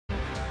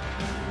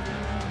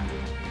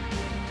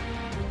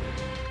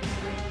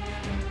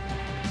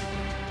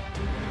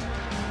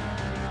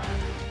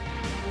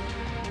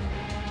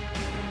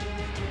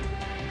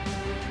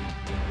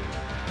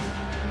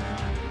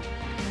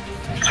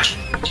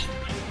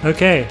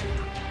Okay.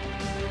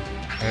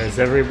 Is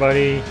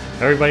everybody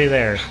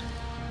there?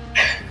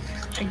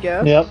 I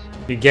guess. Yep.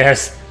 You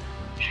guess.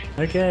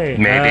 Okay.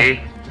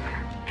 Maybe.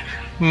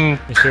 You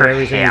sure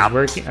everything is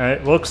working?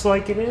 It looks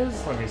like it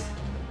is. Let me.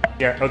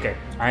 Yeah. Okay.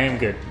 I am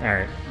good. All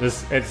right.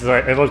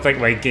 It looks like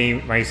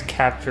my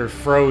capture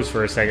froze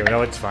for a second.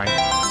 No, it's fine.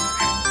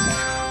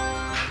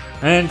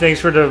 And thanks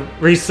for the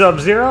resub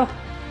Zero.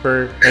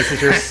 This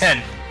is your.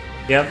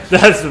 Yep.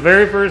 That's the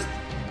very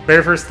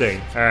first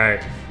thing. All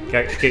right.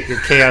 Get your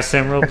Chaos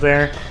Emerald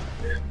there.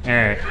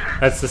 Alright,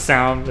 that's the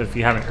sound, if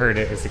you haven't heard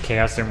it, is the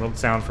Chaos Emerald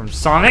sound from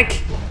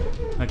Sonic.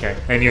 Okay,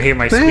 and you hear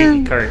my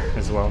squeaky cart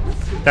as well.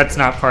 That's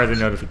not part of the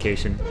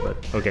notification, but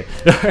okay.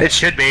 It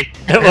should be.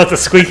 Well, the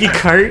squeaky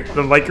cart?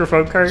 The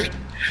microphone cart?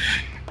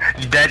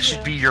 That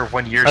should be your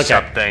 1 year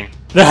sub thing.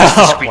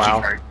 Oh, Squeaky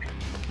wow. cart.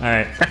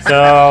 Alright,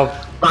 so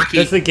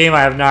this is a game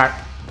I have not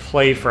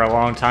played for a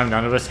long time,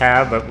 none of us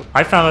have, but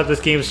I found out this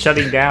game is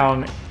shutting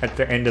down at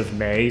the end of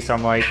May, so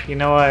I'm like, you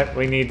know what,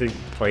 we need to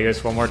play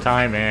this one more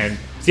time, and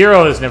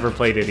Zero has never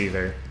played it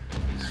either.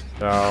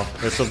 So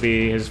this will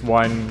be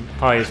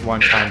probably his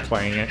one time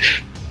playing it.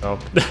 So,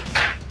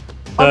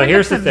 so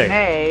here's the thing.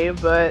 May,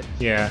 but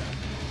yeah,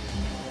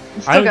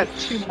 we still got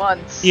 2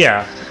 months.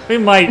 Yeah, we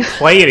might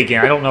play it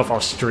again. I don't know if I'll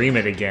stream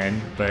it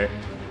again, but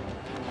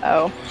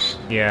oh,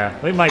 yeah,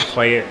 we might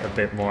play it a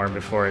bit more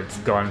before it's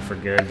gone for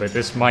good. But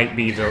this might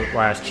be the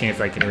last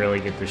chance I can really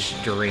get to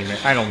stream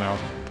it. I don't know.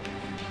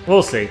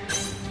 We'll see.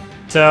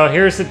 So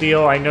here's the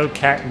deal. I know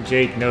Kat and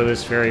Jake know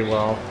this very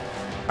well.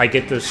 I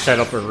get to set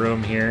up a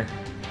room here.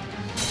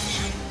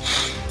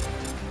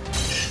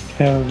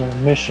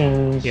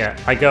 Missions. Yeah,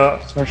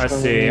 let's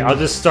see. I'll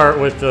just start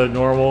with the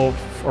normal,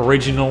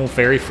 original,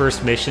 very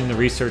first mission, the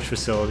research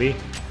facility.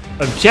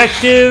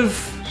 Objective.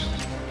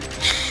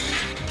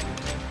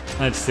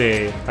 Let's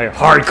see. Like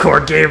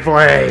hardcore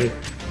gameplay.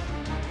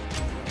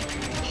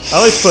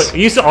 I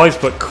used to always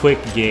put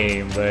quick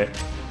game, or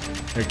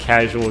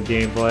casual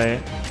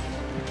gameplay.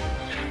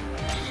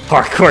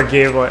 Hardcore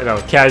gameplay,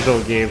 no, casual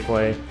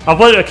gameplay. I'll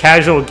put a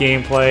casual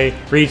gameplay,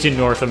 region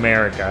North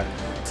America.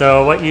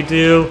 So what you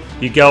do,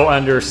 you go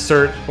under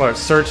search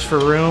for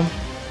room.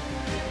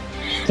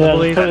 Did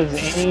I put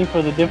as any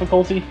for the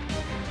difficulty?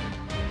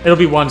 It'll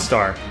be 1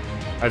 star.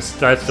 That's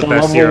the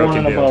best Zero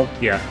can do.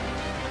 Above. Yeah.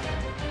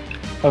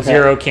 Okay.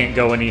 Zero can't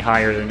go any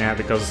higher than that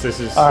because this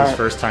is his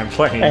first time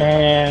playing.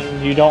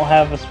 And you don't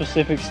have a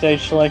specific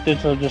stage selected,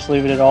 so just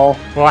leave it at all.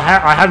 Well,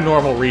 I have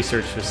normal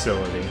research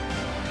facility.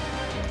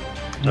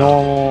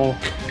 Normal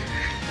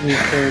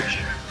research.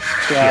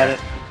 Got it.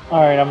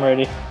 Alright, I'm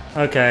ready.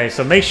 Okay,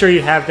 so make sure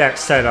you have that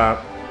set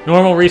up.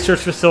 Normal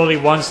research facility,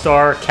 1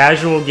 star,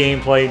 casual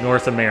gameplay,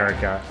 North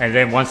America. And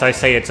then once I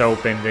say it's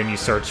open, then you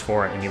search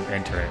for it and you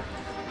enter it.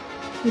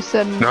 You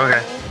said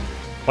okay.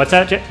 What's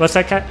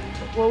that, Kat?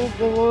 What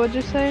would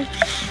you say?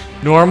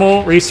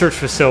 Normal research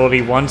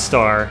facility, 1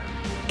 star.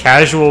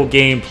 Casual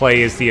gameplay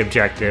is the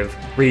objective.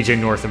 Region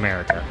North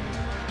America.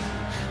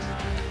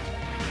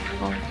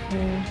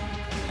 Okay.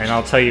 And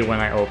I'll tell you when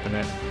I open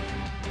it.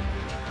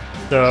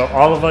 So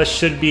all of us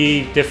should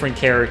be different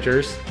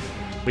characters.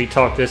 We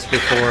talked this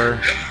before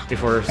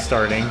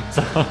starting.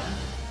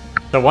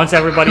 So once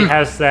everybody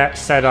has that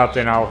set up,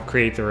 then I'll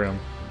create the room.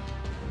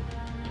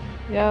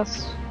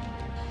 Yes.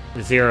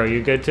 Zero,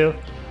 you good too?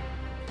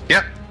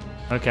 Yep.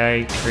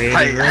 Okay, create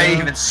a room. I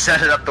even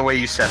set it up the way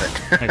you said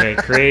it. Okay,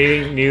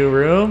 create new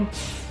room.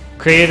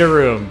 Create a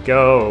room.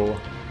 Go.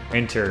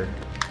 Enter.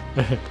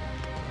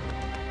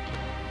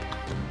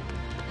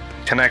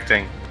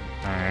 Connecting.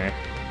 Alright.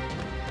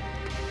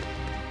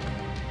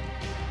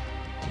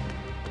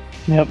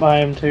 Yep, I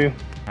am too.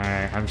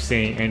 Alright, I'm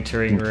seeing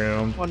entering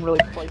room. No one really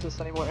plays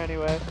this anymore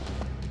anyway.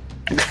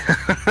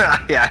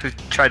 Yeah, I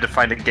tried to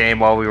find a game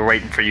while we were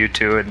waiting for you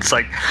two, and it's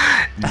like,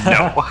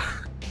 no.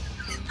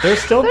 There's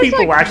still There's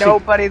people like actually.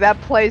 nobody that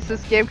plays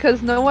this game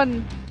because no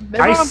one. I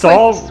Everyone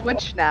saw plays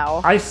Switch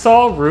now. I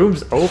saw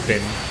rooms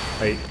open.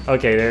 Like,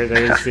 okay,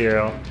 there's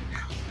Zero.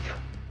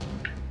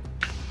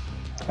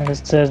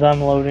 It says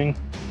I'm loading.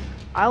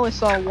 I only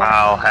saw one.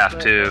 I'll have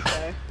to.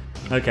 Okay.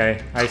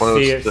 Okay, I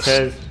Close see it this.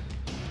 says.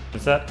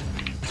 What's that?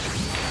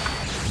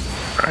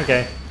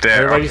 Okay.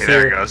 There, Everybody's okay,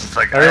 there here. it goes. It's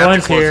like,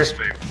 Everyone's I here. have to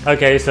close this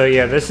Okay, so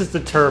yeah, this is the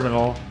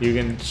terminal. You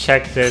can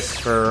check this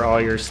for all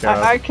your stuff.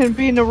 I can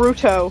be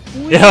Naruto.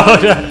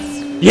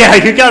 Yeah,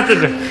 you got the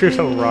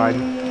Naruto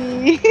run.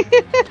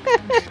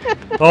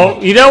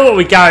 Well, you know what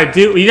we gotta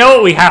do? You know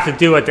what we have to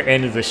do at the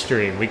end of the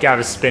stream? We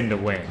gotta spin to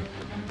win.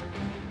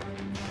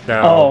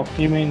 So, Oh,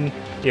 you mean...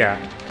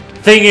 yeah.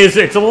 Thing is,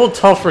 it's a little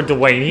tough for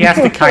Dwayne. He has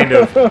to kind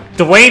of...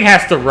 Dwayne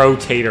has to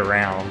rotate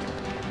around.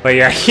 But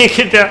yeah, he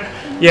can do...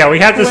 Yeah, we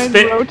have to Dwayne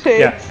spin...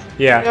 rotates.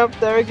 Yeah. Yep,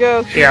 there we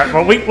go. Yeah,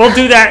 well, we'll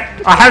do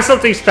that. I have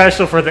something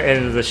special for the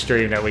end of the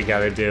stream that we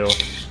gotta do.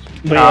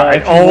 But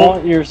yeah,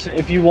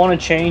 if you want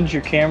to change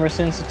your camera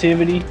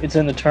sensitivity, it's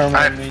in the terminal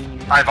menu.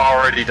 I've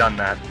already done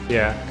that.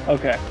 Yeah.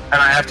 Okay. And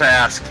I have to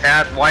ask,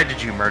 Kat, why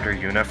did you murder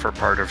Yuna for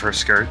part of her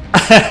skirt?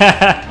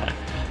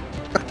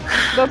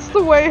 That's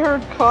the way her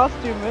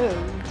costume is.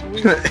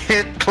 It's weird.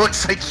 It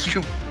looks like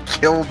you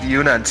killed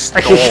Yuna and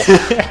stole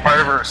part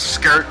of her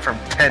skirt from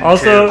 10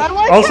 Also, I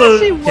like also how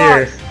she here.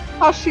 walks,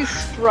 how she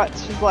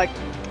struts. She's like,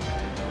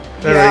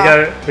 There,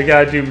 yeah, we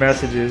gotta do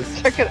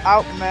messages. check it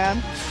out,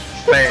 man.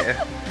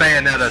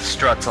 Bayonetta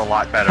struts a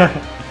lot better.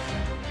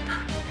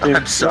 Dude,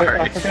 I'm sorry.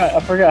 I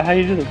forgot how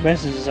you do the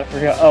messages. I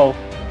forgot. Oh,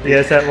 Yeah,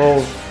 it's that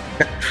little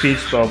speech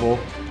bubble.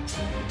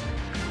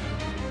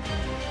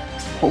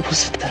 what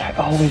was it that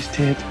I always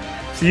did?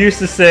 She used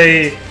to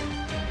say,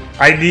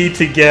 "I need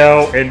to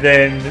go," and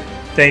then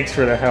thanks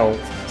for the help.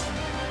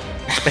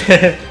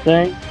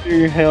 Thanks for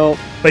your help.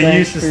 But you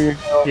Thanks used for your to,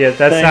 help. yeah,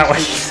 that's not what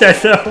you said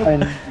though.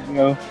 I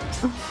know.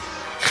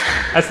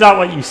 That's not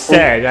what you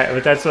said,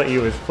 but that's what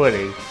you was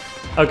putting.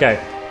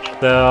 Okay,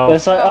 so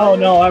It's like, oh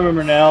no, I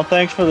remember now.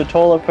 Thanks for the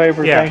toilet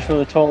paper. Yeah. Thanks for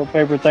the toilet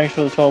paper. Thanks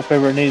for the toilet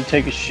paper. I need to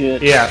take a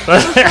shit. yeah,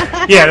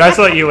 yeah, that's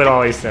what you would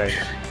always say.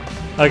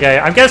 Okay,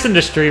 I'm guessing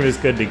the stream is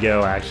good to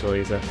go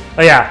actually. So,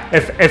 oh yeah,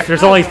 if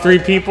there's only 3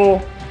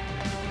 people,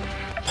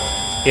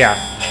 yeah,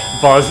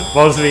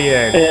 buzz me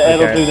in.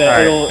 It'll Okay, do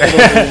that. alright. It'll do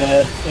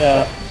that.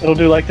 Yeah. It'll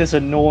do like this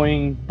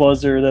annoying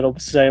buzzer that'll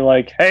say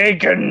like, "Hey,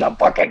 get in the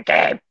fucking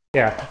game."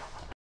 Yeah.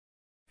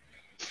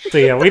 So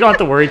yeah, we don't have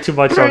to worry too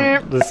much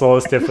on the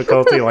slowest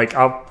difficulty. Like,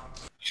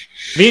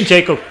 me and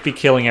Jake will be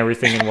killing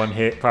everything in 1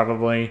 hit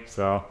probably.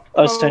 So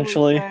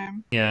Essentially,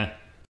 Same. yeah.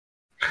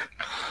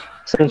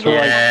 since we're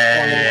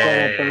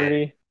like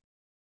 30.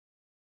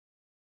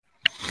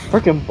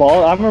 Freaking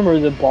ball! I remember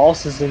the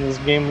bosses in this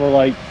game were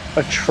like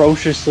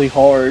atrociously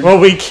hard. Well,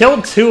 we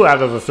killed 2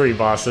 out of the 3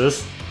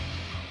 bosses.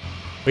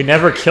 We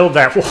never killed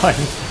that one.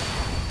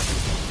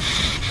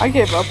 I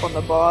gave up on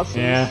the bosses.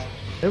 Yeah,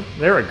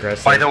 they're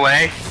aggressive. By the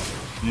way,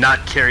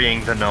 not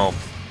carrying the gnome.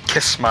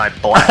 Kiss my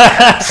black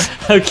ass.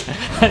 Okay,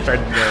 the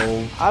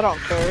gnome. I don't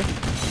care.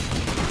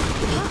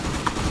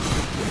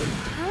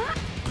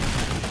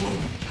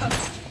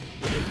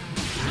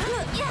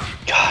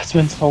 God, it's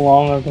been so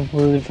long. I've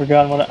completely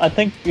forgotten what I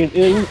think.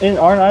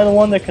 Aren't I the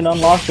one that can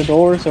unlock the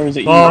doors, or is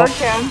it you? Well, I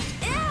can.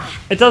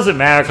 it doesn't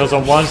matter because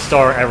on 1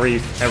 star,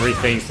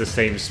 everything's the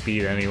same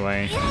speed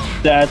anyway.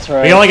 That's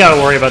right. We only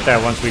gotta worry about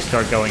that once we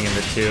start going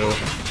into 2.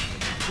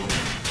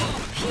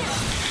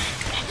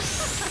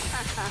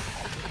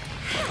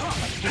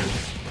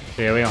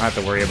 Yeah, we don't have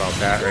to worry about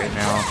that right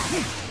now.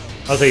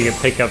 Also, you can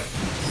pick up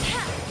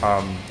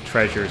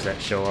treasures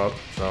that show up,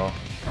 so.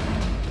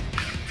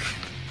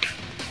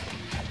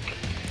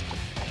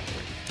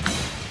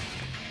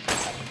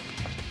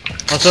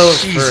 Also,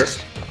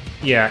 Jesus.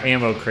 yeah,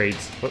 ammo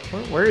crates.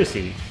 Where is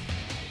he?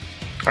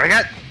 I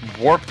got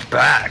warped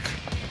back.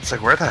 It's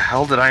like, where the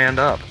hell did I end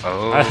up?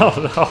 Oh. I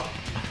don't know.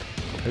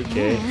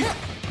 Okay.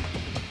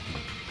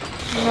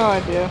 No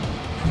idea.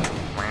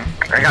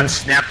 I got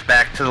snapped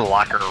back to the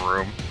locker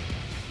room.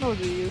 Oh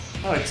jeez.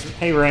 Oh,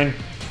 hey Ren.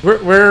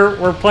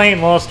 We're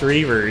playing Lost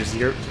Reavers.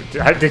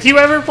 Did you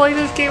ever play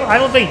this game? I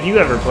don't think you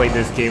ever played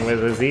this game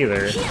with us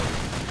either.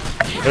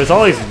 It was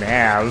always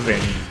Nav,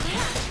 and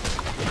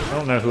I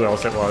don't know who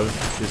else it was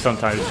who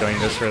sometimes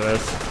joined us for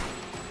this.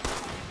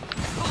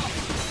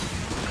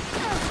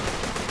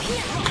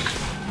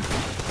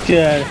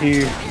 Get out of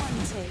here.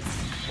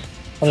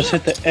 I'll just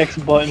hit the X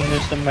button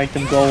just to make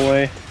them go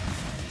away.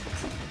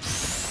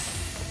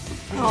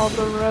 All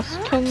the rest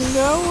can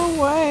go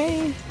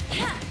away.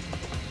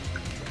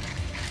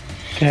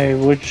 Okay,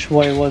 which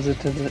way was it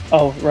to the...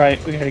 Oh,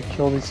 right, we gotta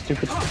kill these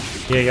stupid...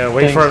 Yeah, you gotta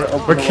wait things for. to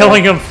open We're the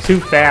killing way. them too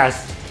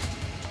fast.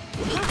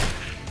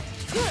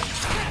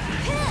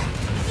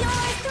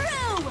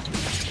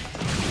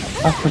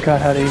 I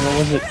forgot how to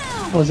even...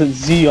 Was it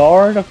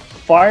ZR to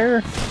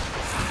fire?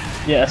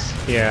 Yes.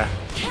 Yeah.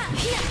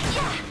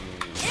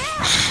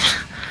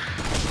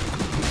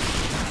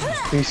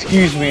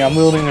 Excuse me, I'm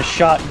wielding a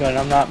shotgun.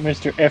 I'm not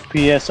Mr.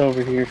 FPS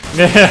over here.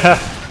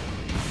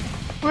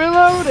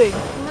 Reloading.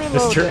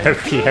 Mr.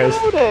 FPS.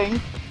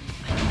 Reloading.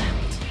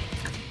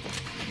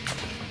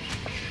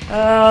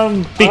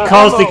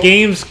 Because the ammo.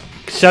 game's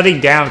shutting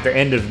down at the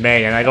end of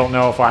May, and I don't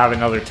know if I'll have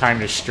another time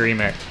to stream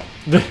it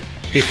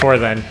before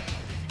then.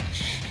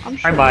 I'm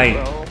sure I might. you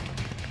will.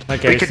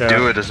 Okay, We could so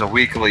do it as a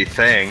weekly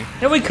thing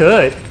yeah, we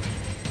could,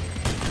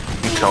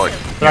 until it.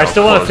 but I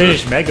still want to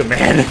finish Mega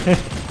Man.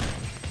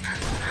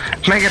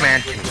 Mega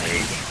Man can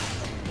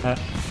wait.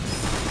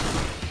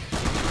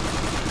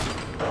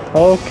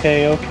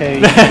 Okay, you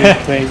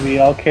big baby.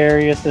 I'll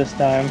carry us this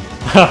time.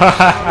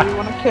 Oh, you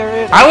want to carry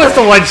it? I was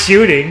the one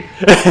shooting.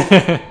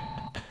 That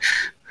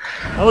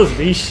was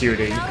me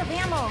shooting.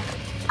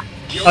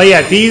 Oh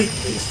yeah,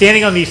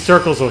 standing on these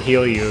circles will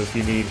heal you if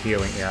you need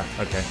healing. Yeah,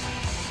 okay.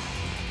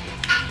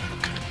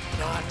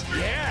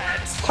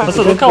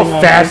 Also, look how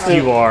fast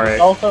you are.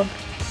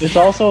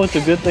 It's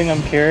a good thing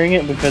I'm carrying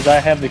it because I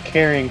have the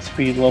carrying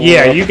speed level.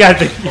 Yeah, up. you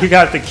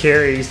got the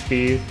carrying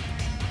speed.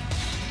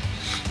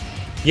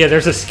 Yeah,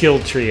 there's a skill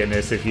tree in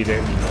this if you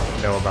didn't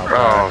know about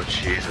that. Oh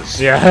Jesus.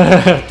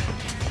 Yeah.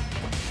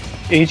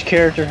 Each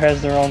character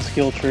has their own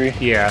skill tree.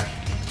 Yeah.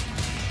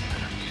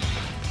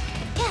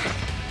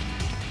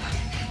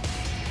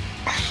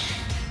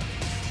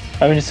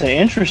 I mean, it's an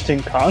interesting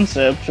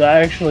concept. I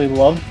actually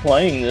loved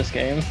playing this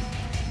game.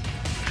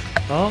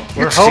 Well,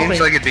 we're it hoping. seems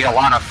like it'd be a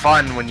lot of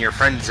fun when your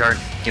friends aren't,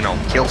 you know,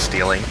 kill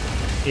stealing.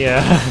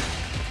 Yeah.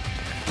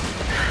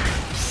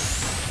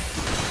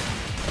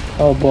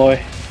 Oh boy.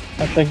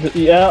 I think that,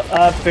 yeah,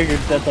 I figured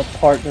that the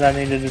part that I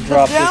needed to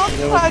drop this,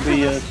 there would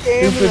be a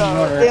stupid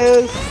runner.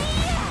 Is,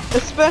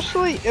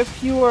 especially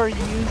if you are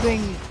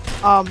using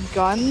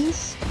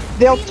guns,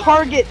 they'll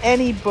target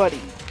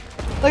anybody.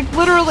 Like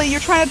literally, you're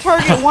trying to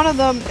target one of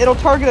them, it'll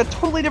target a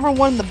totally different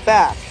one in the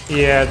back.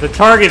 Yeah, the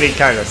targeting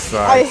kind of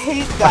sucks. I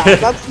hate that.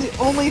 That's the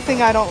only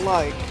thing I don't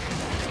like.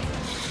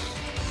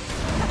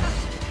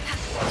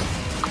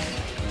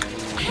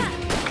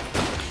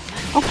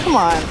 Oh, come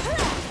on.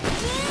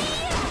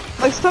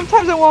 Like,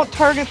 sometimes it won't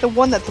target the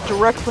one that's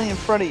directly in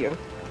front of you.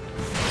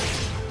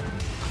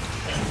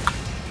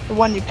 The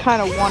one you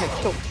kind of want to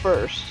kill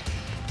first.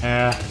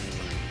 Yeah.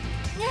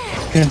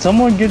 Can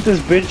someone get this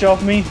bitch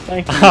off me?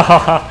 Thank you.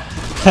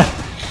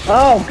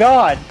 Oh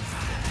god!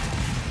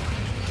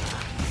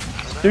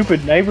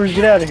 Stupid neighbors,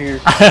 get out of here.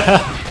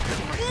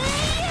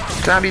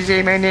 Zombies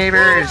ate my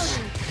neighbors.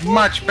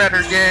 Much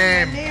better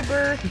game.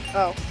 Neighbor.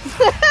 Oh.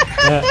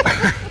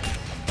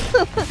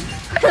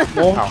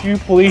 Won't you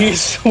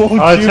please? Won't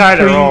I was you trying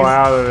to please? roll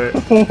out of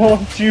it.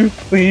 Won't you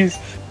please?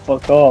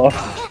 Fuck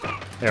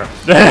off. There.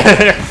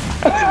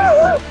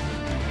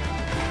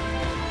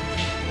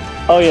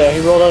 Oh yeah, he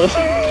rolled out of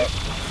it.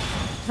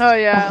 Oh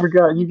yeah. I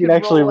forgot you can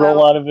actually roll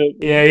roll out of it.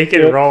 Yeah, you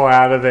can Yep. roll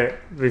out of it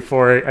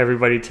before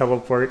everybody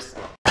teleports.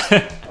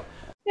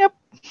 Yep.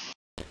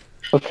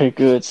 Okay,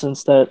 good.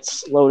 Since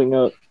that's loading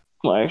up.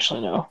 Well,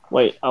 actually, no.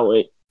 Wait, I'll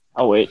wait.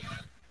 I'll wait.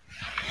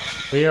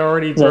 We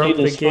already 'Cause I broke need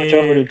to the switch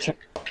over game. to.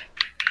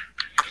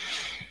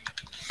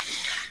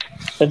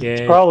 It's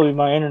Yay. probably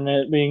my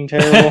internet being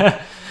terrible.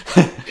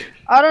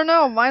 I don't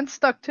know. Mine's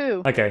stuck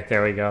too. Okay,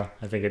 there we go.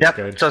 I think it's Yep,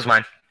 good. so's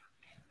mine.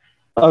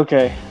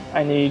 Okay,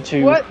 I need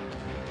to. What?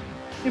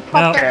 You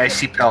popped Okay, I up.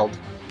 see pelled.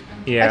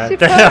 Yeah, I see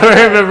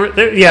I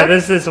remember. Yeah,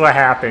 this is what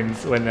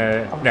happens when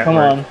the network come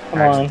on,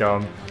 acts on.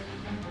 dumb.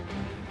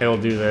 It'll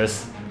do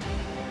this.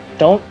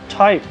 Don't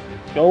type.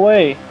 Go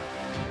away.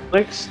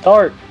 Click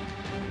start.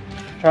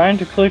 Trying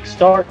to click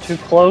start to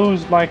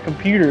close my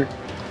computer.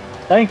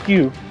 Thank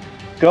you.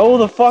 Go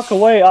the fuck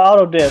away,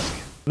 Autodesk.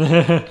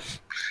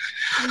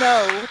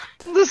 No.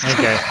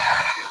 Okay.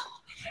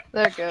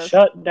 There it goes.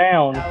 Shut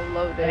down. Now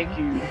loading. Thank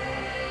you.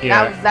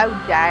 Yeah. Now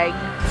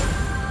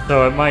loading.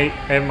 So it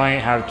might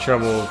have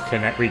trouble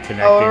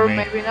reconnecting Or me.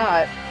 maybe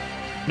not.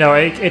 No,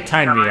 it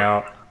timed me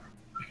out.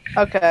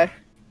 Okay.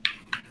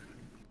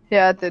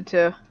 Yeah, it did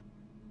too.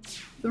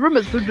 The room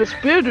has been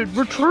disbanded.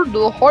 Return to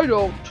the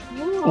hideout.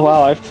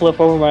 Wow, I flip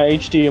over my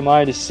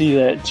HDMI to see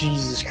that.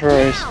 Jesus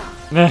Christ.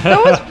 That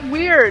was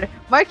weird.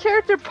 My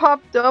character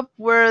popped up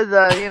where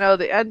the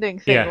the ending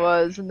thing Yeah.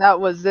 was, and that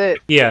was it.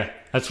 Yeah,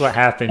 that's what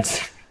happens.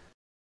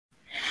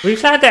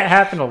 We've had that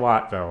happen a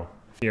lot, though.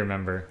 If you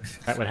remember,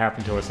 that would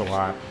happen to us a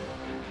lot.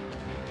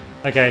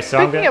 Okay, so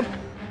Speaking of,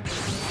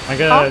 I'm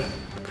gonna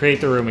create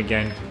the room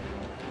again.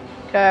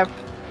 okay.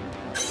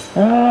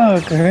 Oh,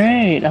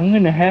 great. I'm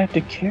gonna have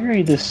to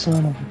carry this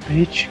son of a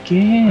bitch I'm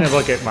again. gonna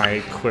look at my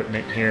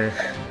equipment here.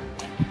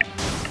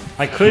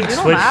 I could You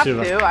don't switch have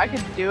to to. I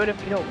can do it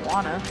if you don't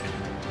wanna.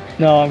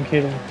 No, I'm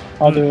kidding.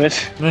 I'll do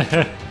it.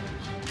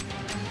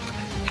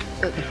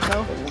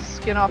 No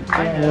skin off my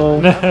head.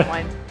 Well, I don't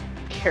mind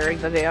carrying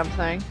the damn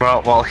thing.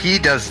 Well, while he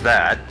does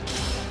that,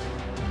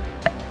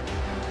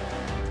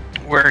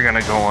 we're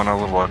gonna go on a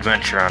little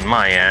adventure on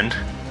my end,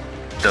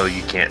 though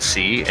you can't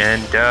see,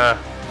 and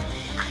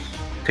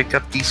pick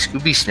up the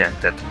Scooby snack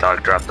that the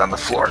dog dropped on the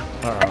floor.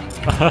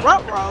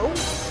 Uh-oh.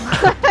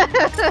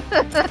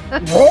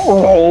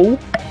 Ruh-roh.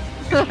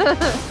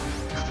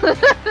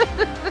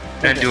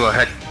 And do a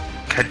head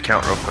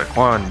count real quick.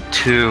 1,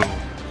 2,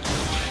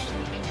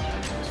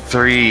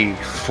 3,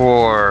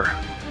 4,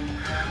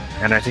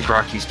 and I think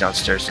Rocky's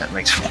downstairs. That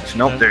makes 5.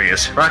 Nope, there he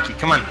is. Rocky,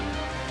 come on.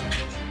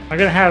 I'm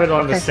gonna have it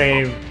on the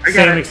same I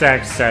got it.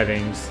 exact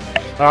settings.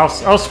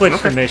 I'll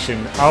switch the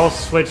mission. I'll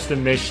switch the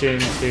mission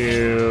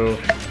to.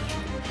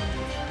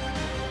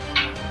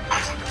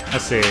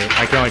 Let's see.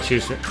 I can only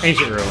choose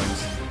Ancient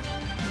Ruins.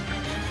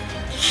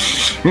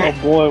 oh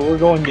boy, we're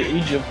going to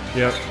Egypt.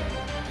 Yep.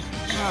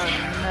 Oh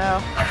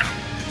no.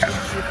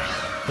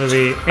 It'll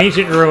be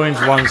Ancient Ruins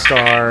 1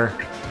 star.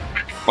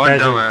 One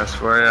Treasure. dumbass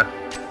for ya.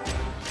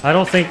 I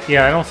don't think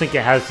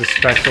it has the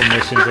special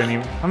missions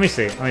anymore. Let me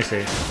see.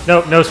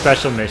 Nope, no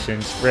special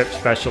missions. Rip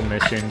special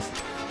missions.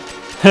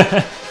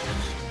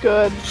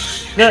 Good.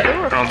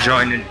 Yeah, I'll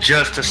join in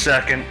just a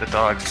second. The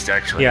dog's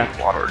actually Yeah. in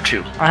water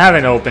too. I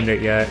haven't opened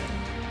it yet.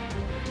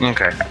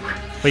 Okay.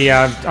 But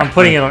yeah, I'm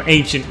putting it on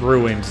Ancient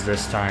Ruins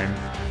this time.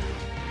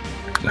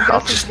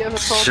 I'll Guess just give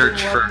us all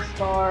search for. 1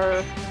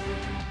 star.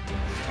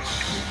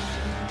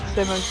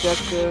 Same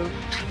objective.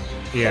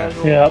 Yeah.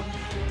 Casual. Yep.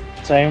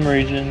 Same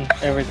region,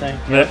 everything.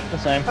 Yep. The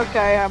same.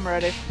 Okay, I'm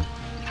ready.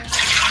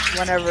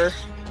 Whenever.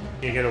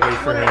 You gotta wait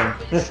for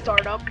him.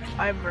 Start up,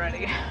 I'm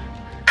ready.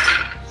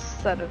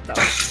 Set it up.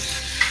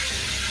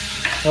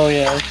 Oh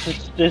yeah,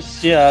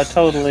 yeah,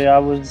 totally. I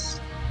was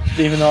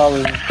Even though I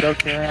was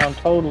joking around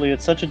totally,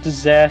 it's such a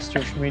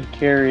disaster for me to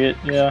carry it,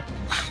 yeah.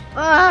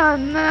 Oh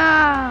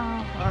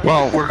no!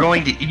 Well, we're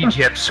going to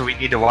Egypt, so we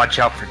need to watch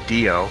out for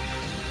Dio.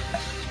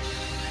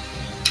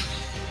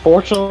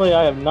 Fortunately,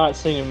 I have not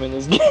seen him in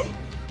this game.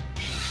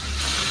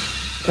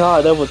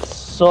 God, that would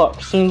suck.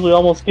 As soon as we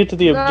almost get to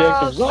the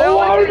objectives.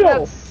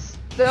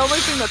 The only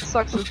thing that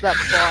sucks is that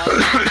boss.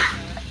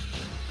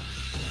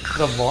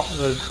 The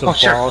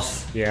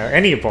boss. Yeah,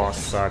 any boss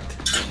sucked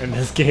in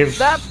this game.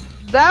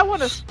 That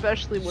one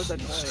especially was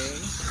annoying.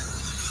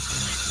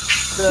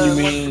 You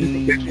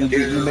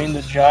mean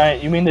the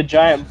giant? You mean the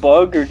giant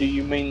bug, or do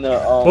you mean the?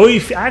 Well,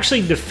 you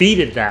actually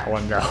defeated that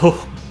one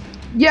though.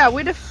 Yeah,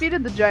 we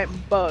defeated the giant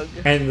bug.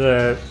 And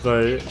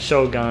the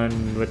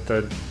Shogun with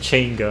the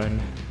chain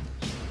gun.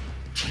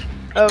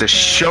 Okay. The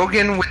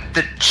Shogun with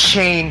the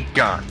chain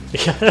gun.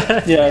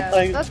 Yeah,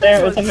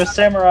 it's like a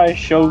samurai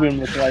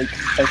shogun with like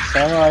a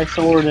samurai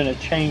sword and a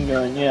chain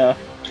gun. Yeah.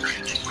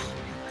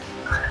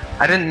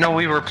 I didn't know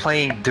we were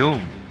playing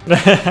Doom.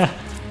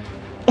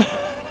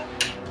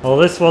 Well,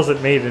 this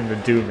wasn't made in the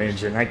Doom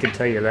engine. I can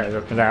tell you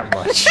that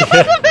much.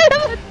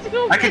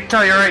 I can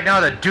tell you right now,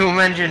 the Doom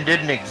engine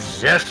didn't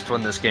exist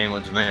when this game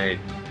was made.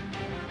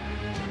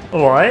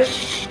 What?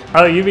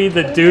 Oh, you mean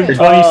the Doom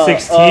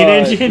 2016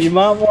 engine? You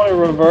might want to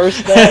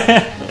reverse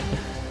that.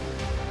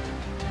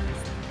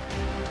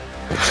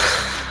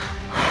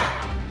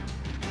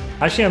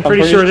 Actually, I'm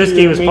pretty sure this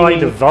game was probably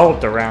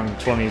developed around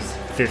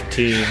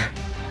 2015.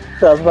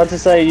 I was about to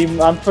say,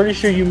 I'm pretty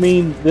sure you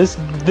mean this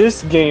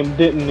game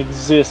didn't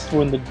exist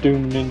when the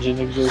Doom engine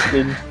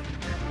existed.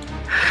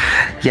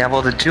 Yeah,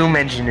 well, the Doom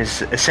engine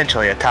is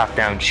essentially a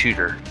top-down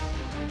shooter.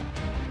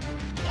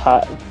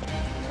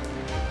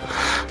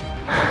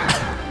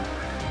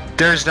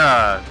 There's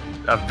a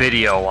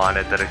video on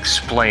it that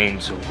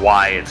explains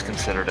why it's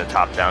considered a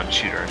top-down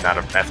shooter, not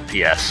an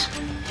FPS.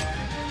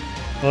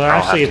 Well,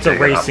 actually, it's a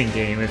racing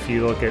game if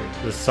you look at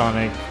the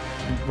Sonic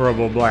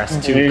Robo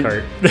Blast 2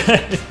 cart.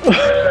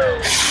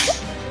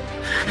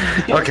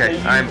 Okay,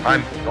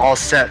 I'm all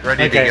set,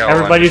 ready to go.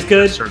 Everybody's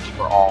good? Search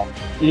for all.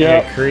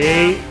 Yeah.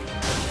 Create.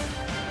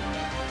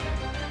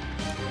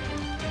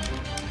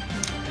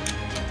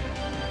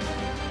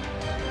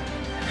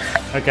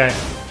 Okay,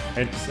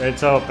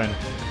 it's open.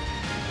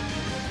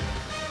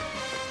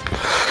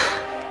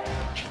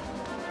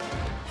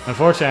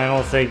 Unfortunately, I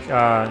don't think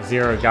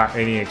Zero got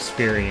any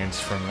experience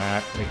from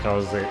that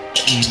because it.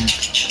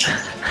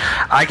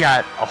 I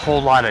got a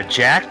whole lot of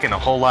jack and a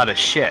whole lot of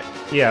shit.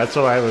 Yeah, that's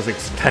what I was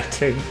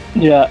expecting.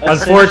 Yeah,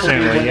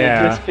 unfortunately, when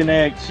yeah. it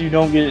disconnects, you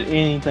don't get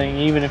anything,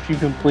 even if you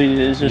complete it.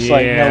 It's just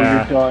like, no,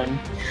 you're done.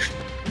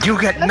 You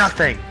get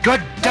nothing.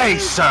 Good day,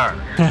 sir.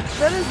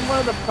 That is one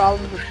of the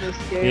problems with this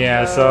game.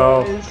 Yeah,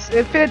 though, so is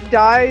if it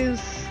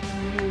dies.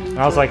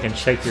 I can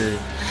check your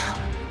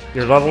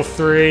level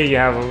 3. You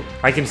have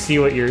I can see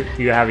what you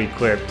have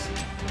equipped.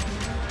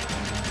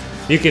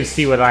 You can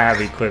see what I have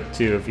equipped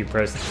too if you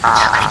press.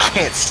 I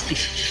can't see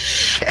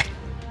shit.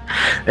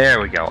 There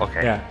we go.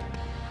 Okay. Yeah.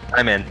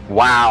 I'm in.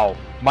 Wow.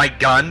 My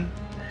gun,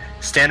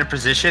 standard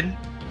position,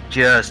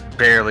 just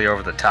barely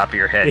over the top of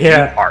your head.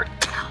 Yeah. You are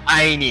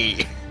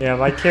tiny. Yeah,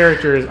 my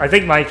character is. I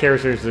think my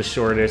character is the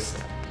shortest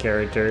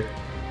character.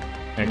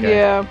 Okay.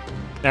 Yeah. All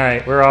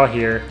right, we're all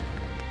here.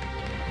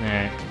 All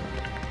right.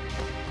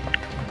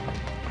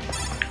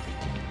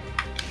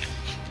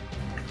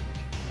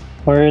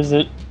 Where is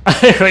it?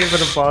 Wait for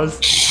the buzz.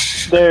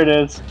 There it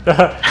is.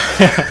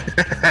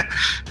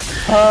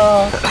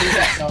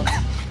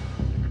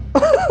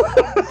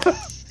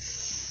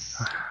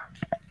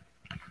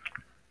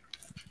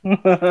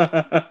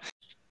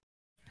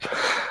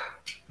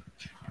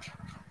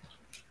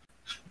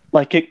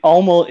 Like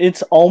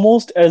it's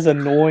almost as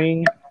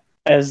annoying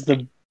as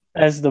the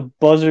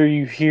buzzer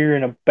you hear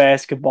in a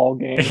basketball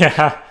game.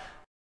 Yeah.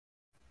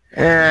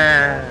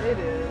 Yeah. It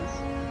is.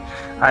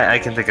 I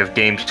can think of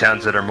game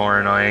sounds that are more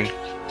annoying.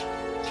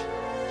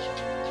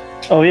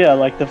 Oh yeah,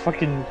 like the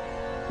fucking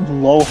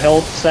low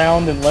health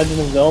sound in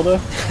Legend of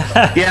Zelda.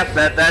 Yep,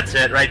 that's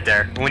it right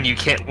there. When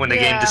the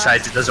game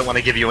decides it doesn't want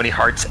to give you any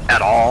hearts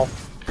at all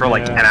for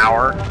like an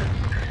hour.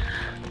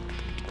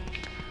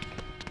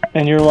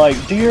 And you're like,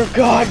 dear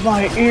God,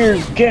 my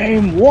ears,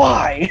 game,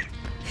 why?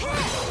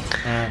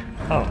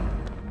 Oh,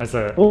 that's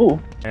a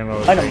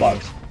ammo item thing.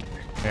 box.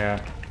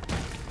 Yeah.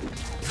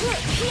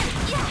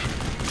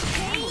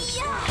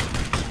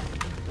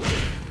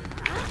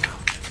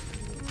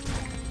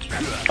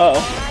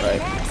 Uh-oh,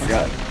 right,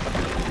 forgot.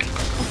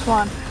 Come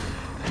on.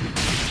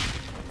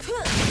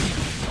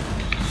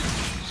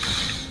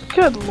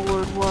 Good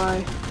lord,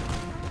 why?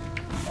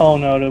 Oh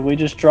no, did we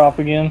just drop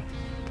again?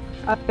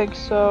 I think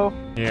so.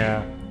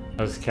 Yeah.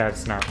 Those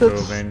cats not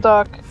It's moving.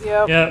 stuck.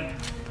 Yep. Yep.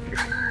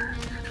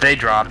 They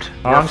dropped.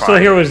 Oh, I'm still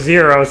here with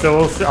Zero,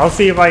 so I'll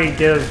see if I can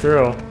get him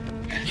through.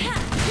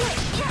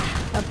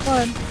 Have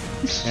fun.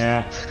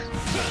 Yeah.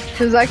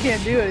 Because I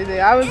can't do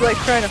anything. I was like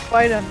trying to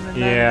fight him and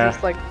then Yeah.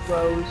 just like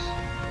froze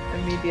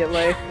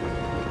immediately.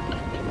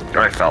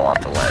 I fell off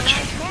the ledge.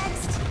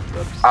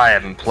 I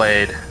haven't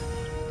played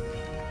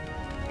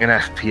an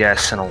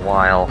FPS in a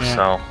while, Yeah.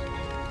 so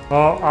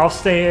Well, I'll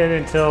stay in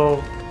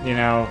until, you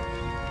know,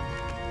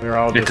 we're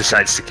all it just...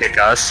 decides to kick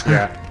us.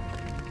 Yeah.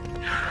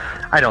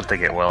 I don't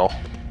think it will.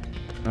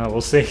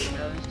 We'll see.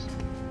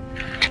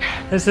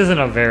 This isn't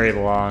a very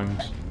long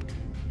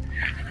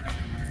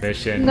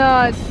mission.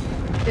 No,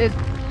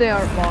 they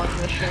aren't long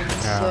missions,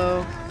 Yeah.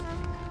 so...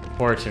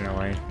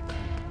 Fortunately.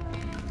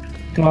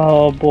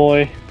 Oh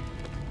boy.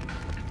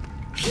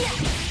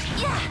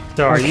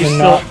 So are I you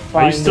cannot still in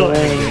find the the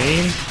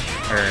game?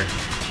 Or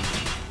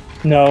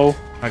No.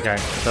 okay,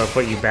 so I'll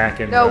put you back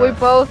in. No, the... we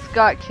both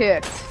got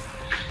kicked.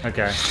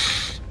 Okay.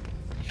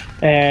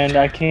 And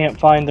I can't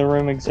find the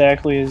room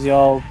exactly as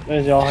y'all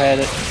had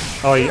it.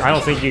 Oh, I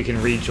don't think you can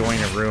rejoin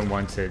a room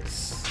once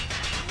it's.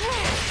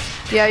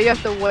 Yeah, you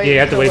have to wait. Yeah, you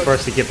have to until wait for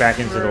it's us to get back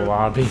into the through.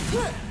 lobby.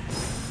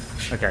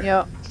 Okay.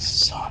 Yep.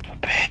 Son of a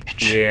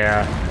bitch.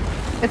 Yeah.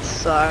 It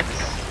sucks.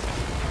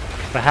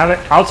 But have it.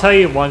 I'll tell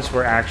you once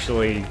we're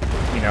actually,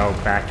 you know,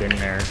 back in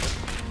there.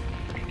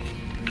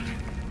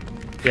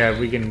 Yeah,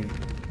 we can.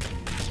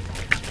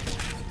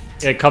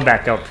 Yeah, come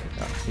back up.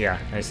 Yeah,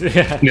 nice.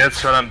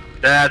 That's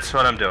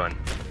what I'm doing.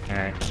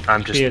 Alright.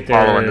 I'm just See if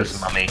following there's-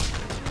 this mummy.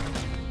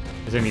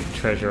 Is there any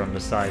treasure on the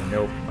side?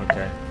 Nope.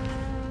 Okay.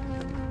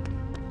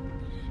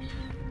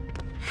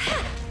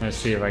 Let's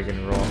see if I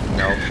can roll.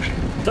 Nope.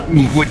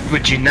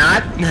 Would you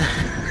not?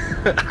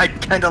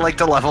 I'd kind of like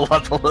to level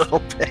up a little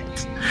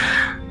bit.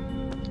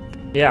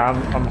 Yeah,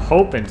 I'm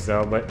hoping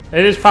so, but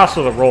it is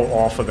possible to roll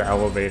off of the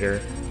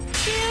elevator.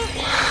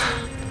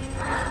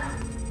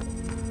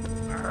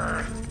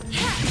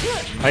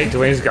 Hey,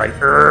 Dwayne's going,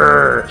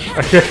 "Urgh."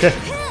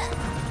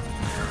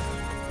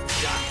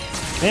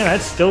 Man,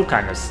 that's still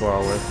kind of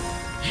slow.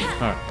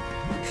 Huh.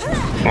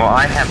 Well,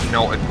 I have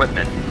no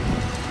equipment.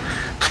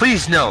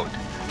 Please note,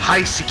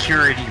 high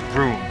security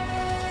room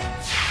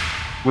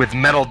with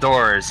metal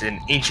doors in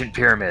ancient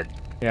pyramid.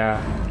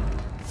 Yeah.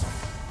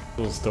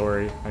 Cool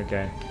story.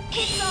 Okay.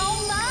 It's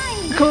all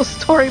mine. Cool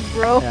story,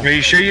 bro. Yeah. Are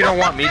you sure you don't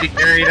want me to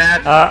carry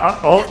that?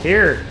 Oh,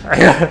 here.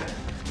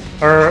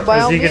 Or By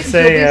as all you means, could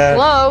say, you'll be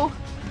slow.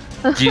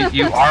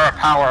 You are a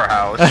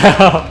powerhouse.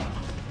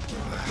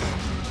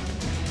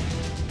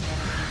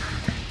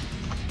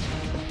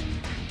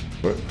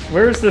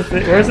 Where's the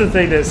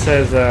thing that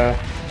says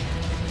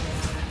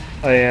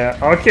oh yeah,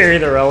 I'll carry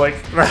the relic.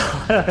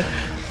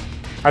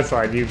 That's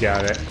fine, you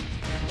got it.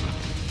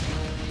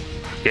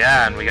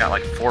 Yeah, and we got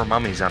like 4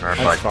 mummies on our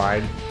That's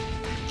butt. fine.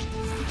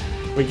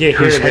 We get here,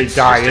 Whose they heads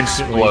die just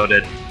instantly.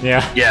 exploded.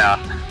 Yeah,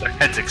 Yeah, their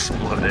heads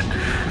exploded.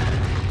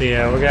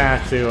 yeah, we're gonna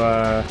have to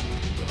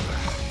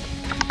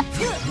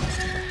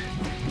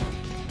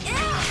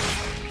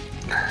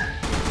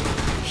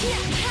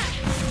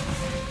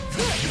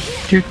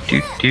Do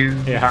do do.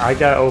 yeah, I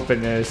gotta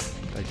open this.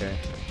 Okay.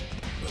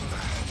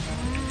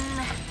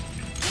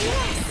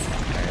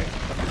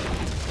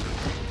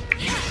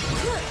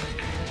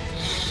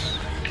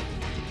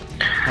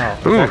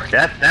 Oh, Ooh,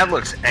 that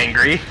looks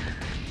angry.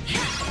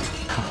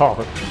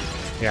 oh,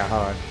 yeah,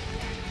 hold on.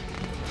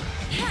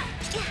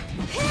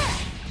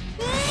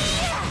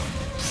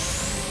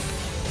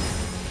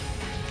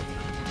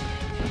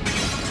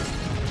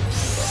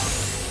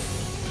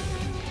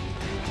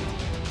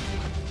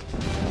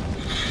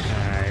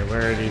 Alright,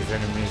 where are these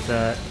enemies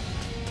at?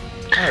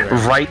 Oh, there.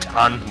 Right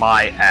on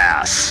my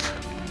ass.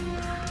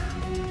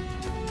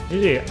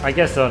 Usually, I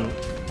guess on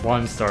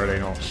 1 star they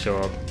don't show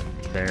up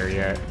there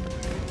yet.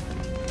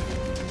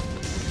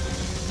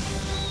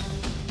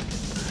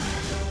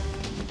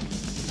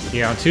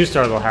 Yeah, on 2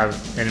 star they'll have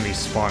enemies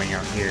spawning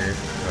out here,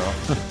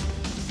 so.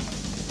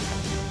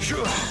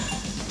 Sure.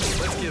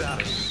 Let's get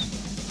out of here.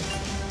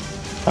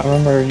 I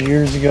remember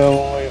years ago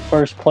when we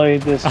first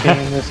played this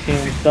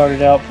game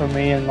started out for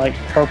me in like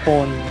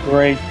purple and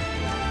gray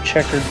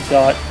checkered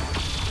dot.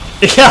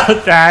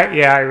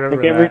 Yeah, I remember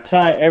Like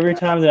that. every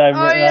time that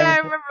Oh yeah, I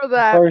remember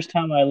that. first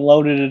time I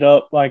loaded it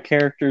up, my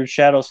character is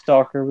Shadow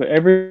Stalker, but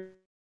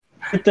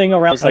everything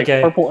around is like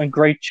Okay. purple and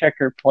gray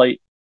checker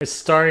plate. It's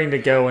starting to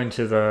go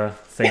into the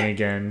thing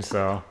again,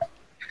 so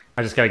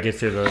I just gotta get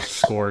through the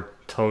score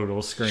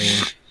total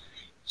screen.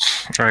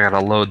 I gotta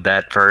load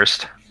that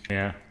first.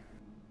 Yeah.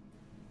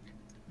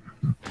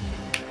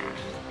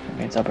 That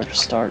means I better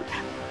start.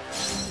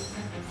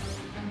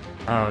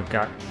 Oh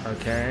god.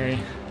 Okay.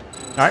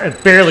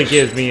 It barely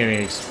gives me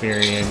any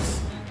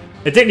experience.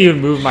 It didn't even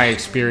move my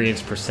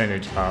experience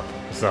percentage up,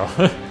 so.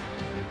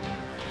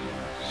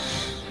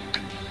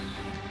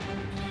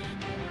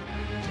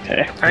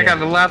 Okay. I got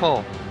a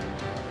level.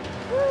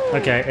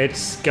 Okay,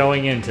 it's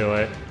going into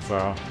it,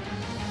 so.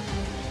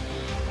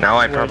 Now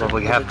I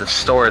probably have the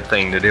store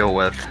thing to deal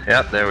with.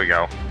 Yep, there we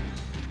go.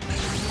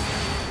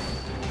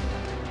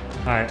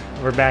 Alright,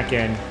 we're back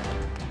in.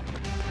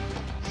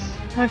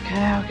 Okay,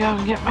 I'll go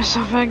and get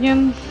myself back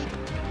in.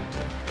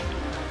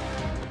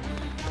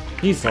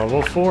 He's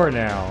level 4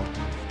 now.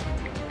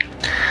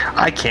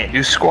 I can't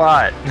do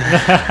squat.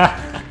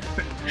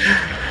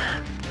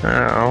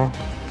 Oh.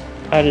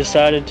 I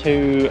decided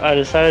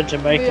to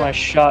make Yeah. my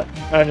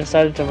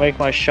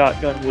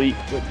shotgun weak,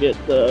 but get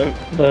the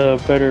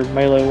better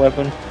melee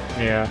weapon.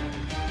 Yeah.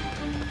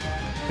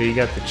 So you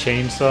got the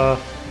chainsaw?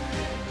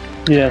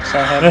 Yes,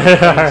 I have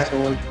the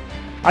sword.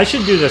 I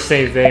should do the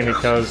same thing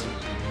because,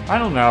 I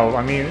don't know,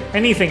 I mean,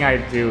 anything I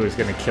do is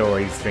going to kill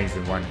these things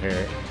in one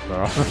hit.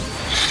 So,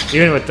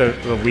 even with the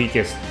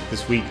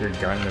weaker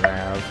gun that I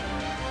have.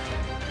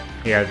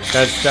 Yeah,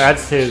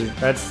 that's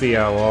the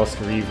Lost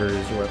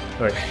Reavers,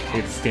 what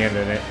it's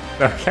standing it.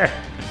 Okay.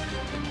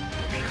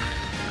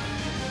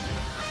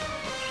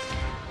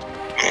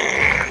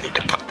 I need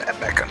to put that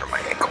back under my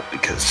ankle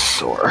because it's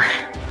sore.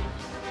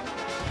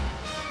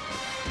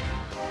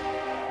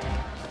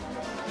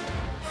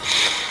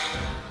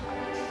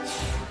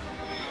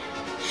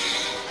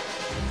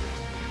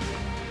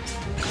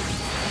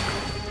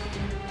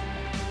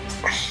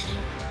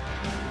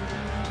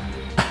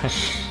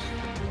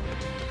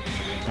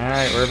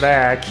 Alright, we're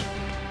back.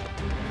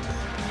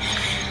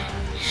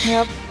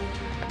 Yep.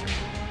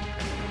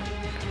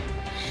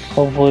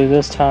 Hopefully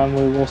this time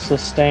we will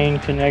sustain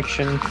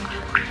connection.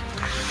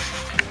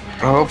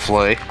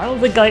 Hopefully. I don't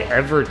think I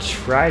ever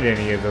tried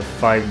any of the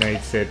Five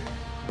Nights at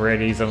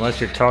Freddy's unless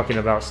you're talking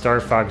about Star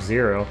Fox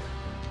Zero.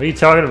 What are you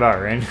talking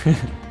about, Ren?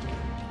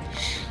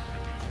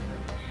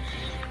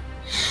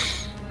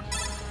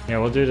 Yeah,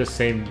 we'll do the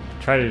same,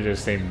 try to do the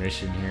same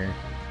mission here.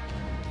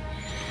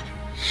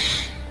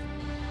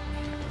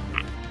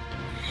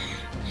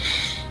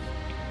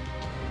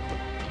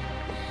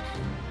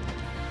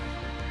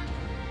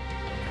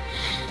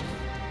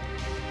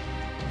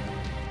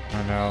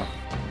 I know,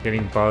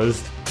 getting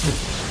buzzed.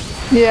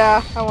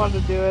 Yeah, I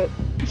wanted to do it.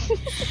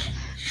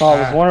 Oh,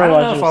 I was wondering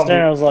why just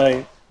there. I was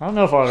like, I don't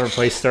know if I'll ever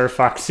play Star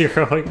Fox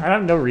Zero. Like, I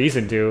have no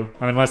reason to,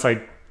 I mean, unless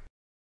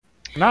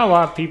not a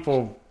lot of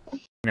people,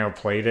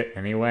 played it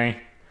anyway.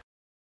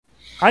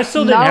 I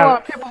still didn't have. Not a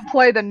lot of people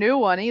play the new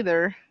one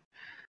either.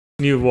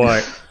 New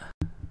what?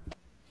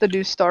 The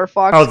new Star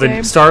Fox. Oh, the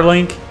game.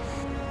 Starlink.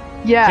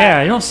 Yeah.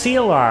 Yeah, you don't see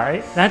a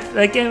lot.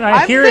 That game,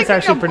 I hear it's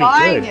actually pretty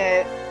good.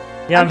 It.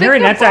 Yeah, I'm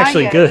hearing that's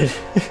actually good.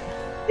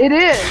 It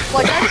is.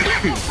 Like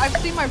I've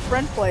seen my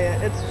friend play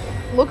it. It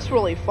looks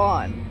really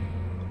fun.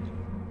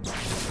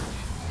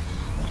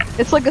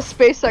 It's like a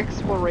space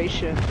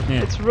exploration.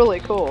 Yeah. It's really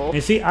cool.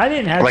 You see, I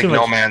didn't have like too much.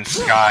 No Man's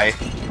Sky.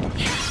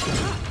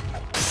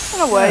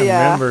 In a way, yeah.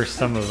 I remember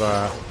some of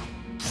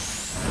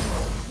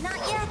Not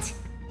yet.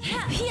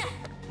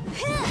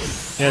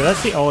 Yeah,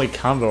 that's the only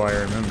combo I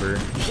remember.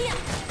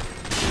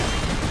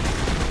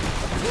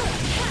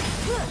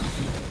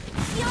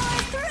 You're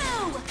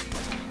through.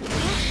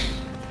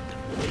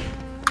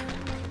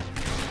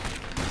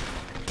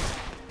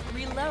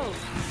 Reload.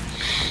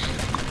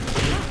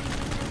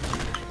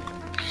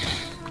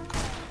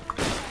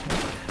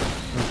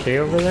 Okay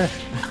over there?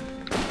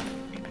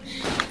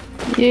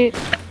 Yeah.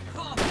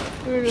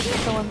 We were just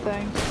killing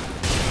things.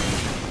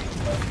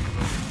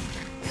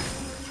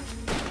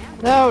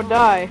 No,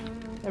 die.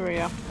 There we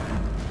go.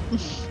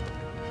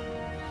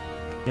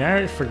 Yeah,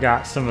 I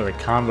forgot some of the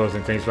combos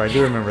and things, but I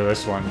do remember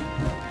this one.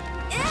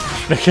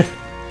 I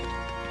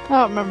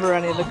don't remember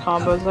any of the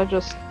combos. I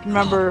just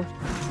remember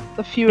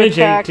the few Hey,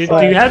 attacks. Jake,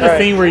 do you have the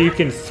thing where you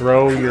can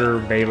throw your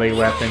melee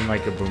weapon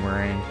like a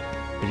boomerang?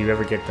 Did you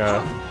ever get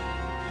the?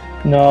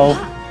 no.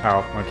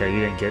 Oh, okay.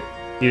 You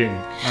didn't.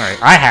 All right,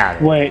 I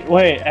had it.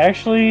 Wait.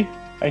 Actually,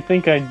 I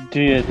think I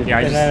did. Yeah,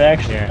 and that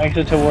actually makes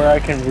it to where I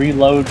can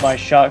reload my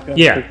shotgun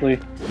quickly.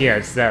 Yeah,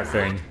 it's that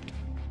thing.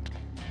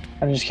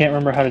 I just can't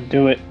remember how to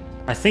do it.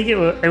 I think it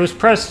was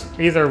press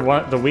either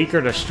the weak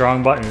or the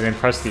strong button, and then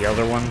press the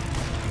other one.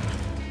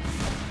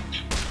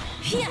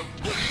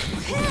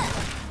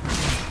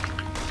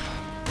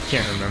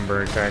 Can't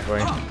remember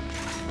exactly.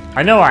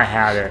 I know I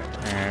had it,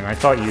 and I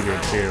thought you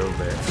did too,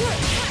 but.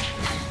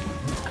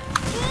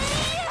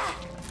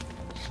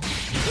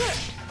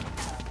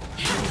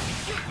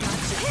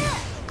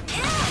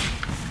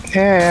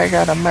 Hey, I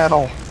got a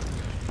medal.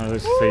 I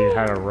was just say you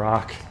had a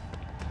rock.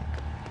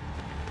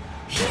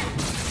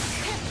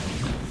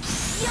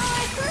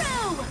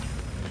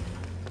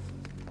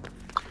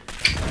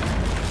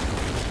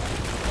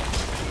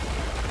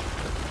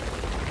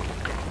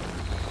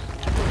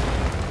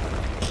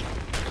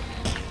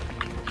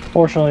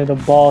 Fortunately, the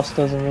boss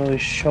doesn't really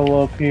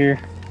show up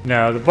here.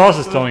 No, the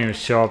bosses don't even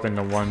show up in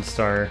the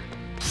 1-star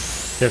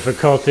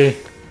difficulty.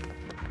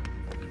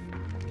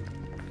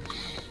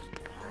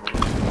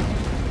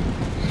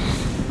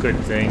 Good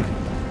thing.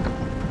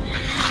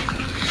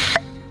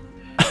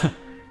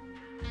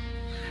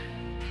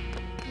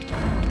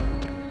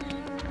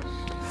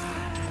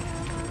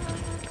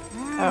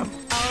 Oh.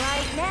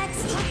 Alright,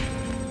 next.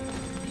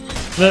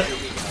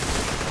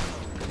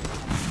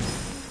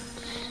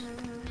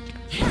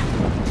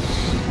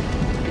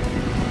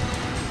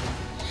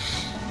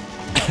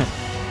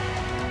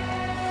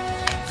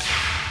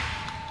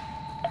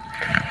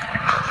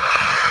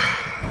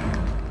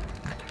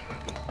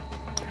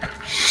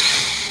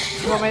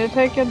 You want me to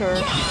take it, or?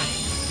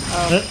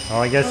 Oh,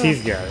 I guess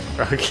he's got it.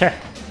 Okay.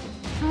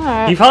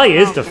 Right. He probably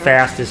is the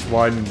fastest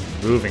one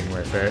moving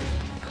with it.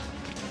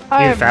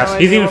 I have no idea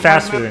He's even what my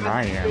faster than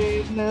I movement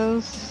am. speed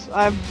is.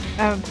 I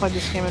haven't played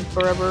this game in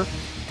forever.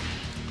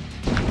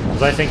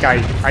 Because I think I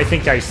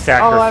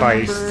All I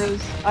remember sacrificed.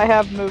 is I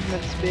have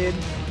movement speed.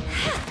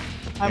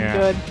 I'm Yeah.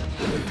 good.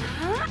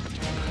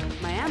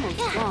 My ammo's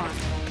gone.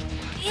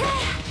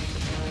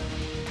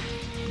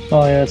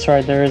 Oh yeah, that's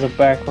right. There is a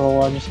back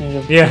roll. I just need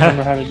to Yeah.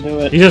 remember how to do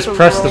it. You just To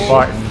press the roll.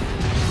 button.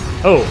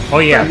 Oh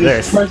yeah, You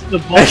this. just press the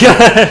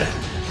button.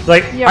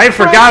 Like Yeah, I press-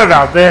 forgot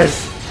about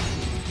this.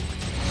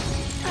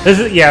 This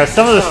is yeah.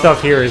 Some of the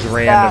stuff here is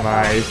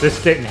randomized.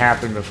 This didn't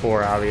happen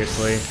before,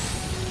 obviously.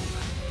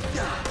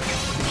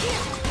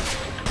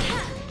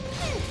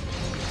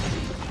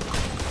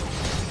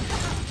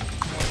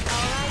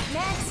 Alright,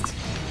 next.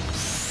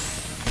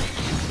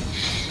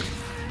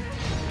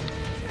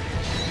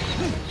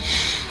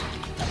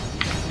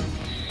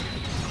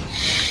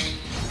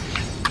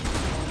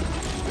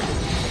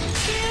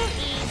 Too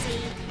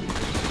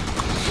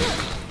easy.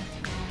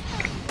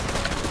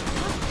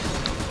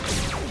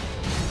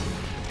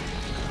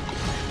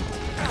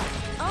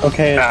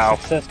 Okay, Ow.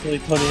 it's successfully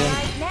put in.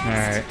 Alright, next. All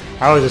right.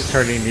 I was just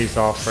turning these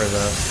off for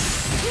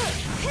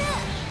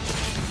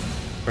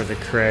the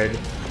cred.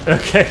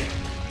 Okay.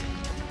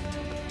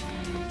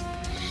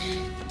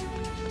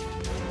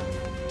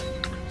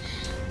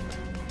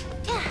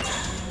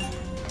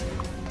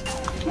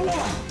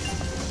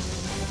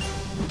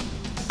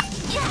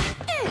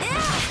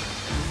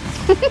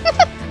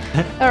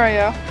 There we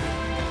go.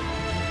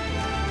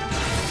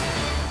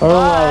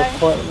 I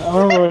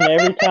remember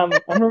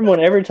when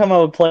every time I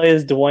would play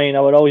as Dwayne, I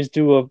would always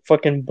do a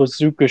fucking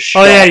bazooka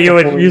shot. Oh yeah, you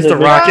would before use the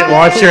he- rocket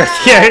launcher.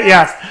 Yeah,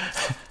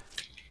 yeah,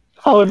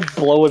 I would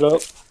blow it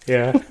up.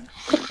 yeah.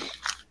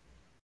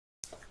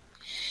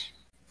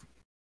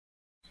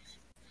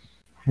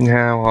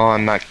 Yeah, well,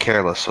 I'm not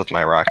careless with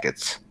my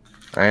rockets.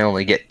 I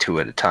only get 2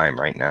 at a time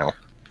right now.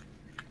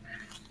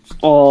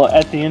 Well,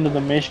 at the end of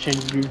the mission,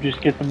 you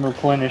just get them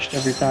replenished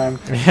every time.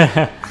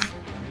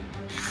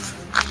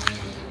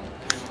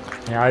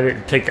 Yeah, I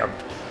didn't pick up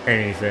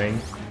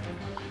anything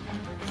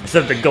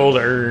except the gold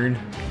urn.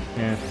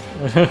 Yeah.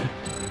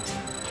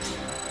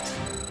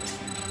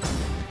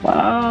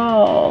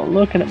 Wow,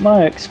 looking at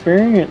my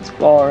experience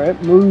bar,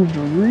 it moved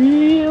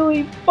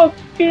really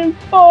fucking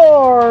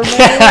far,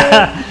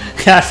 man.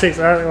 That's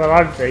exactly what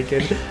I'm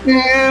thinking.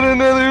 And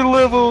another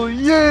level,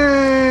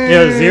 yay!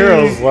 Yeah,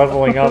 Zero's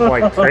leveling up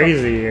like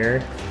crazy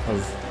here.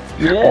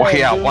 Oh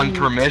yeah, dude. 1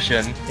 per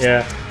mission.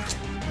 Yeah.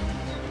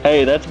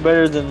 Hey, that's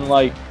better than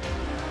like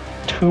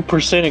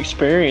 2%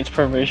 experience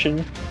per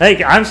mission. Hey,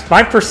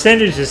 my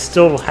percentage is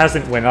still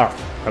hasn't went up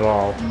at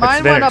all. Mine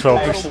It's been went at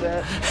up a little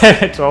 12%.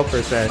 bit.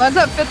 12%. Mine's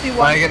at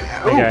 51.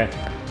 Okay.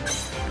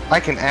 I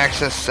can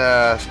access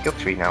skill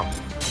tree now.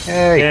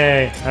 Yay!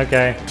 Yay.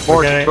 Okay. More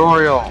We're gonna-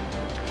 tutorial.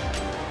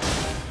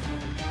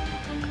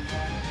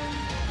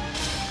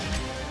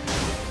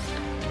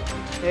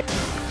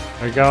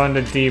 We're going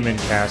to Demon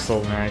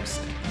Castle next.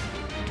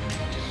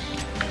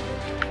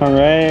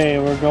 Hooray,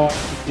 we're going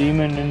to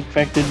demon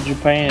infected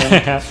Japan.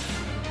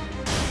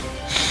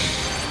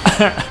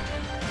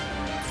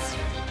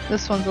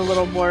 This one's a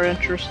little more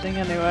interesting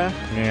anyway.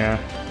 Yeah.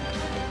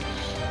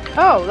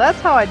 Oh, that's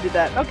how I did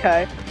that.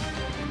 Okay.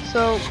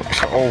 So,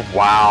 Oh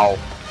wow.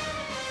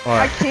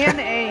 I What? can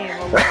aim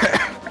a little.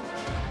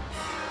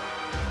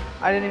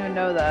 I didn't even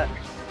know that.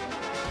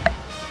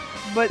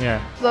 But,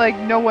 Yeah. like,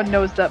 no one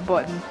knows that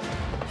button.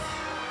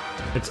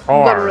 It's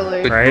R,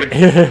 Literally.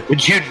 right?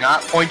 Would you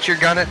not point your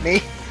gun at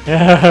me?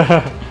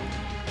 Yeah.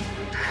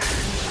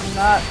 I'm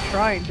not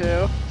trying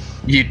to.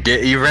 You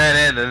did. You ran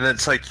in, and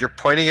it's like you're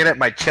pointing it at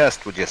my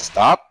chest. Would you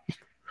stop?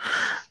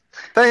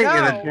 Thank you.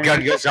 And No. the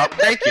gun goes up.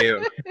 Thank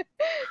you.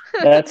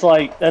 That's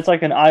like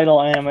an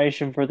idle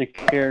animation for the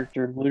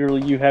character.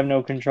 Literally, you have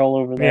no control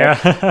over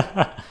that.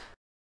 Yeah.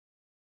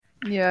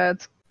 Yeah,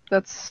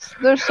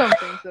 there's some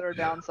things that are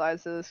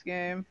downsides to this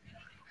game.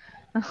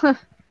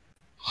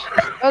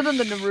 Other than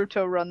the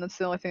Naruto run, that's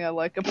the only thing I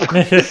like about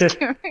this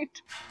game.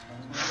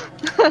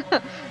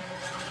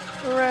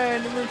 Hooray,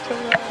 Naruto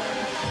run.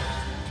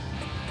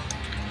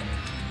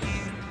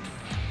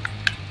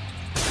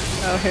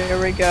 Oh,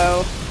 here we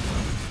go.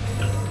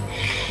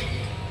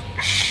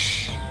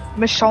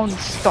 Mission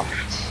start.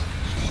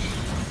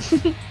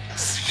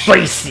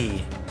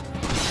 Spicy.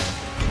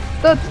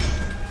 That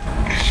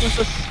was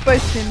a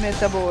spicy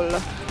metabol.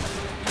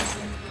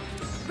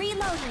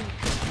 Reloading.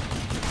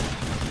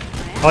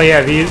 Oh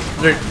yeah, the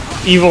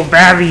evil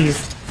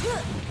babbies.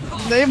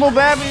 The evil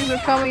babbies are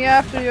coming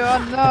after you, oh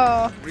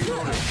no.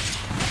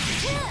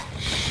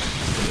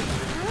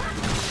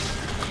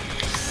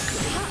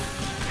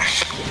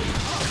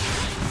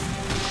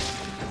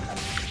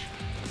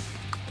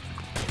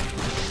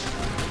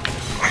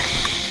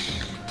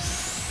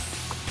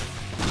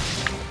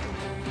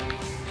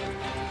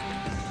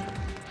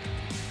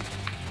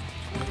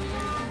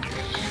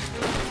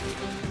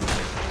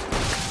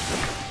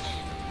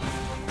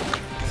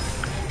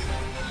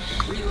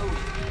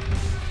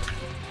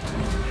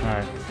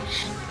 Alright.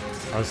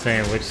 I was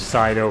saying which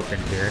side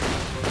opened here.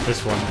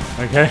 This one,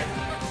 okay?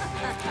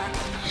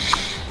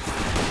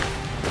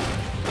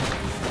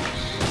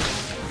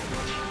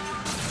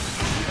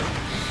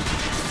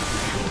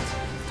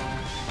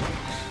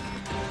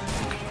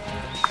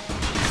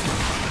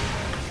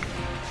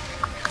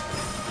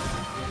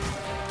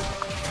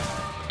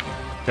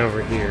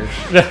 Over here.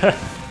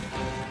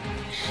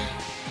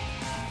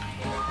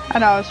 I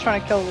know, I was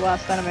trying to kill the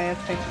last enemy, it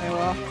takes me a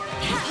while.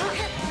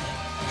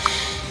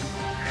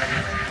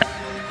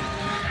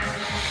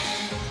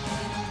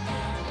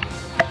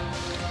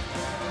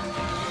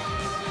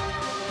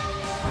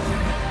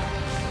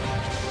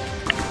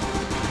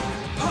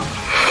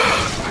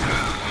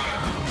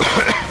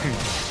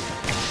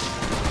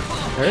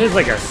 There is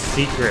like a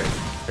secret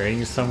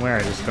thing somewhere,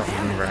 I just don't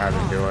remember how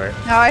to do it.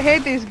 No, I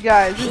hate these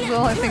guys, these are the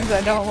only things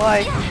I don't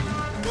like.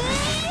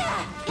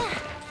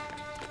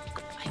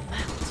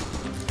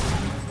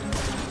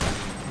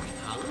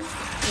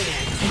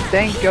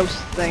 Dang ghost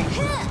thing.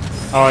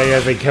 Oh yeah,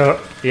 they go.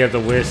 Yeah, the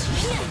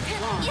wisps.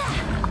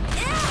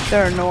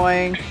 They're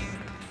annoying.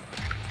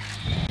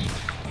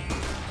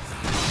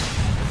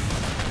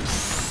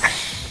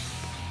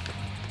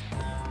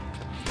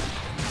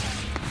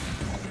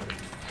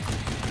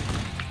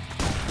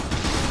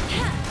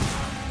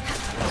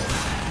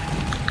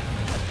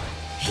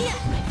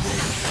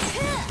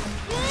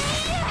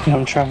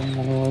 I'm trying to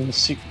remember where the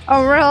secret.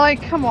 Oh really?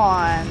 Come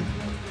on. I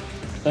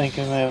think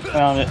I may have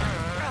found it.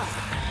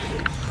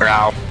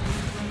 Growl.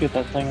 Get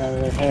that thing out of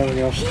there. There we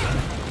go.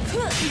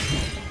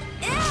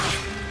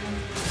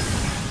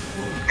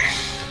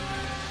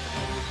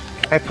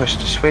 I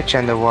pushed a switch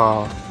on the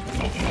wall.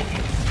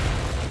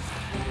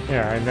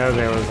 Yeah, I know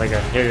there was like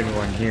a hidden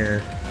one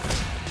here.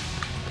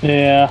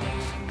 Yeah,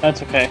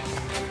 that's okay.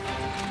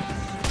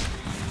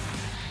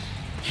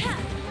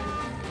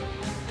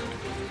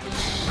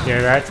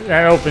 Yeah,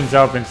 that opens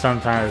up and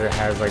sometimes it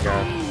has like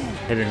a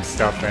hidden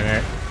stuff in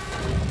it.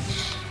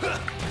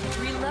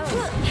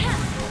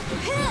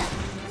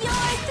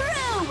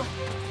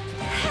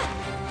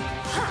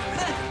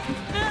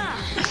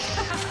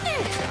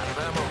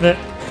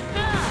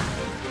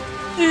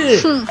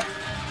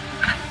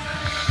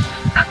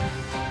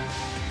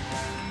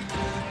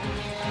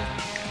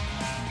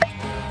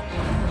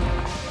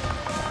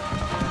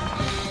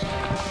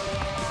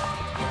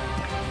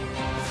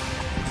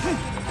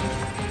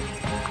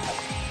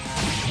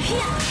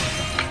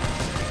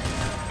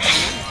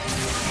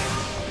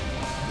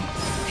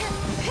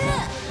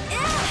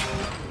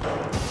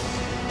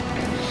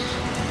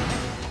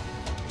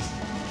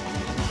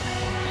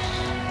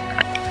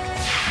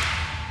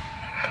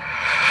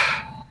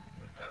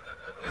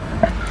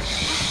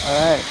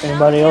 Alright,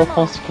 anybody else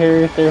wants to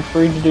carry if they're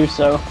free to do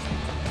so.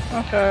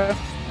 Okay,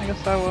 I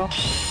guess I will.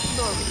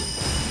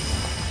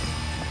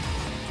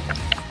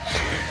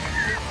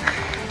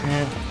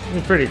 Yeah,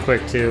 it's pretty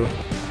quick too.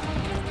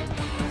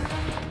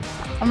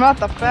 I'm not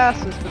the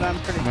fastest, but I'm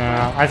pretty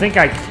No, I think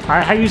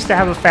I used to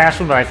have a fast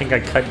one, but I think I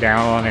cut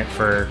down on it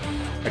for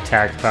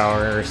attack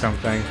power or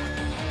something.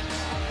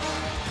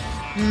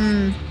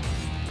 Hmm.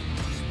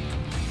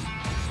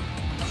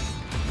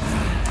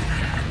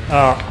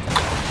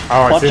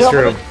 Oh, it's Watch this out.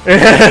 room.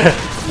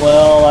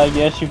 Well, I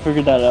guess you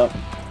figured that out.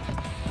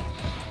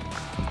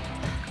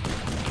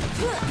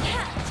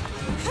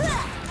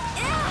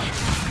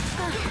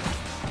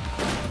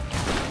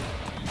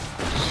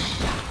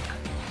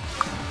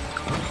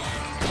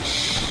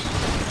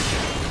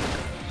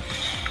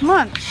 Come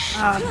on.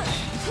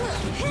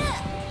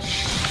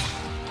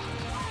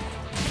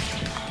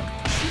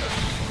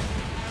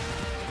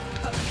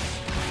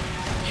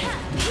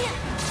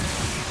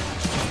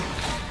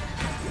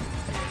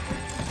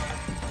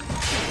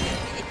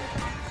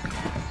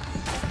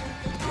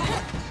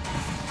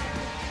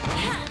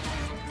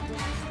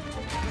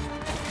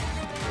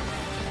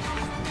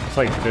 It's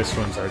like this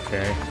one's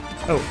okay.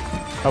 Oh,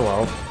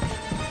 hello.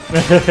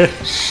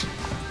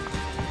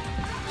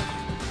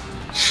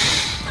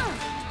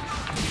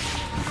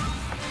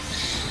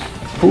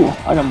 Ooh,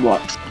 item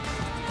blocked.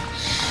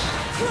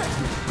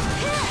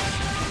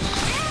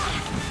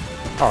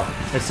 Oh,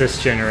 it's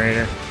this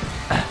generator.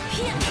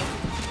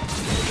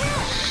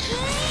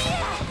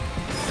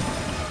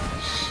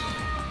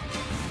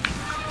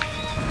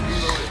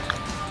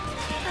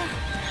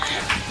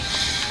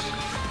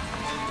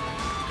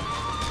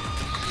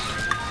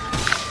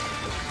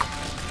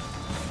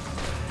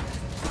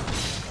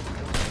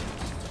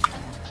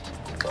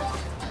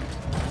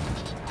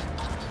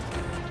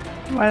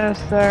 What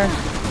is there?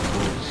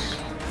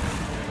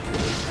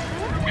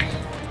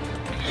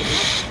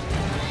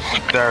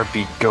 There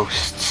be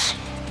ghosts.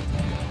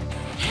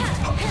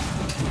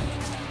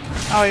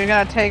 Oh, you're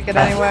gonna take it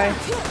anyway?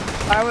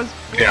 I was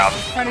Yeah.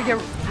 trying to get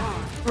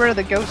rid of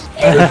the ghost.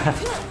 And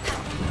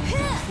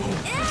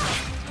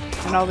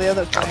all the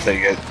other I'll things.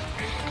 take it.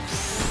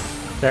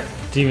 That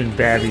demon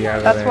babby out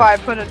of That's there. why I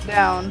put it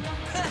down.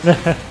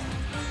 I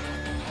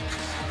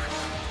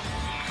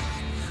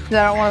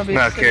don't want to be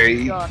No, sick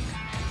Carrie. of God.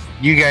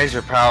 You guys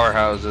are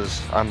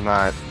powerhouses. I'm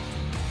not.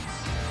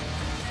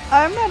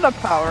 I'm not a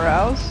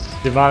powerhouse.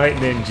 Demonic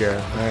ninja.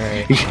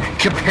 Alright.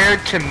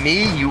 Compared to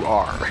me, you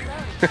are.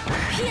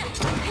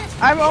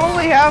 I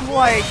only have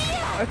like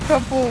a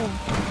couple.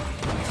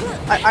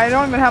 I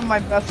don't even have my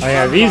best. Oh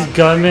yeah, friend these on.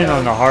 gunmen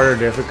on the harder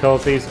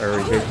difficulties are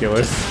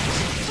ridiculous.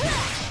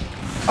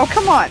 Oh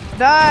come on,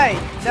 die,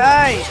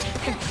 die!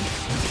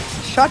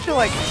 Shot you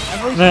like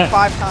at least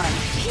 5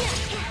 times.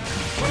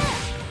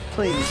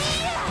 please.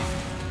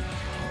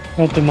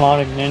 That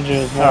demonic ninja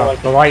is more Oh,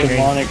 like the a lightning.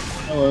 demonic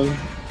pillow.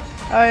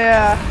 Oh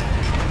yeah.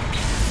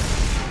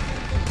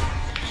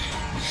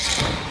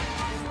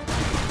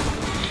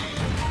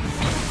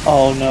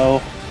 Oh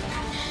no.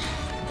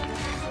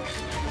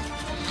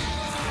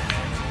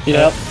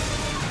 Yep.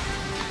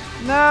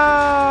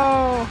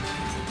 No.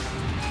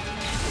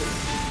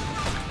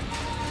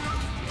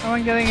 No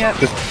one getting it.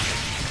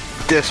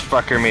 This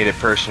fucker made it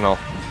personal.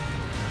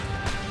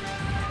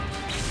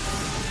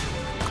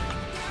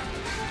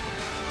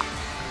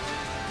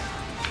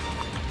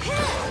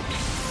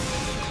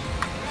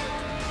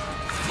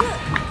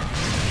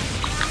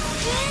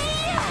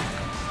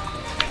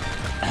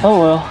 Oh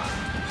well.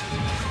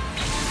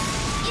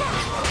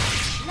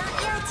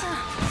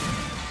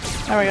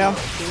 There we go.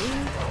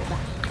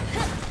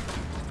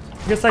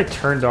 I guess I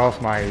turned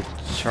off my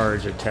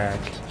charge attack.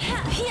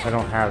 I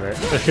don't have it.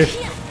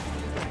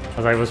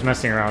 As I was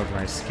messing around with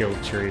my skill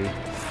tree.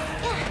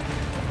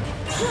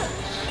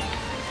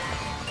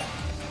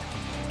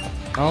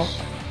 Oh.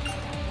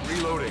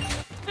 Reloading.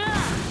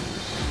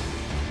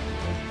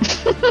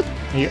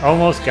 He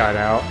almost got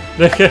out.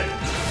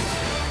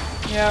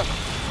 Yep.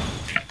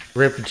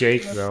 Rip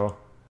Jake though.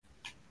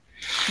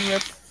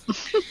 Yep.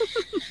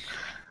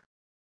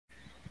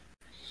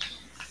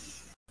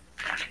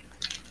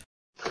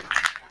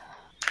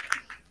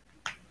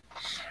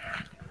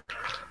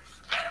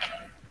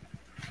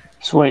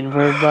 Just waiting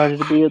for everybody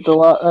to be at the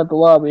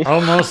lobby.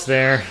 Almost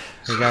there.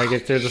 We gotta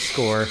get through the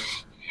score.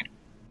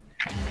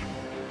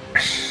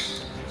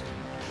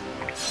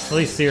 At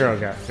least Zero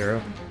got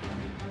through.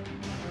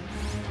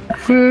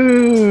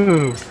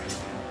 Woo!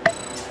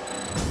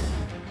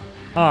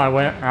 Oh,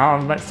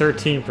 I'm at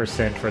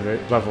 13% for the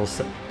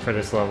levels for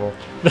this level.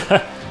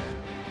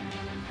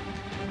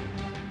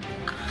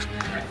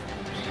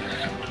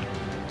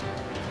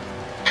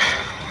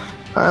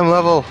 I'm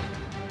level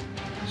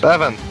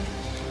 7.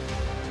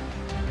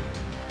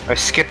 I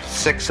skipped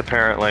 6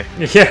 apparently.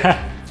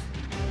 Yeah.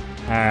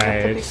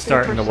 Alright, it's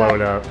starting to 52%.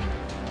 load up.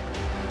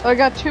 I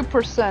got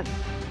 2%.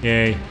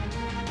 Yay.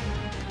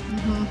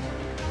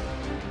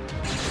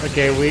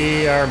 Okay,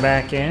 we are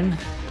back in.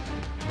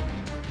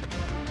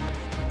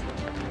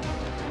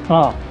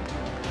 Oh.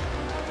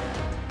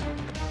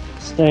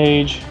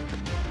 Stage.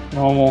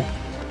 Normal.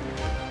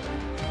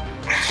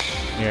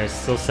 Yeah, it's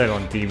still set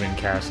on Demon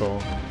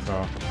Castle,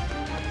 so.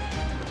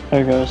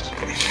 There goes.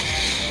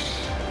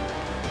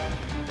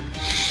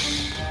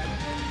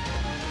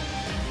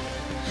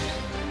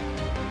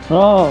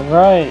 Oh,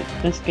 right.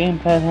 This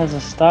gamepad has a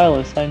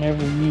stylus I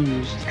never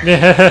used.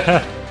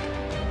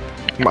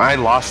 I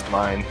lost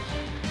mine.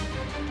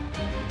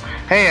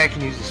 Hey, I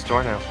can use the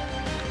store now.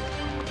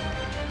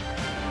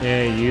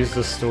 Yeah, use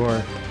the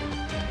store.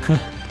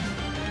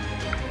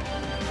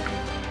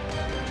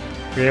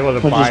 You're able to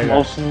Which buy is that.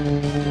 mostly...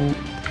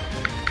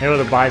 You're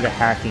able to buy the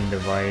hacking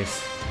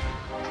device.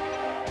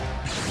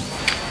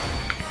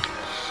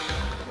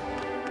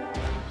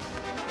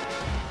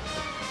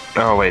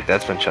 Oh wait,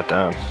 that's been shut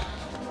down.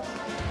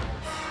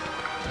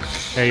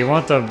 Yeah, you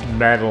want the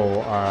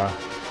metal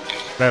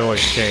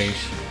exchange.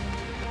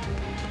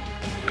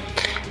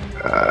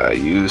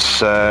 You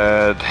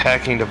said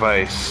hacking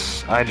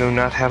device. I do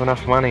not have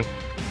enough money.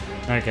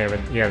 Okay, but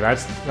yeah,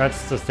 that's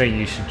the thing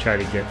you should try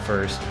to get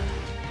first.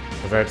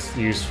 'Cause that's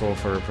useful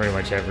for pretty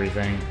much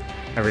everything,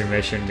 every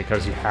mission,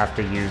 because you have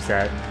to use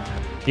that.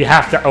 You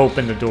have to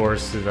open the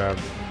doors to the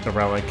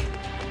relic.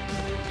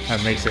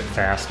 That makes it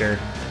faster.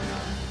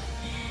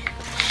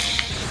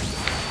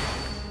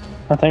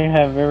 I think I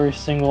have every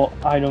single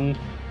item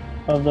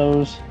of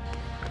those,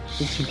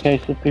 just in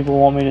case if people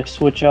want me to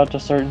switch out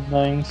to certain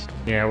things.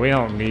 Yeah, we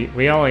only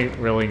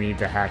really need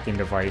the hacking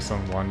device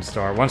on 1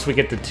 star. Once we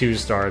get to 2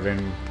 star,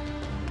 then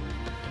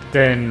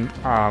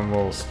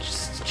we'll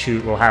just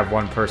shoot. We'll have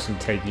one person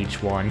take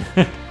each one.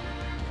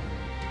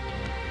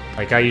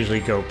 Like I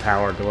usually go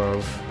Power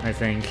Glove, I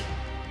think,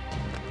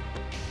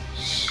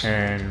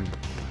 and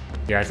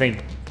yeah, I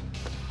think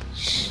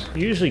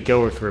you usually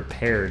go with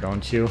Repair,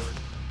 don't you?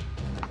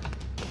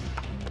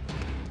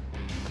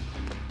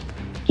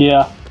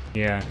 Yeah,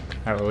 Yeah,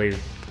 I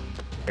believe.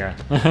 Yeah.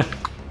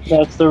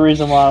 that's the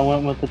reason why I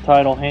went with the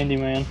title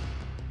Handyman.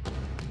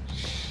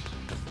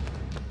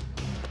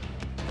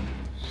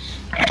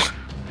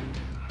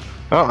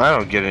 Oh, I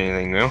don't get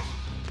anything new.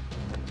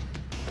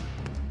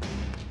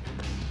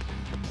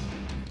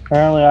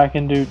 Apparently I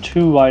can do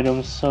 2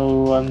 items,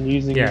 so I'm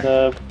using Yeah.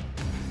 the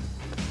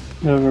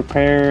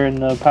Repair and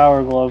the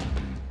Power Glove.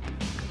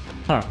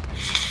 Huh.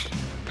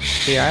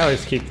 See, I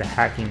always keep the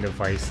hacking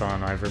device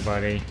on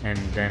everybody, and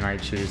then I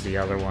choose the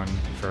other one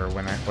for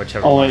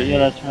whichever Oh one. wait, I yeah, need.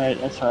 that's right,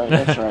 that's right,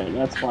 that's right.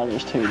 That's why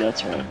there's 2,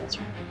 that's right, that's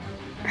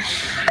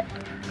right.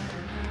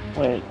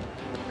 Wait.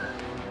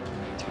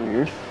 It's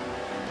weird.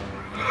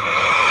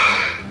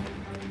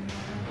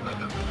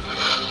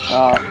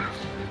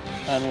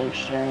 Battle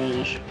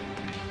exchange.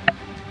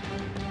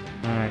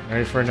 Alright,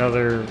 ready for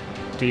another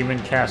Demon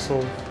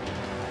Castle?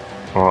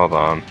 Hold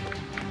on.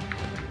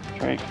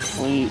 Trade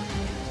complete.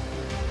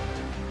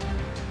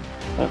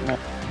 Equipment.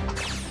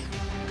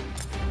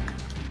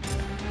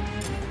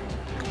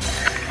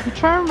 I'm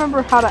trying to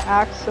remember how to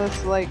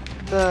access like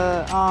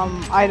the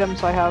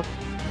items I have.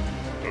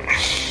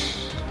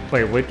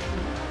 Wait, what?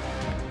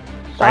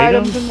 The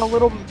items in the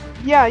little,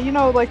 yeah, you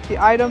know, like the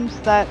items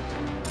that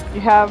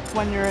you have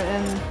when you're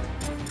in,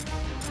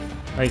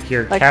 Like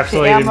your like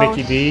encapsulated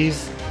Mickey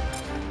D's?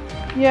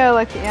 Yeah,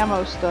 like the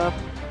ammo stuff.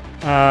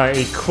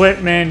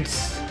 Equipment.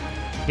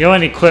 You know,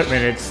 in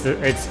equipment, it's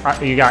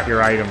you got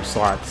your item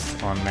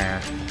slots on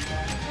there.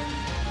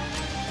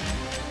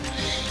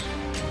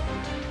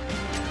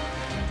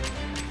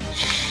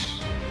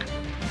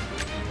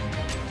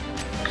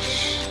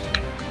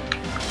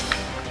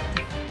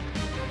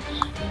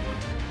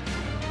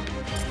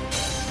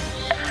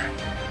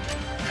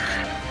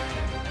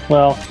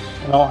 Well,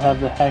 I don't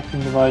have the hacking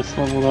device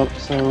leveled up,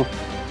 so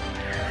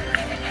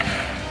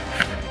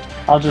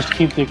I'll just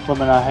keep the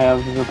equipment I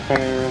have, the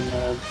repair and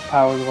the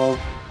power glove.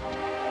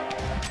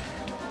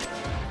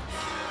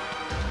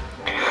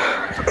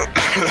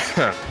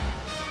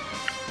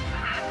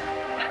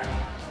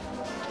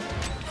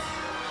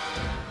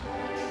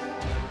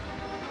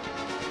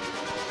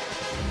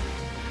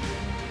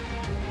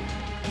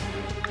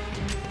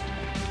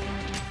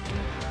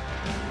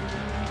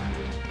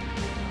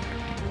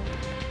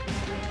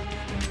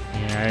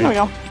 There we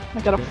go.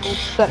 I got a full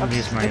set of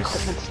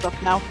equipment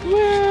stuff now.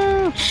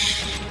 Woo!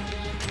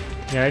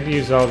 Yeah, I'd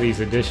use all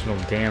these additional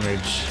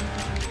damage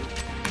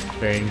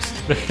things.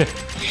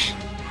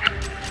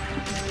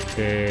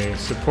 Okay,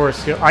 support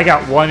skill. I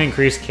got 1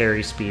 increased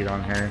carry speed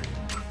on her.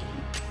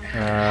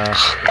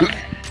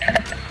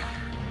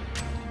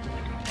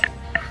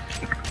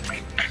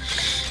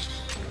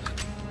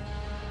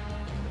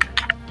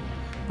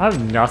 I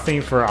have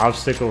nothing for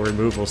obstacle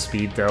removal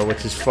speed though,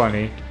 which is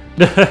funny.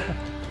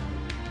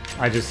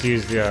 I just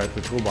use the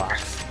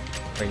toolbox.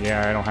 But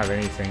yeah, I don't have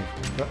anything.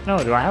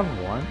 No, do I have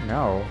 1?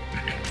 No.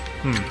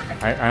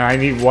 I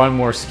need 1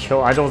 more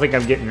skill. I don't think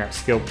I'm getting that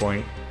skill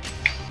point.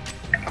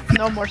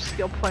 No more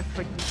skill point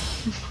for you.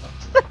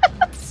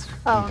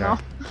 I don't know.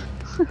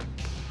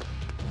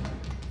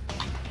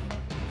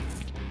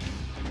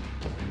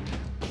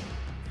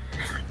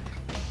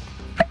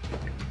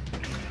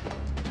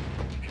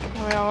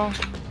 Well.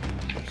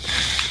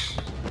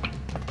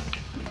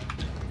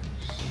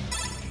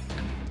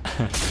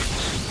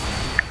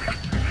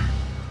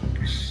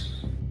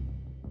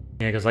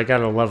 Yeah, because I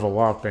gotta level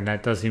up, and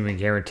that doesn't even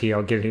guarantee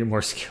I'll get any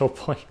more skill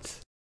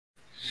points.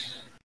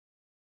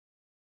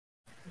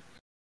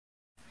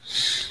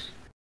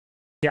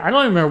 Yeah, I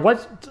don't even remember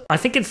what. I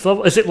think it's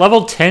level. Is it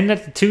level 10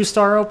 that the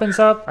 2-star opens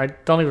up? I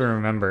don't even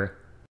remember.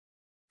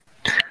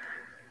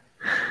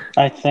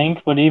 I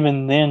think, but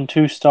even then,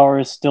 2-star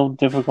is still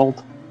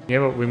difficult. Yeah,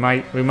 but we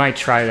might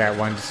try that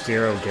once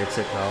Zero gets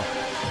it though.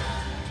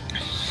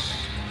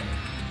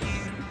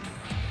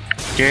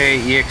 Yay,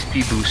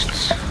 EXP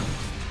boosts.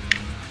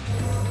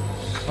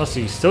 Also,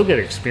 you still get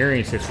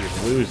experience if you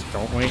lose,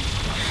 don't we?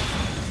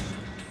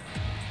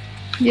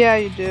 Yeah,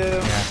 you do.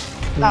 Yeah.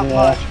 Not Yeah.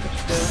 much, but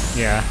you do.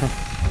 Yeah.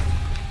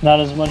 Not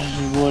as much as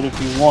you would if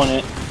you won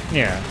it.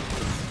 Yeah.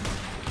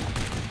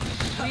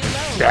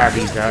 Stab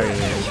these out of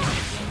here.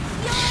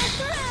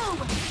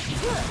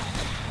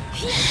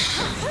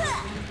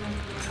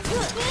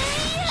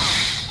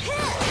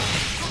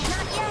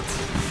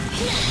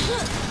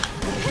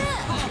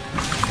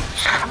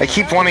 I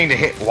keep wanting to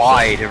hit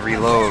Y to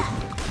reload.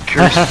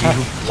 Curse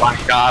you,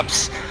 Black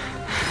Ops.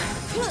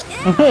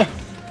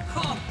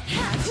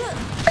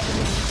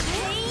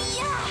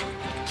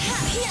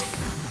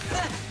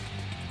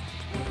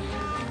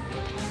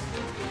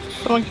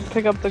 Someone can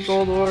pick up the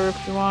gold ore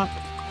if you want.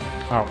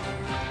 Oh,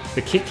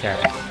 the Kit Kat.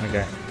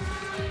 Okay.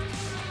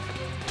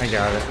 I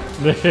got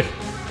it.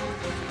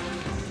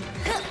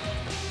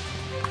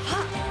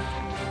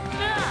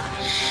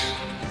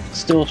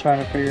 Still trying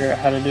to figure out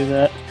how to do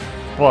that.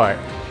 What?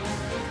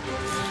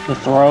 The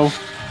throw.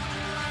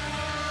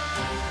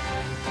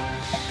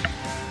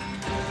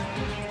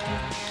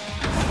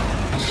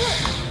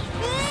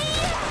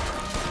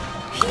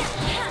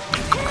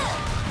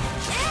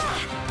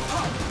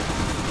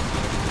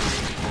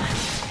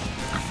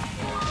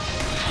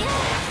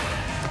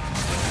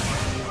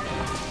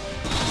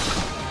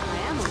 My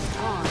ammo's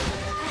gone.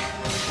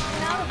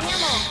 I'm out of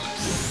ammo.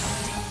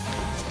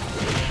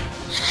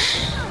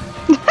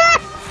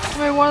 I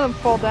made one of them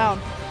fall down.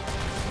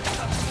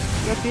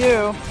 With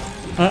you.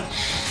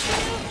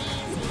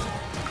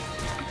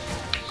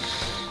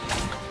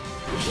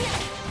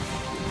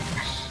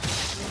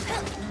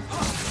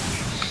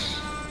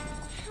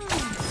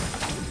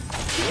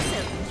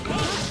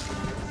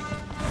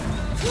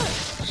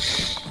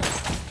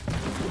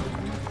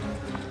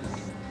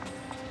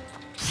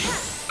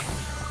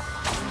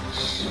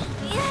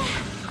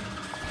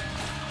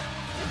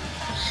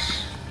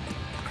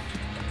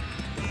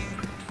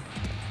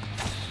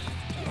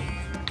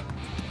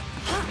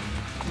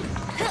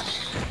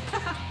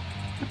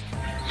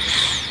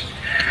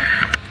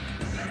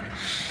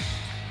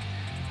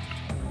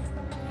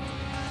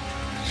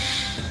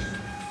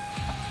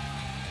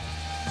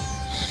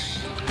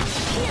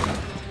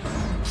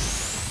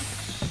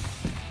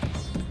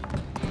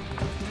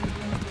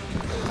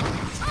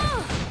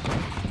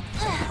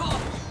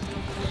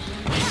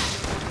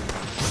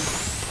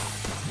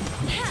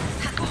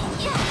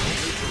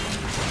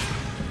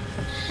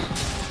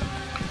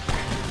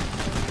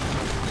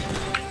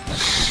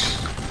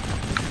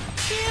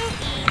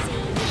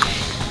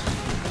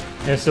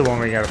 That's the one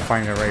we gotta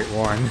find the right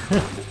one.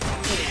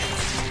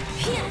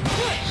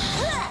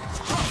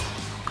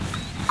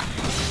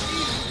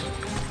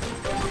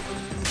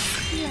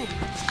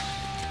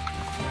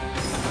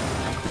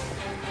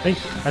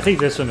 I think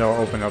this one will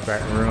open up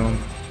that room.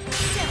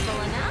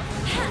 Simple enough.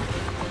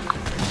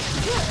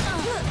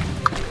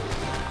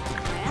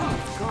 Well,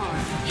 it's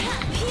gone.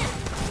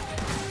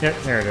 Yep,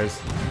 there it is.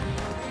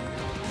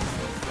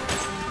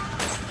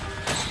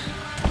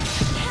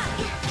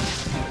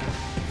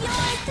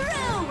 You're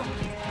through.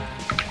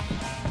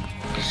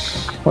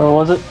 Where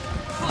was it?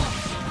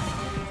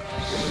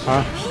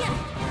 Huh?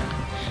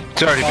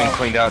 It's already been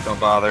cleaned out, don't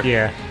bother.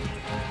 Yeah.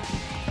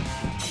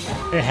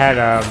 It had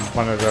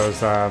one of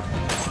those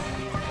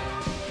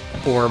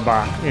ore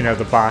box, you know,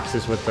 the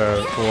boxes with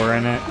the ore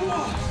in it.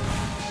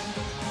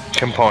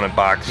 Component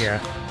box.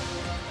 Yeah.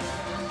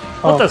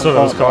 Well, that's what it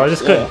was called. I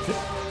just couldn't.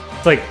 Yeah.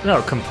 It's like,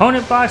 no,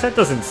 component box? That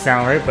doesn't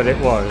sound right, but it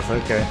was.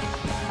 Okay.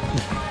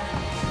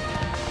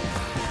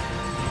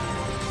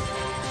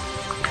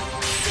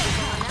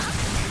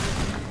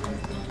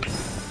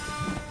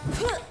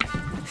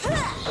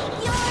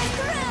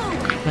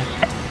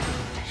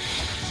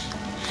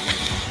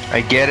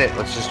 I get it.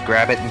 Let's just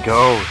grab it and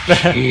go.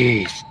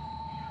 Jeez.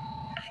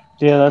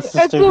 Yeah, that's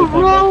the It's a stupid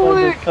thing.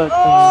 relic!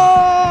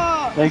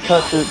 Ah! They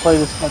play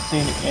this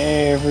cutscene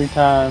every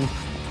time.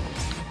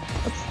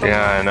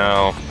 Yeah, I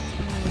know.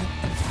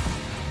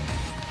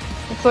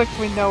 It's like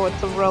we know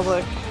it's a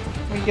relic.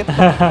 We get the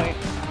point.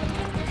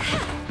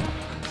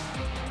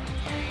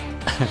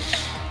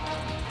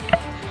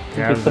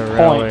 Grab Get the the point.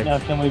 relic. Now,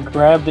 can we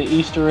grab the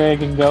Easter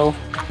egg and go?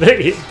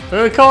 They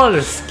call it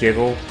a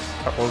skittle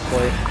at one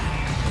point.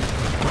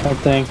 I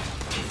think.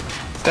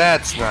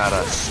 That's not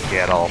a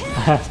skittle.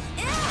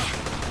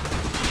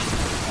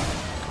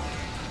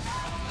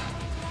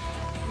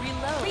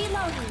 Reloading.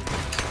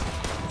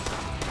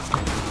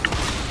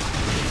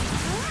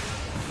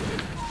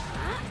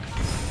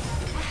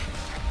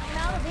 I'm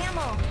out of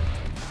ammo.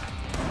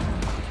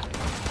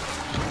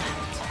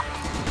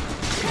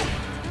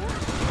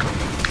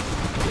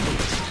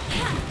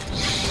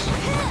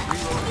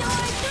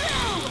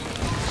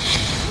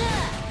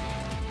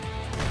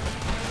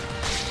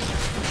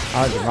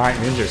 Oh, the Night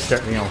Ninja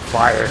set me on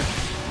fire.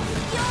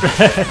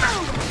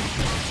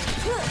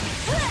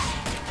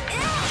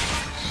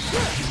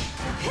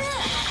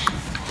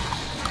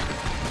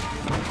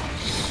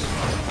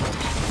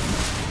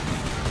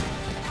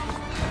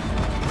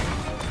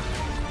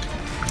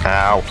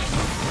 Ow.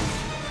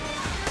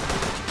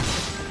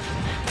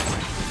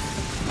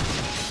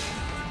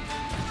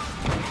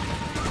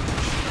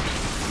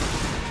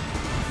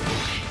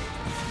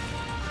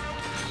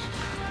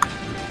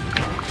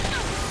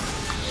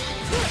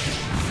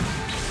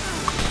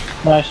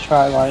 Nice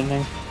try,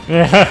 Lightning.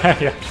 Yeah.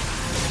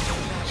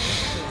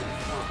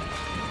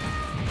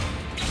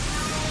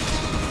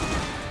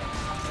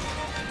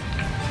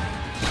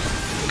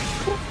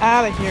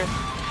 Out of here.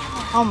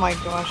 Oh my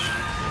gosh.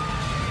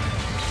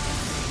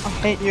 I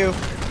hate you.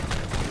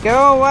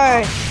 Go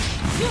away.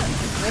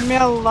 Leave me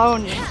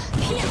alone, you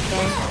stupid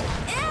thing.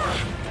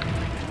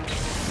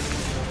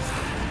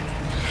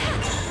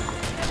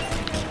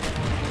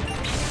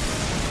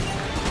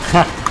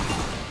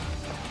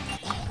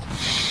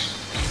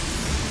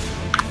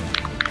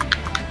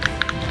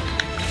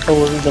 So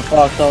was it the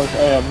fox always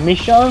say,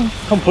 mission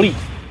complete.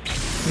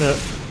 Yeah.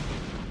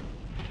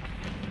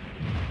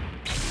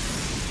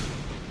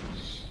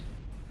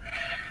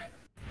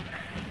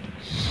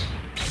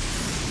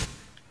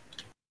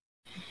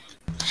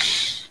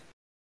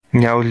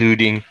 Now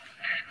looting.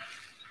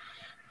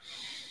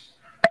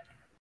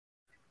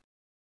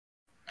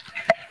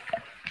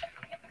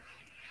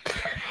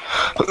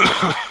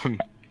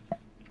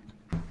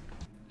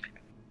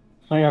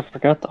 Oh yeah, I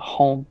forgot the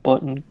home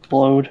button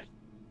glowed.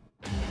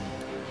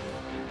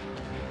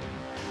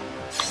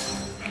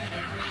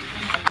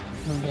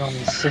 I've been on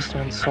the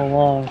system in so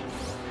long.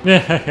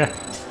 Yeah.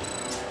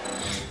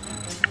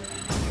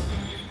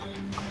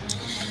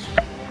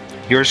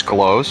 Yours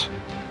glows.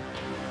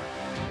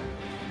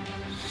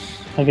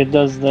 Like it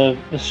does the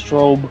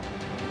strobe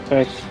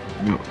effect.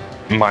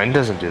 Mine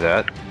doesn't do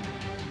that.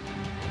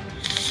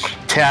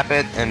 Tap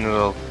it and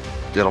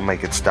it'll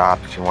make it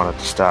stop if you want it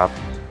to stop.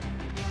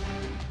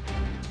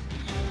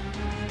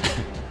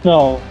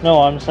 No,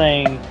 I'm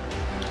saying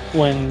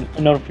when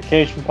a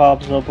notification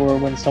pops up or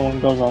when someone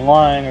goes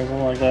online or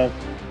something like that.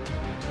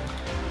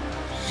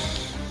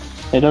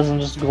 It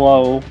doesn't just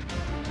glow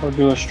or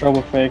do a strobe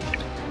effect.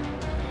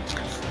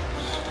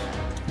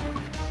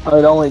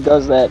 It only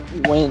does that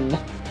when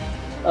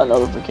a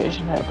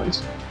notification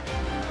happens.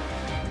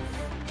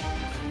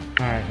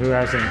 Alright, who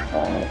hasn't?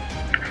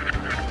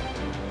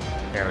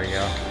 There we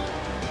go.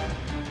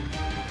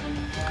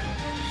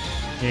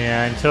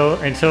 Yeah,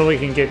 until we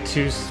can get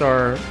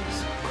 2-star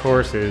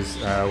courses,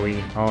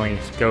 we only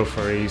go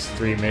for these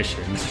 3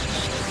 missions.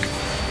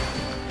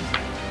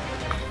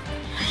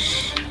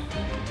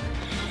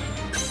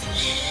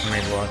 Let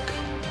me look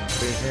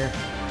through here.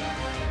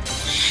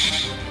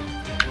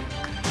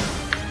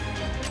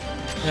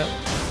 Yep.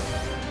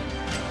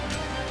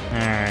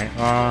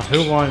 Alright,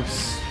 who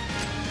wants...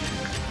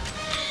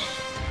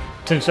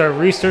 Since our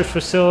research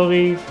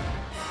facility,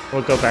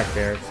 we'll go back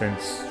there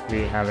since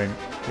we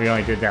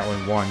only did that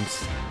one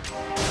once.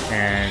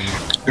 And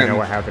you know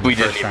what happened We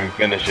the didn't first even time.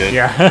 finish it.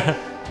 Yeah.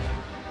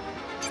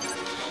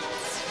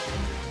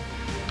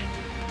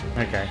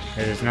 Okay,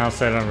 it is now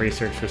set on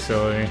research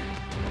facility.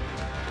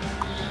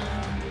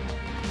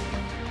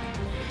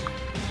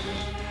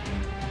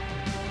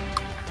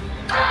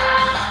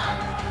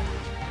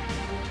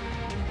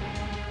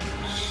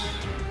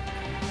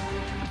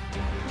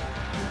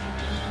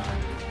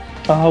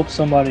 I hope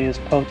somebody is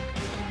poked.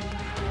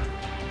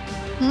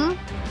 Hmm?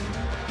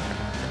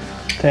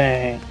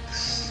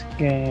 Thanks,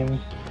 game.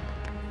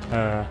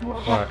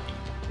 What?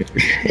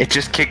 It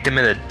just kicked him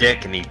in the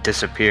dick and he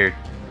disappeared.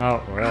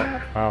 Oh,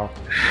 really? Wow.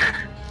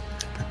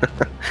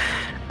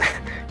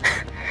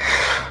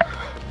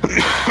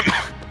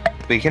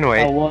 We can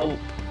wait.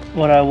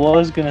 What I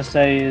was gonna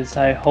say is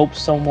I hope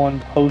someone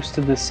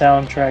posted the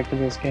soundtrack to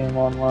this game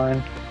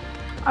online.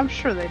 I'm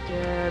sure they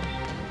did.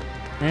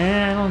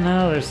 I don't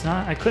know, there's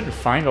not... I couldn't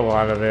find a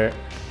lot of it.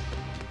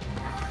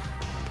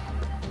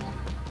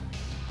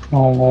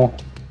 Oh,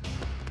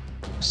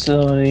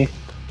 facility.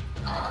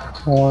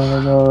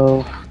 One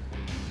of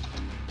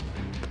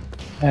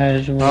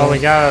casual. Oh, we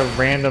got a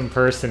random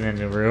person in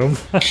the room.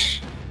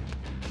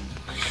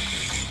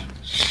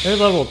 They're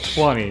level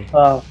 20.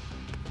 Oh,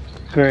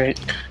 great.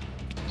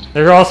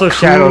 They're also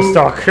Shadow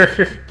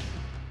Stalker.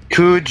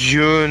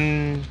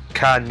 Kujun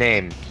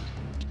Kaname.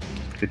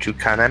 Kuju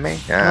Kaname?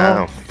 I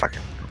don't fucking.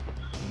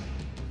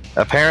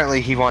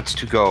 Apparently he wants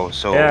to go,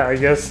 so. Yeah, I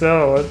guess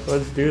so.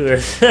 Let's do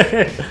this.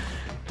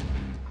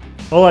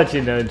 We'll let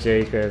you know,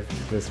 Jake,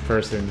 if this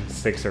person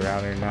sticks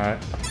around or not.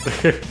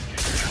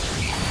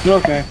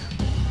 Okay.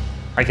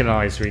 I can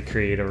always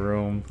recreate a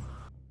room.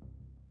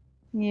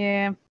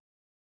 Yeah.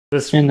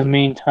 This, In the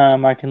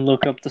meantime, I can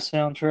look up the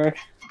soundtrack.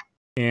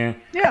 yeah.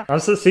 Yeah.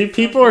 Also, see,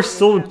 people are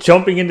still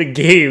jumping into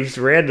games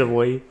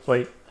randomly.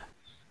 Like,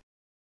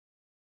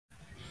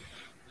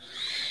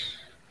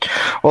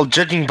 Well,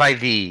 judging by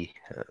the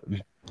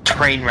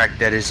train wreck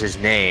that is his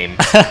name,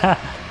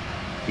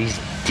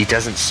 he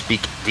doesn't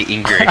speak the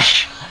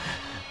English.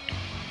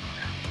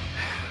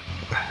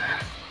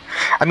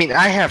 I mean,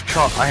 I have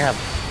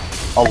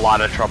a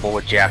lot of trouble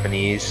with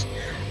Japanese,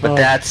 but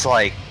that's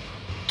like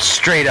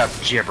straight up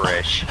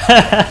gibberish.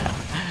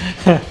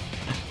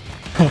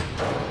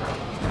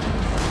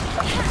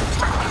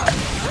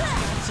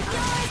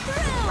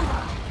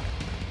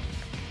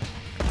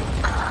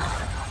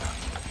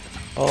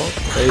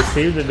 oh, they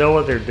seem to know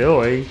what they're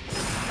doing.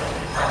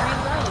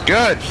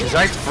 Good, because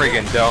I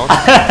friggin' don't.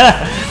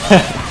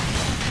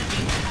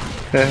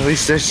 At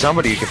least there's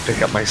somebody who can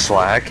pick up my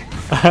slack.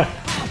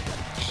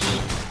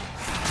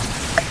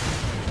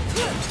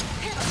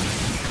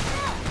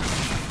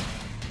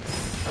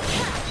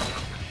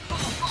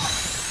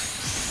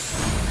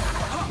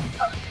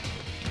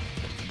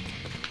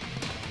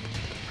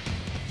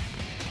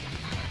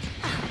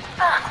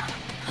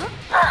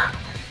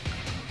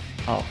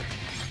 Oh.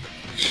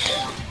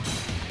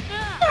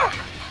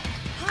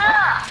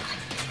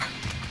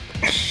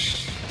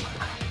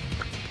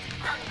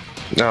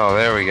 Oh,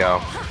 there we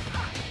go.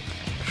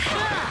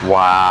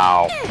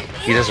 Wow.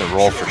 He doesn't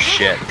roll for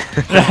shit.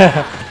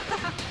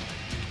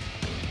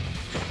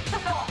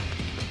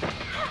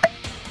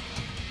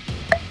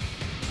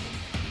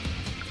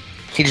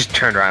 He just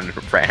turned around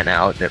and ran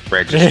out and it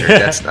registered.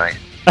 That's nice.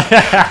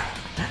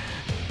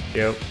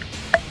 Yep.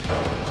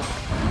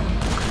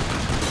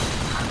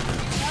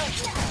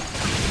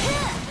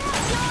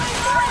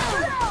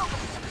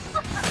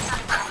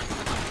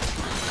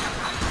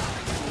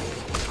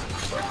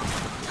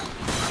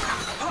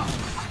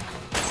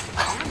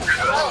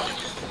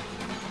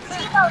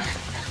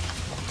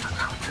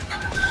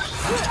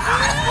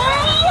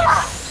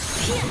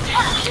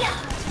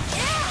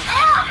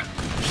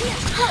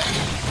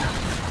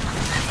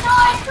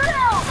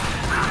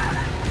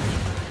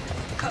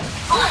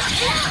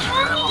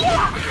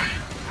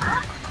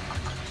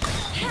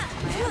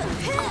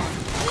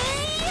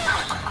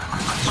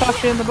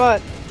 Shot you in the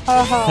butt.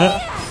 Haha.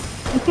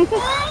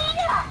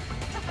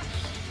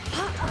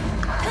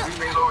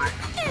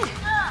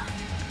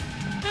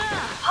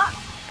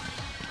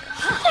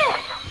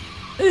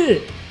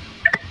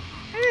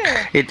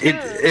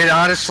 It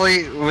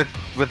honestly, with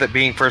it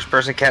being first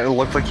person cat, it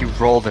looked like you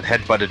rolled and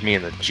headbutted me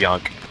in the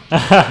junk.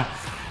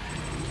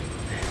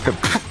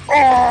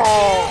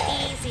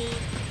 Oh! Easy.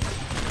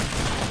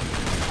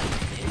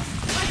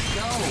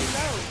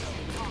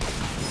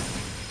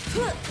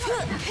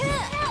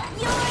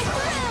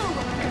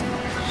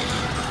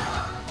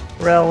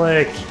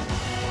 Relic.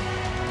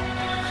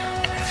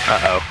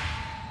 Uh-oh.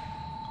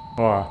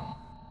 Wow.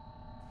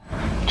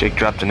 Jake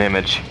dropped an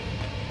image.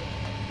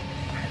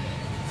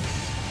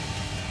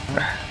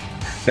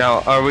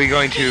 Now, are we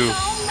going to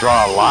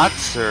draw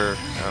lots, or...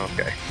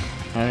 Okay.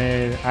 I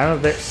mean, I'm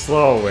a bit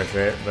slow with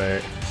it,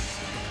 but...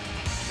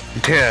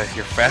 Yeah,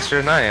 you're faster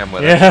than I am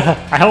with it.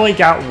 Yeah, I only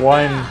got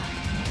one,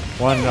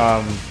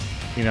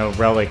 you know,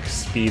 relic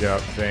speed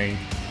up thing.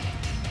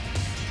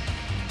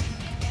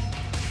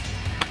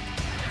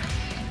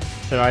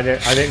 So I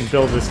didn't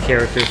build this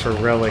character for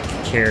relic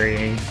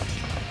carrying.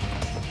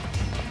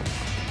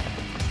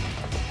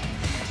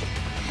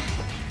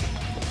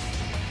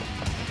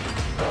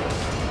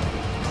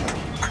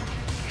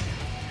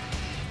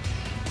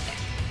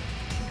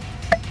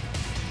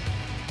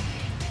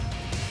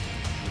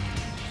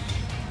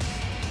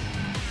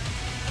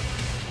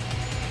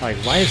 Like,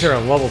 why is there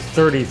a level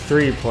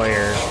 33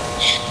 player?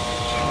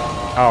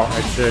 Oh,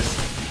 it's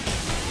this.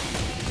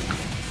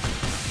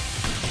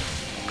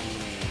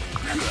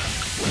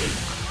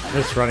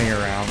 Just running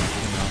around, you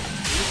know.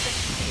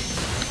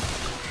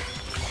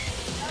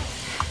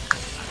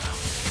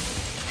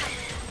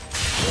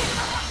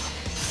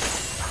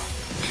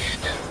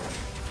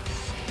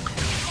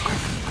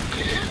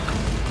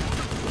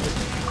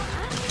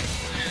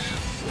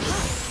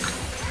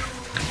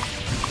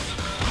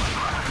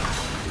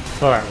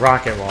 Oh, that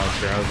rocket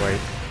launcher, I was like...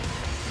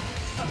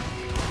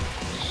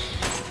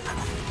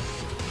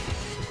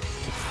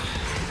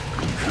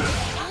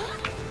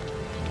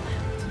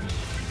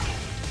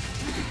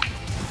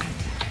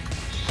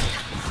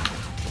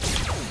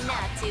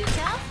 Not too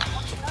tough.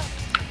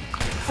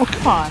 Oh,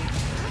 come on.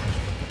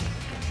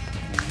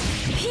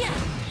 Yeah.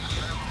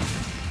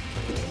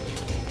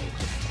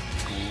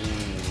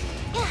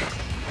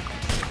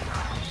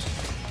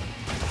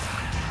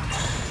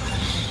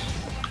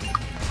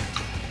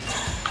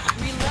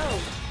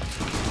 Reload.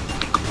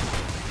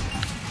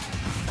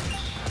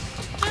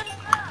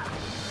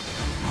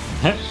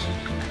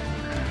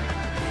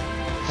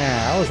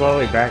 Yeah, I was all the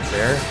way back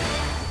there.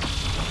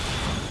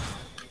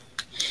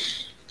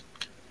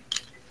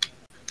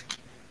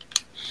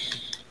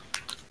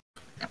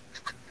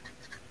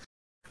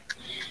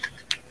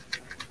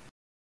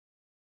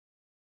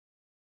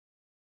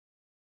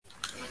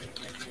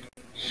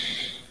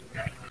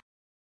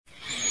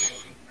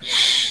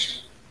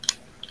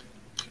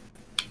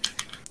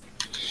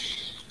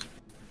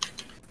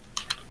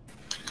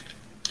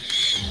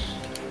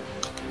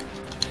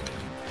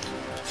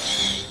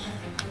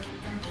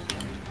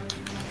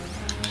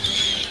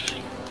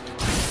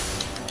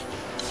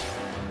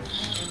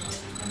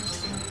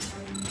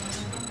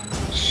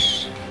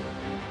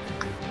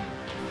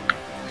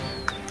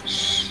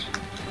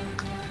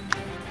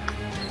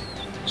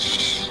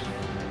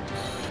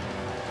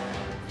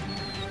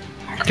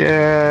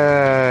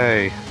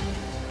 Yay!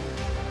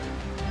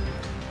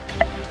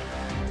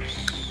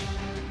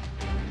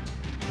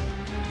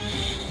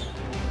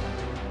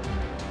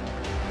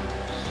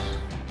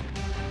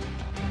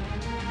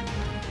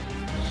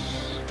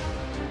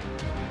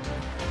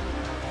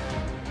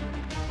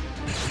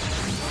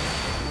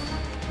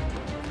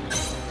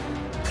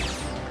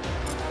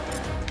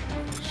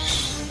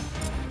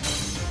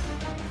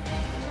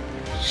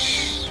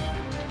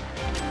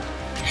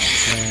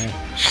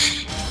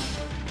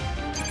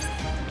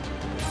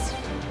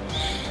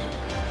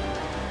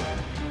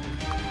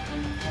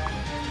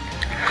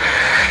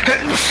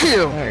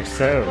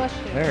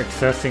 They're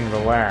accessing the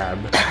lab.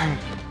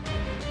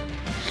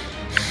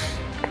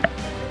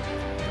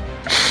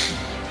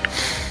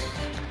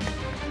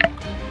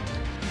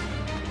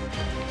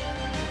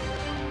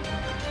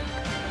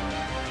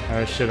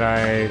 Or should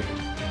I...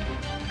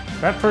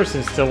 That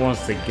person still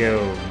wants to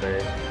go,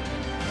 but...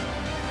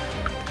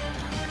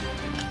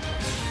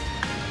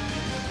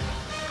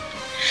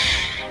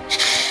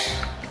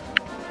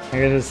 I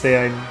gotta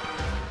say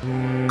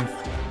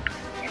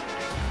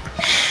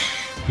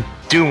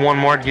Do one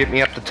more to get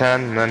me up to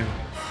 10, and then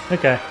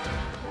Okay.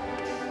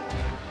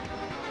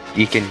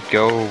 you can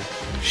go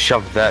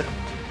shove that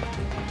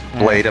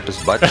blade up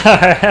his butt.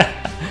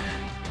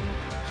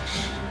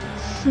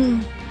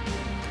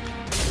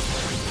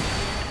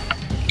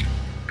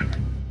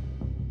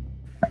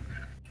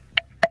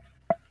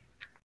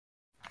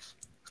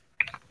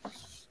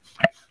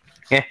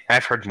 Yeah,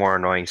 I've heard more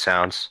annoying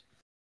sounds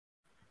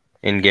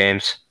in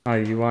games. Oh,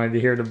 you wanted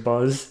to hear the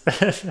buzz?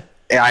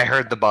 Yeah, I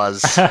heard the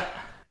buzz.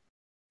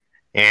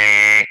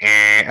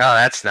 Oh,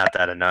 that's not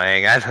that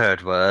annoying. I've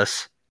heard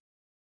worse.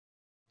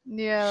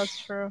 Yeah, that's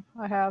true.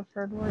 I have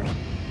heard worse.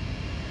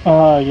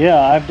 Yeah,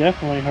 I've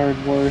definitely heard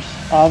worse.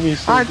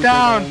 Obviously. I'm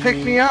down, pick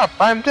me up.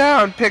 I'm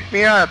down, pick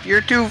me up.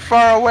 You're too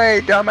far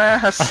away,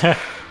 dumbass.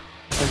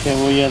 Okay,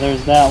 well, yeah,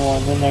 there's that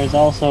one. Then there's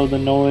also the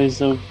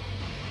noise of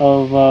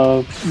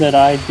that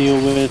I deal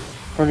with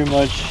pretty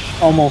much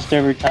almost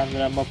every time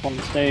that I'm up on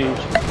the stage.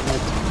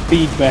 It's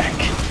feedback.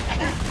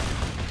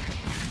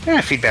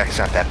 Yeah, feedback's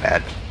not that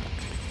bad.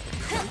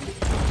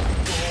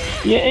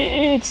 Yeah,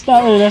 it's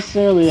not really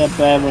necessarily that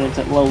bad when it's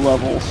at low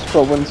levels,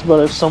 but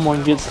if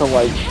someone gets to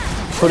like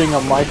putting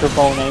a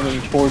microphone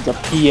aiming towards a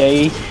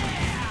PA,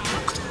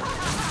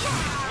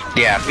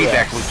 yeah,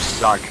 feedback loops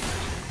suck.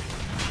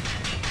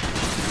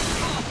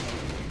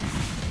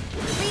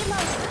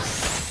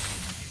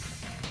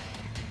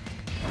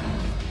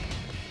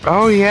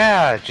 Oh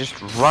yeah, just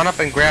run up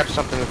and grab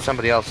something that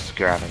somebody else is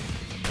grabbing.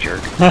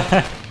 Jerk.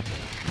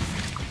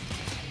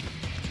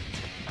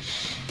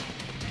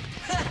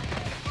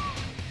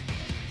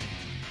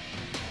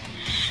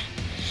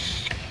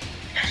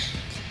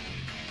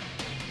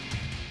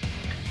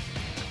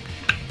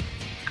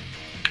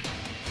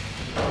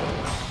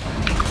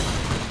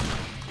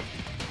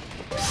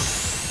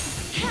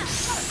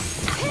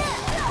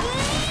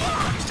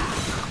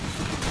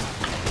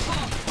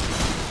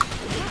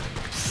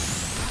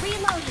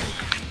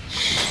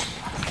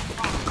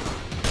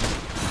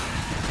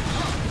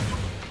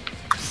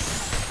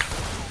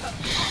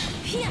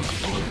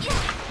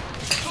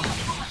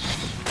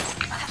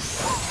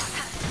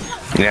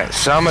 Yeah,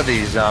 some of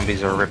these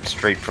zombies are ripped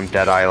straight from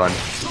Dead Island.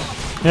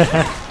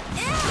 Yeah,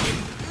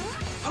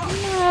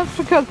 that's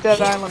because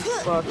Dead Island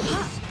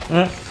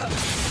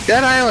sucks.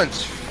 Dead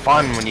Island's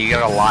fun when you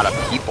get a lot of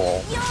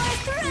people.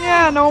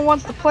 Yeah, no one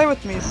wants to play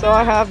with me, so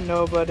I have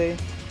nobody.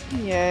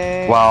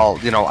 Yay. Well,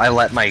 you know, I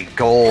let my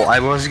goal. I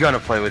was gonna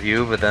play with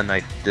you, but then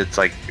it's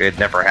like it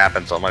never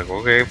happened. So I'm like,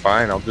 okay,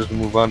 fine. I'll just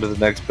move on to the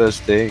next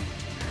best thing.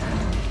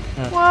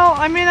 Well,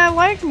 I mean, I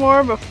like more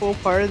of a full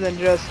party than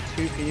just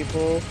 2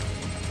 people.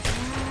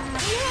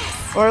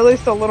 Or at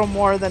least a little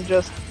more than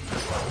just,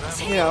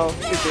 you know,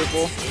 2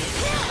 people.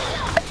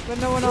 But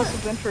no one else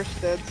is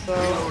interested, so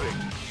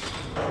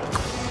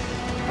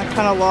I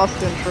kind of lost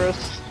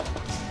interest.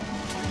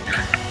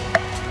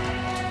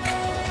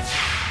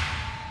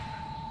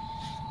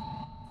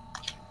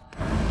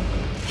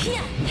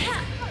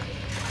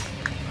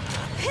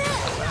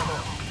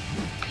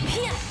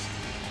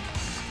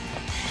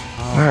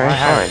 Oh,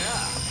 Alright,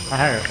 fine. I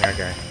had it.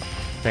 Okay.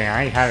 Dang,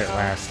 I had it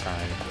last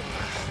time.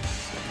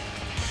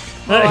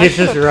 Oh, He's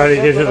just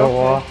running into the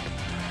wall.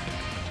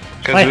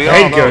 Because My we all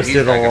head know goes he's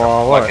to the not gonna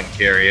wall. What? fucking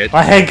carry it.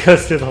 My head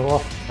goes to the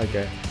wall.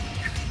 Okay.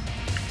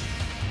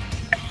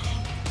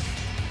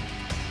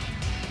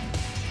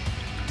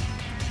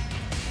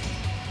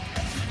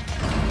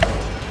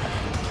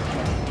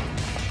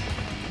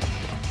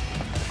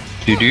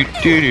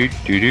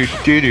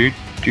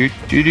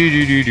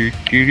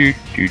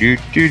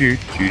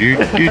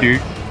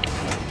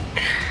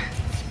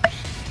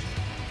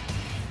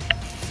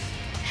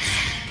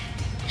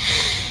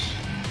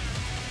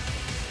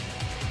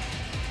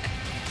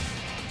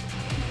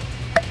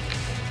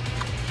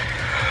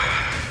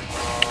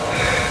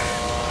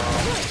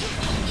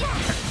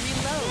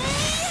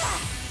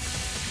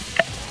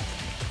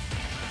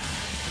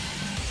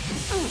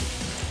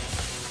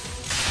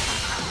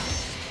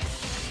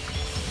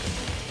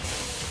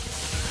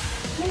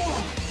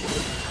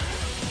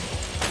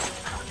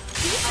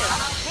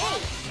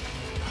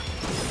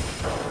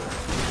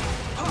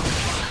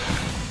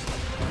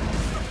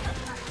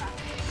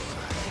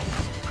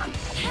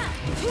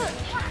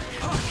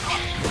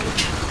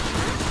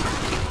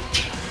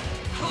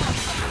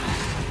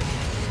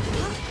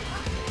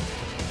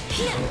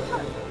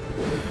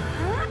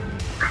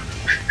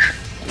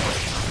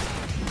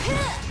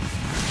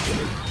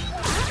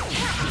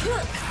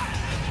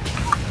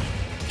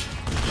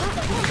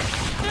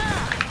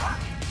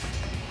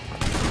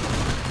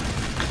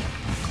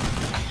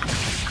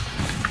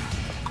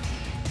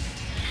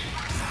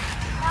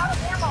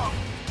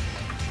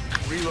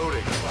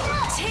 Reloading.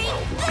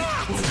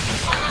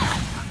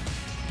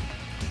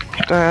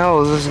 What the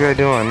hell is this guy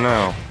doing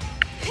now?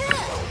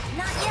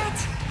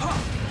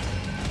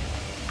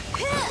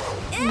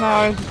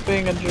 No, he's just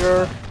being a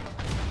jerk.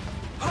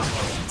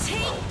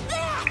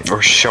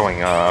 Or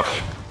showing off.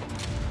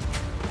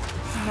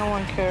 No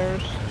one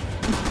cares.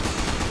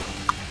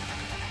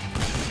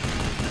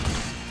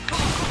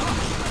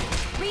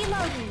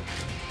 Reloading.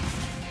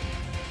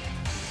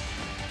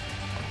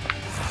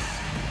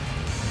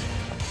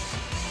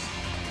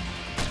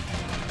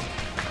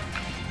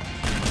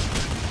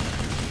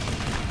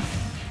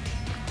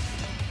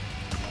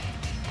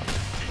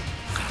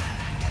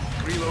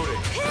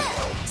 Reloading.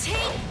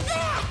 Take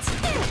that!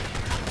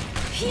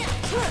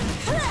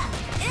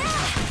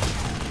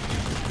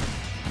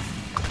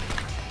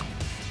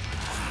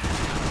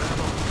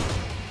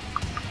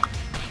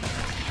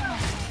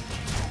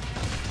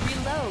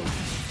 Reload.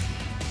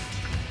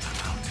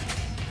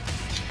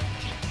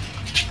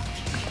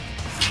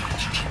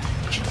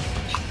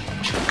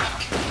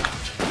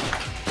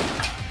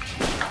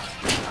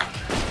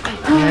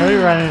 Yeah, we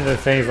run into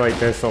things like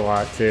this a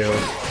lot too.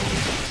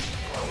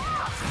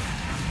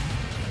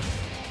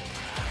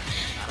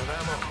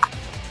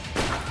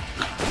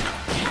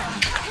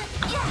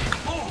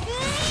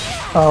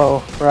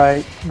 Oh,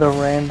 right. The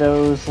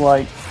randos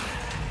like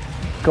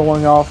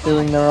going off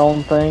doing their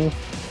own thing.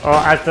 Oh,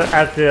 at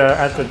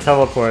the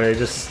teleport, they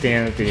just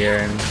stand at the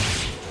end.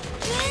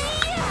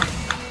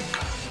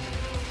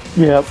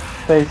 Yep,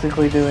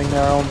 basically doing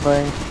their own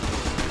thing.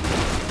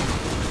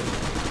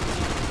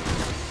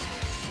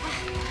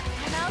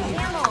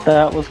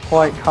 That was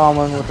quite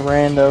common with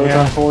randos,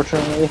 Yeah.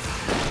 unfortunately.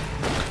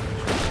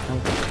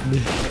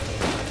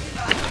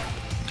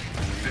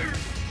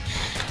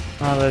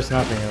 Oh, there's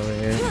nothing over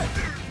here.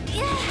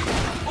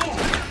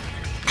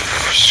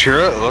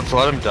 Sure, let's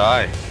let him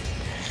die.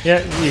 Yeah,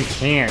 you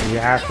can't. You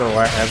have to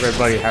let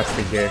everybody has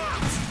to get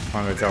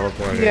on the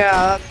teleporter.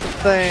 Yeah, that's the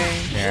thing.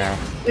 Yeah.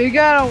 You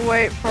gotta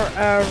wait for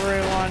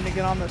everyone to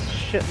get on this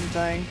shitting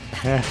thing.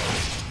 Yeah.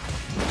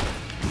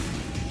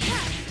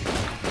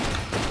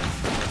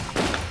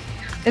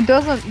 It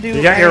doesn't do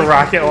You got your anything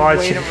rocket to launcher.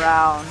 wait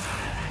around.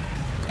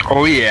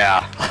 Oh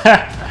yeah.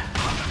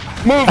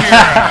 Move your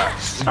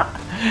ass.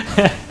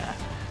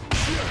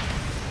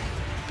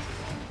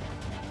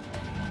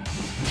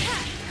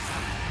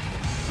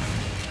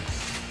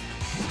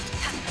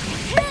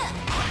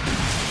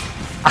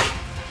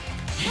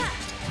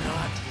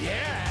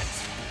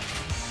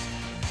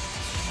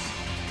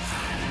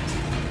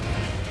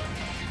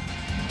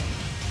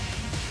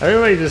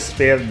 Everybody just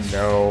spam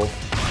no.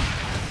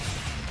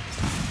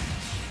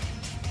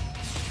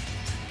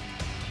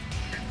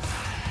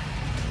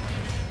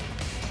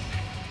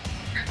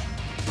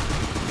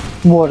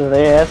 What, are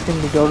they asking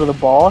to go to the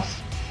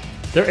boss?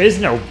 There is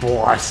no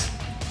boss.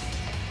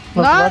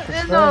 Not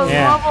in the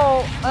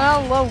Yeah.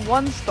 level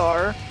 1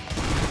 star.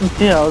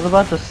 Yeah, I was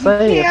about to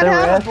say, if can't they were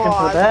have a asking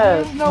boss. for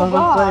that, There's no I was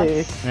about to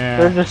boss. say, Yeah.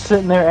 they're just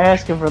sitting there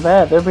asking for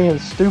that. They're being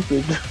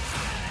stupid.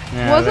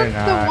 Yeah, Wasn't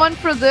they're the not. one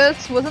for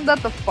this? Wasn't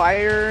that the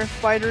fighter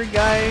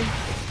guy?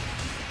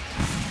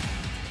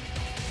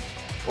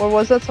 Or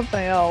was that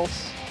something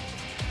else?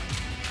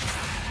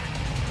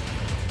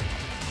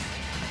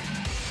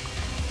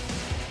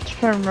 I'm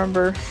trying to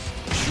remember.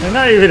 They're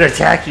not even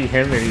attacking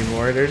him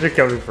anymore. They're just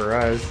coming for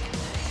us.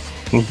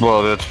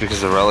 Well, that's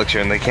because the relics are,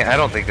 and they can't. I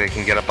don't think they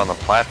can get up on the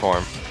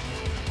platform.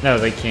 No,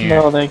 they can't.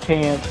 No, they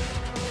can't.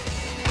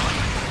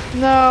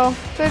 No,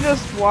 they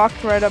just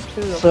walked right up to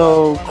the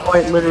So, platform,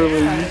 quite whatever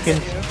literally, they're you trying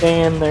can to do.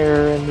 stand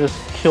there and just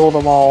kill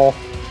them all.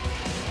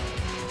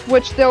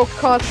 Which they'll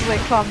constantly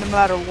come no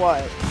matter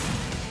what.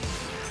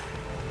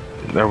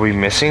 Are we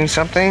missing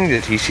something?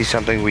 Did he see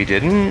something we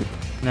didn't?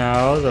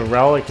 No, the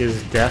relic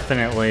is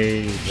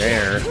definitely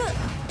there.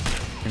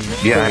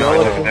 Yeah, I know. I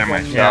looked there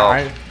myself.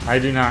 Yeah, I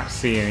do not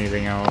see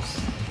anything else.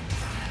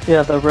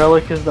 Yeah, the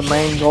relic is the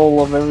main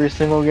goal of every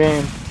single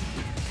game.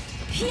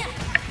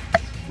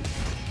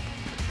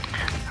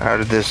 How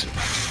did this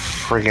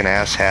friggin'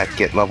 asshat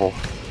get level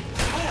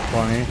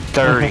 20.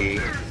 30,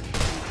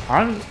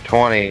 I'm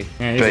 20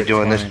 Yeah, he's by at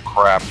doing 20. this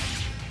crap?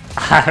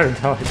 I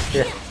have no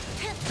idea.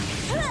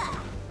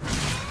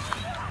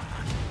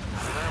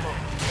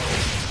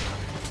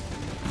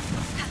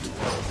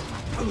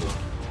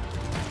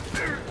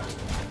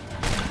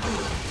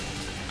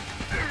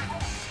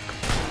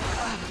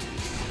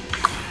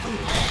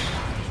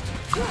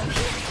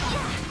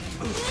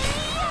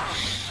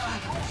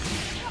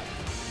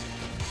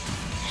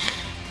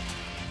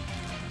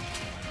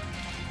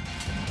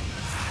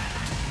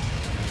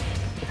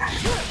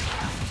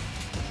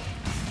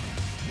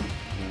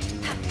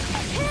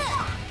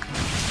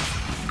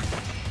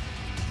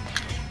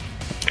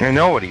 I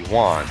know what he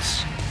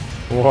wants.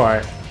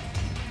 What?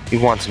 He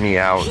wants me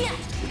out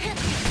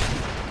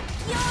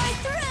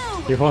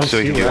He wants so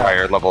he you can do out.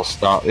 higher level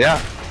stuff.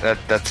 Yeah,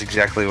 that's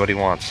exactly what he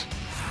wants.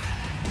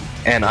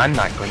 And I'm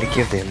not going to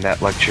give him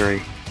that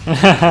luxury.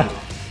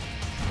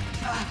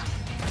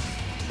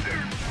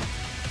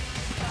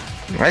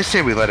 I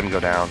say we let him go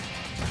down.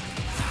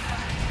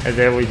 And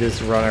then we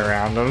just run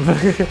around him.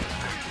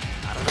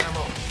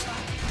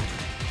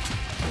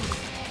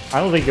 I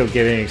don't think he'll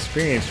get any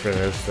experience for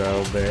this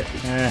though, but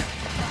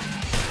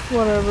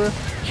Whatever.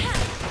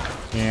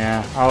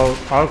 yeah,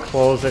 I'll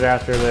close it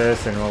after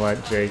this and we'll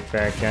let Jake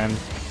back in.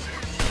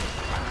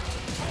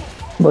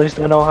 At least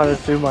I know how to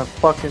do my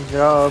fucking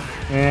job.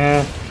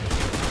 Yeah.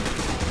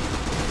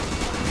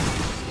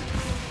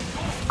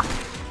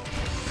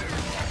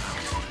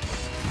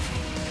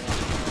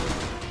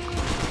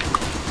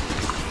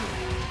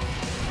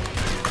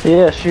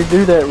 Yes, you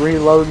do that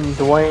reloading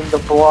Dwayne the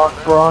Block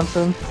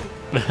Bronson.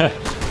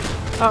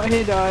 Oh,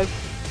 he died.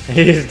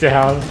 He's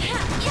down.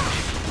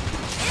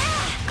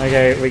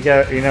 Okay, we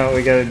got, you know what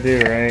we gotta do,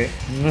 right?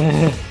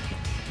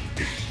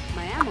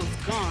 My ammo's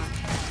gone.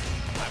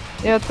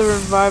 You have to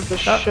revive the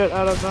shit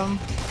out of him.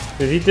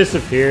 Did he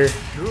disappear?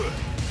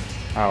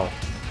 Oh.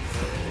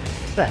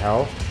 What the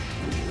hell?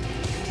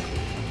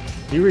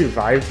 You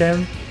revived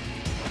him?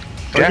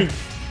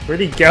 Where'd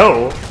he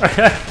go?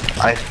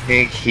 I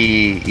think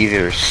he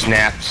either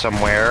snapped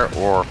somewhere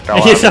or fell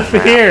out He's of up the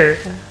map. here!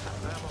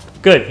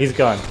 Good, he's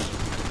gone.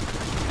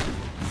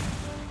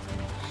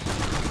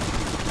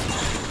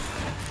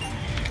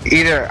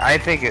 Either, I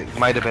think it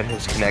might have been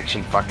his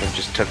connection fucking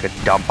just took a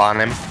dump on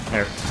him.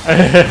 There.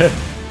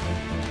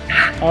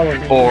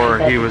 Or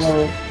he was-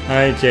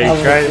 Alright, Jake,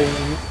 try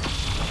it.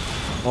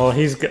 Well,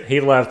 he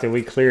left and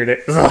we cleared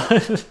it.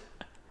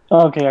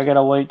 Okay, I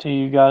gotta wait till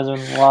you guys are in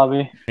the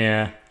lobby.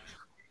 Yeah.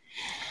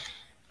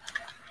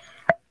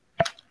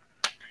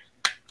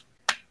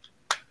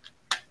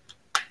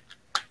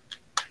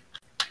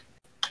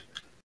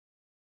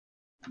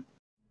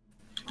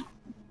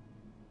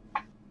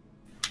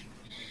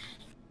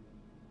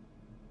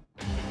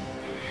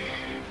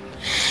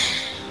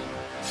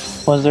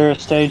 Was there a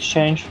stage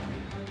change?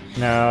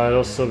 No,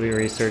 it'll still be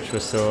research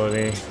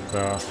facility,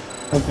 so.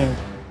 Okay.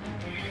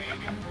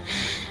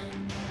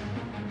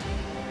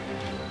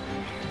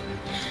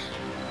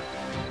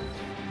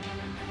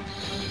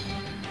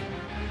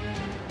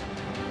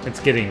 It's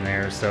getting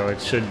there, so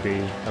it should be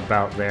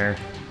about there.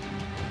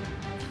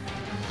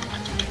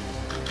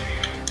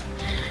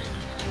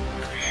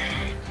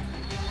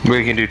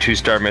 We can do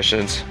 2-star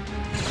missions.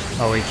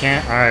 Oh, we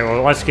can't? Alright,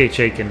 well, let's get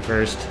Jake in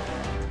first.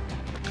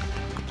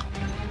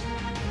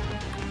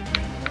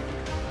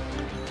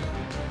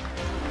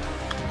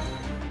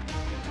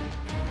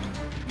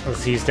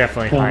 He's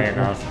definitely high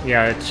enough.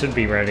 Yeah, it should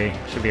be ready.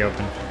 Should be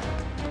open.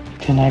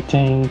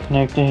 Connecting.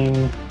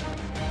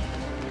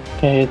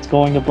 Okay, it's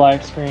going to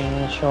black screen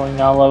and it's showing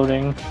now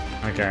loading.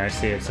 Okay, I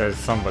see it says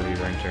somebody's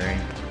entering.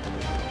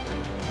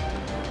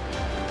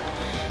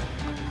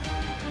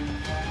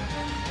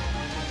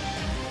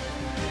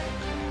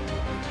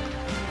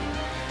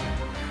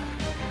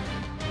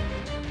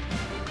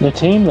 The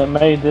team that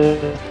made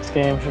this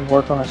game should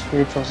work on a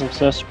spiritual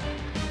successor.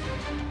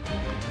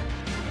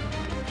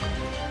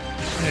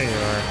 There you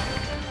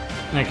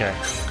are. Okay.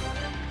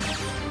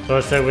 So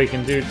I said we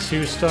can do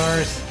 2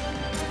 stars?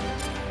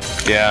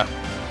 Yeah.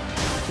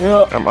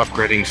 Yep. I'm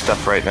upgrading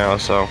stuff right now,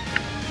 so.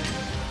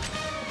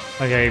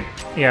 Okay,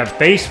 yeah,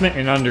 basement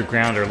and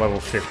underground are level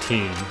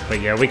 15. But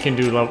yeah, we can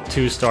do level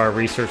 2-star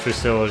research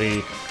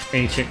facility,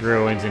 ancient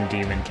ruins, and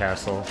demon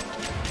castle.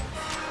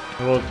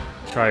 We'll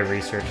try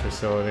research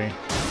facility.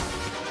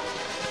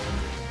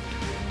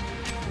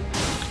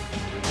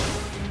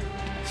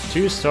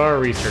 2-star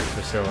research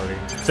facility.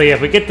 So yeah,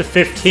 if we get to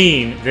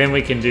 15, then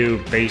we can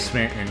do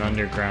basement and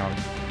underground.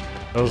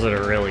 Those are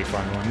the really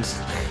fun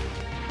ones.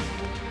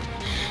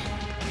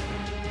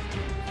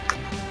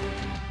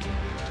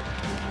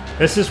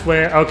 This is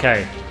where,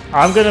 okay,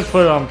 I'm gonna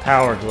put on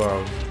Power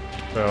Glove,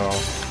 so.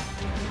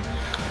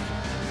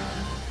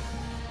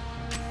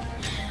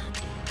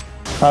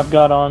 I've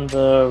got on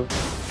the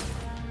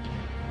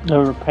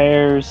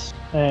repairs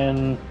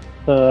and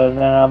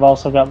then I've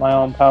also got my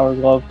own Power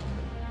Glove.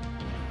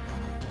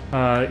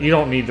 You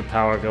don't need the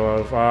Power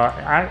Glove.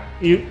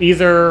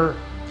 Either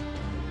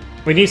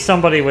we need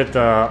somebody with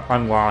the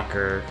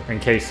unlocker in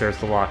case there's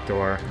the locked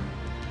door.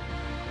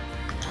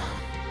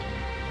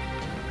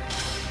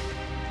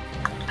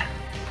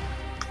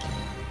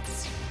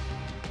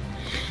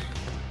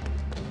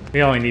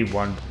 We only need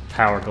one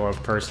Power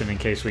Glove person in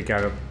case we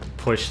gotta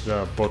push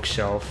the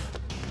bookshelf.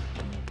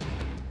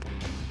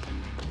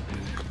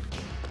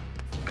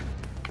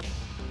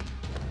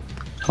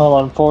 Well,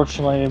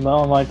 unfortunately,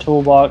 on my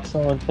toolbox, the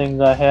only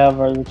things I have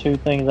are the 2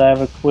 things I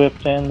have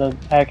equipped and the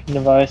hacking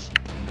device.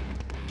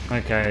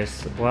 Okay,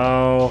 so,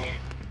 well,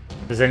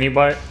 does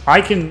anybody?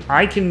 I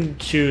can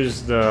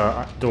choose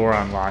the door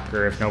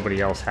unlocker if nobody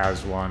else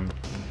has one.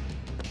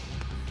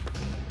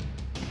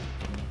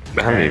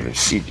 I don't even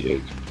see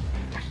Jake.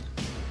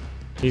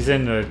 He's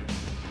in the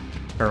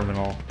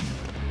terminal.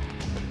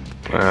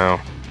 Wow.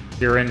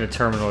 You're in the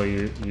terminal.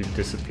 You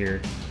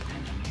disappeared.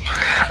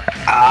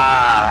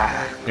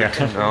 Ah. Yeah.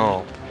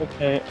 No.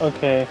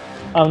 Okay.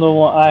 I'm the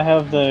one. I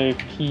have the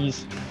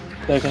keys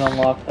that can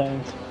unlock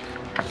things.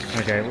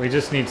 Okay, we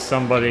just need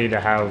somebody to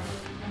have.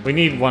 We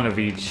need one of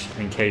each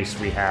in case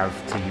we have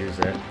to use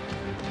it.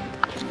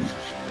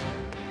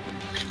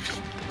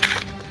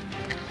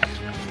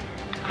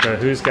 So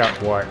who's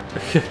got what?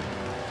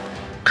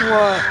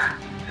 What?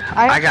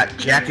 I got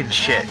jack and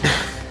shit.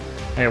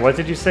 Hey, what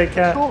did you say,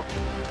 Kat?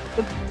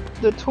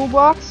 The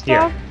toolbox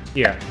stuff?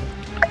 Yeah.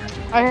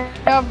 I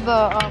have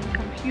the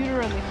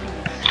computer and the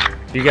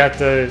keys. You got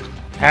the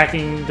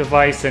hacking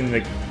device and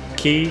the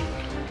key?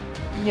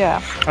 Yeah.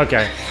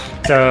 Okay.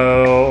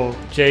 So,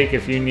 Jake,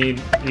 if you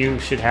need, you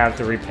should have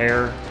the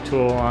repair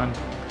tool on.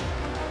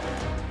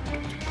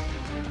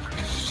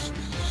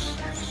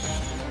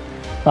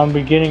 I'm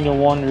beginning to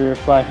wonder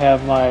if I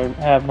have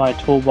my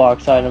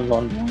toolbox items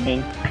on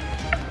Dwayne.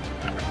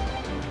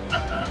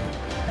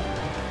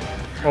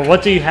 Well,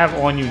 what do you have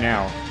on you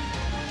now?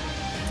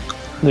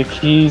 The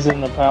keys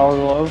and the Power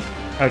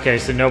Glove. Okay,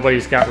 so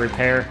nobody's got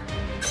repair.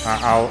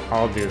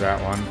 I'll do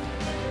that one.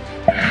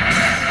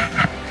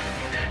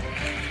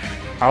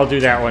 I'll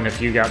do that one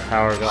if you got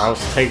Power Glove.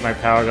 I'll take my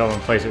Power Glove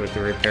and place it with the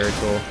repair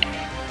tool.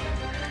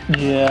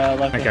 Yeah,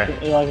 like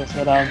Okay. I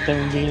said, I've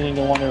been beginning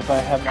to wonder if I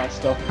have my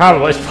stuff.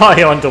 Probably, it's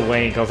probably on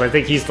Dwayne because I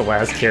think he's the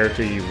last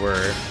character you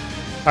were.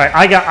 All right,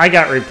 I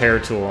got repair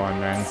tool on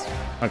then.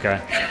 Okay.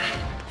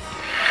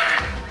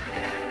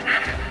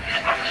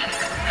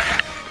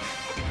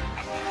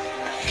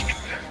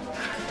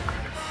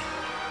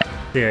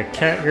 Yeah,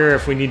 Catger,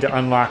 if we need to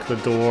unlock the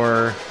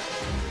door,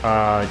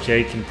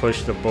 Jay can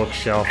push the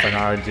bookshelf and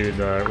I'll do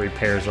the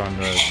repairs on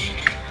the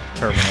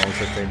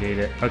terminals if they need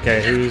it.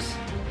 Okay, who's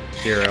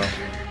Hero?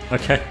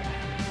 Okay.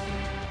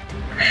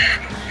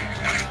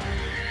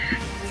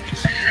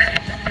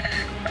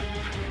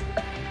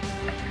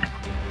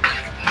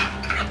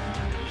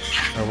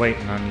 We're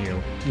waiting on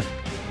you.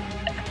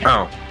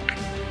 Oh.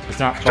 It's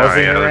not buzzing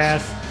Sorry, your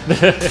ass?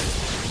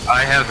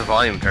 I have the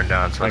volume turned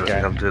down so it Okay.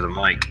 doesn't come through the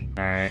mic.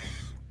 Alright.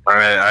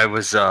 Alright, I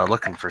was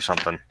looking for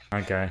something.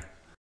 Okay.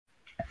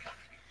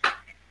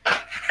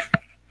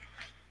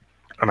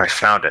 And I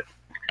found it.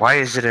 Why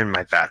is it in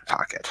my back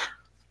pocket?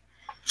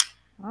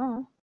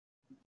 Oh.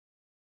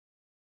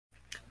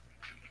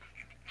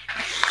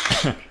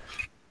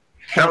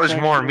 That was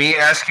more me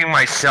asking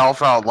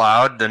myself out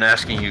loud than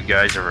asking you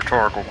guys a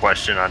rhetorical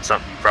question on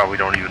something you probably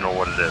don't even know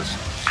what it is.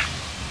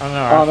 I don't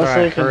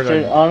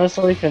know,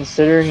 Honestly,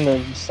 considering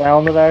the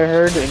sound that I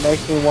heard, it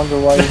makes me wonder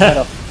why you had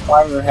a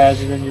fire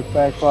hazard in your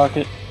back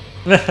pocket.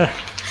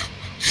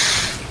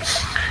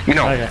 You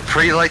know, Okay.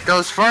 pretty like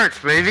those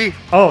farts, baby.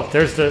 Oh,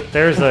 there's a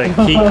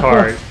key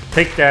card.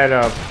 Pick that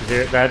up.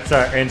 That's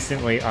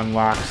instantly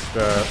unlocks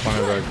one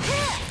of the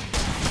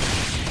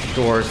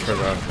doors for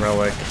the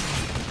relic.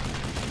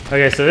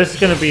 Okay, so this is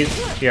gonna be...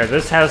 Yeah,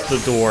 this has the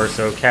door,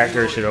 so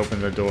Catger should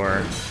open the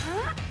door.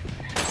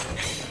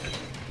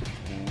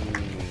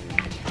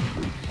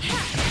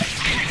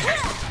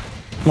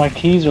 My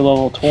keys are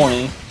level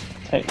 20.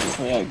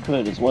 Technically, I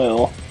could as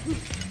well.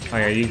 Oh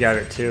yeah, you got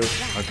it too?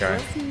 Okay.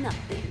 Was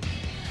nothing.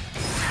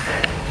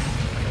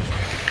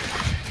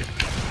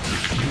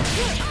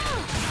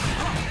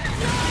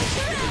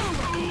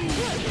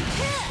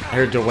 I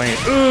heard Dwayne.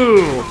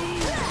 Ooh!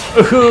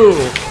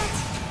 Ooh!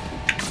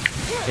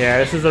 Yeah,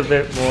 this is a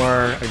bit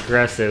more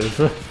aggressive.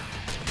 Reload.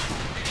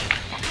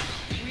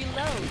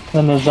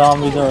 Then the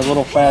zombies are a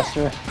little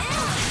faster.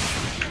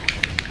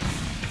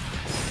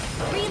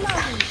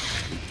 Reloading.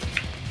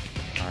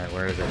 Alright,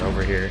 where is it?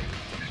 Over here.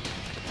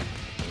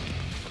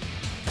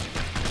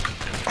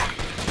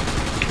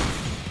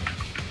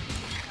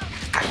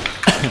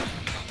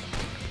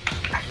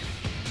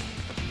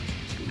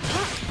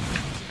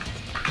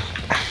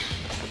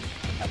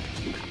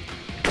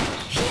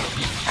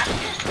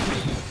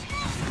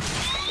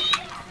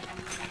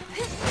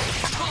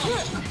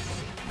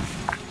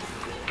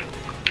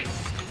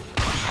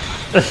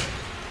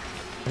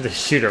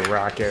 Just shoot a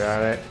rocket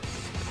at it.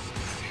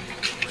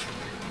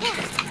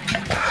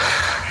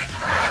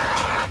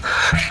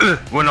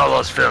 When all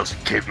else fails,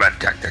 caveman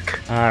tactic.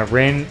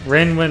 Ren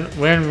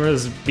when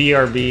was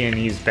BRB and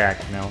he's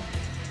back now.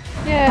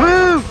 Yeah.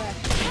 Woo!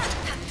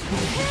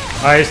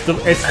 It's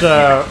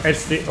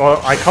the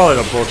well, I call it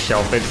a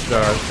bookshelf. It's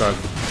the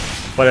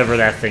whatever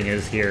that thing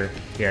is here.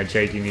 Yeah,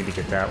 Jake, you need to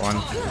get that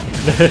one.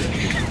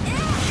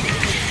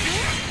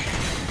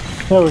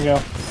 There we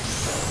go.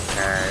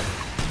 Alright.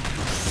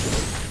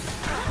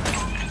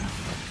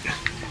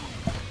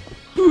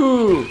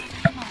 Ooh!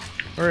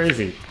 Where is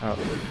he? Oh.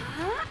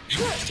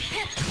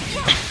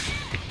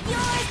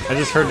 I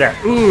just heard that.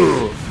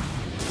 Ooh!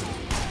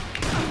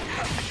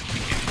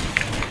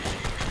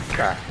 What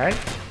the heck?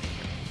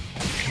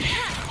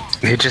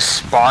 He just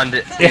spawned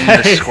in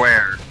Yeah, the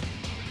square.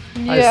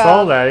 Yeah. I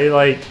saw that. He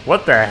like,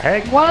 what the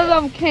heck? One of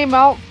them came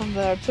out from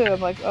there too.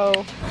 I'm like,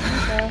 oh.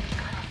 Okay.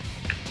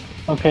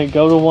 Okay,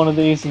 go to one of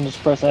these and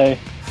just press A.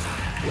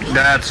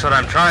 That's what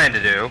I'm trying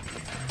to do.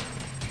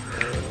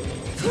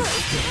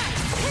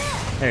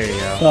 There you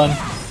go. Done.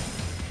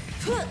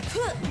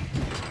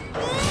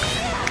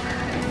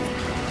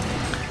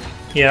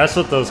 Yeah, that's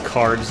what those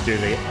cards do.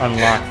 They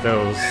unlock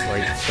those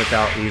like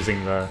without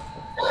using the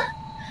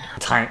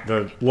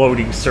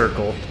loading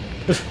circle.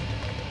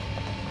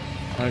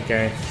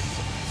 Okay.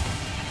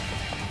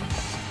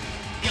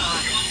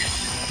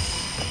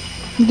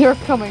 They're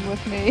coming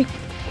with me.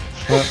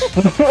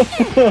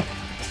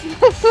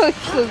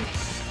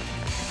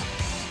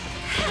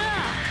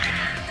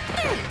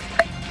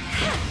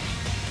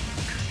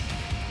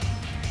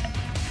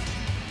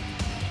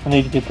 I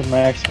need to get the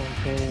maximum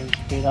carrying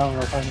speed. I don't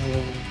know if I can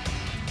even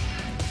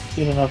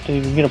get enough to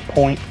even get a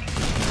point.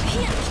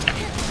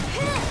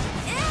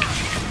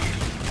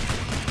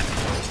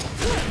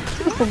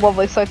 It's just a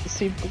lovely sight to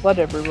see blood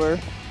everywhere.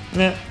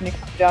 Yeah. When you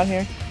come down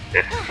here.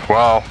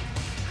 Well,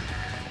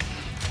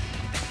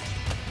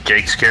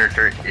 Jake's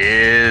character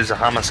is a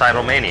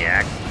homicidal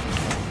maniac.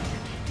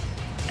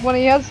 When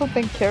he has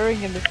something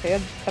carrying in his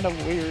hand, it's kind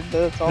of weird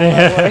that it's all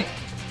that way.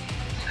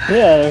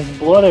 Yeah, there's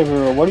blood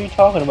everywhere. What are you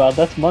talking about?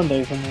 That's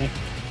Monday for me.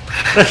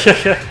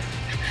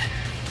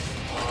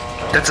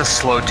 That's a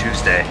slow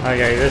Tuesday.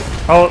 Okay, this.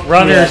 Oh,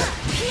 runners!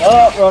 Yeah.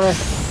 Oh, runner.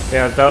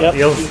 Yeah, Yep.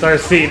 you'll start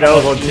seeing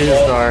those on Yeah.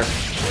 2-star.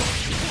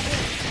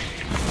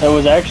 There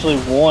was actually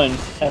one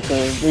at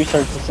the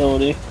research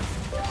facility.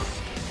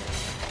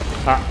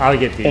 I'll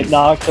get It these.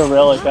 knocked a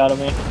relic out of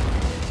me.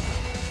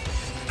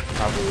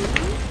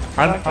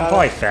 I'm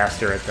probably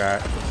faster at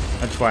that.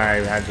 That's why I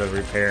had the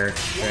repair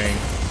thing.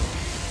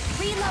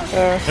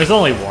 There. There's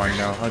only one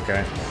though.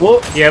 Okay.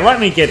 Whoop. Yeah, let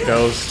me get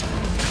those.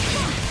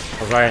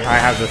 Cause I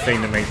have the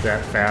thing to make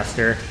that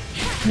faster.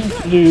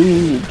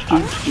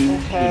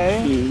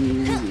 Okay.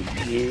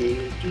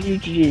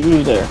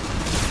 There.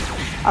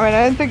 I mean,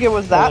 I didn't think it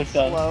was that like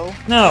that. slow.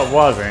 No, it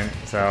wasn't.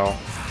 So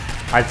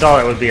I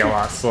thought it would be a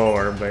lot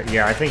slower, but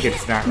yeah, I think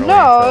it's not really.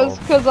 No, until- it's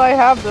because I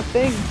have the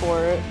thing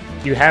for it.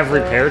 You have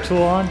repair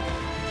tool on?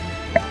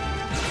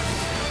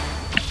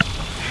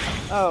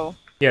 Oh.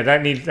 Yeah,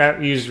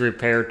 that used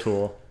repair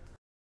tool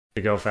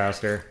to go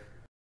faster.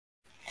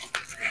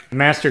 The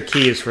master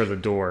key is for the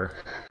door.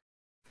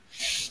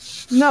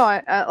 No,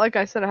 I like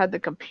I said, I had the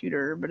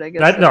computer, but I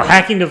guess No, that's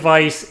hacking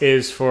device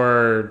is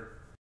for.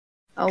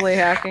 only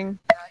hacking.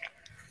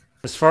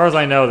 As far as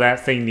I know, that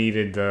thing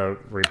needed the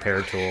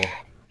repair tool.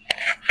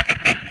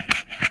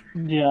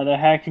 Yeah, the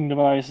hacking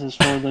device is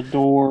for the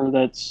door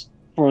that's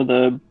for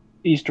the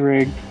Easter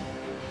egg.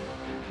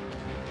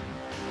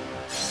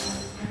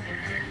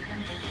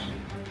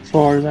 As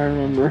far as I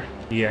remember.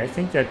 Yeah, I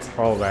think that's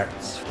all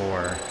that's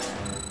for.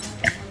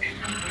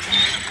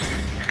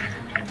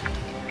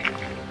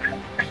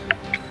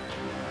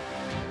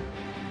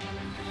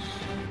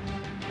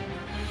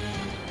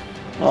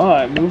 Oh,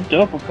 I moved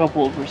up a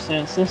couple of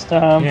percents this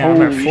time. Yeah,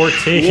 I'm at Holy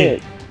 14.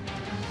 shit.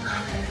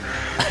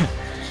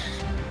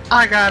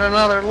 I got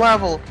another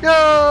level!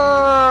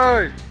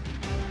 Yay!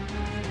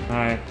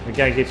 Alright, we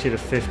gotta get you to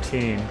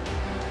 15. You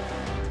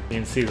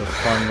can see the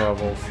fun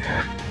levels.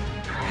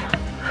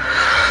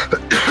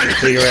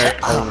 So you're at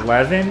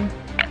 11?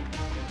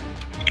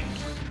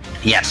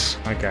 Yes.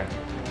 Okay.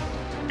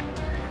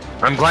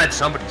 I'm glad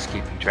somebody's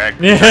keeping track.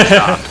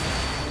 Yeah.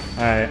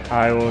 Alright,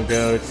 I will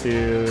go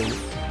to...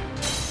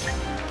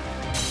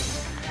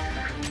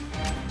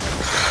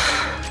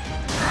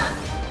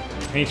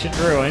 Ancient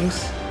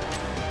Ruins.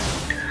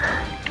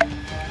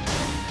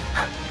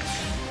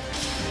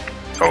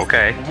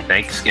 Okay,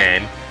 thanks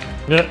game.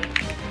 Yep.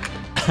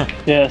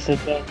 Yes, it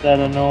does that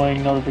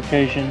annoying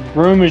notification.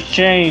 Room has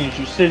changed.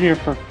 You sit here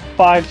for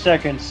 5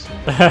 seconds.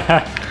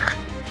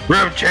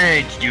 Room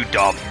changed, you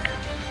dumb.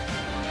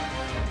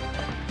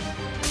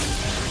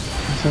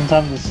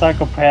 Sometimes the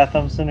psychopath,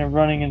 I'm sitting there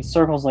running in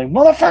circles like,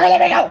 motherfucker,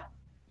 let me go!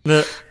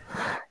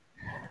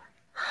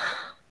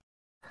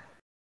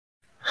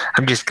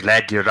 I'm just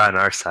glad you're on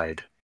our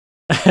side.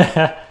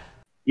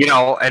 You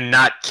know, and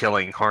not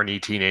killing horny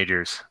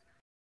teenagers.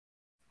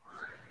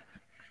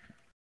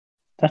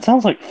 That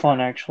sounds like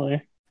fun,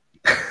 actually.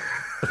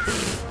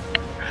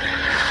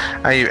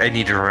 I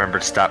need to remember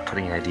to stop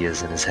putting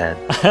ideas in his head.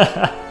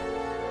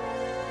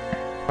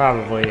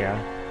 Probably, yeah.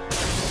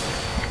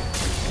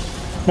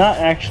 Not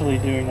actually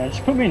doing that.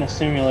 Just put me in a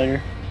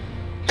simulator.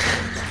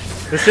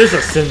 This is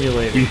a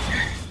simulator.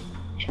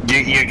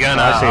 You're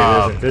gonna Actually,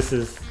 it isn't. This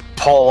is...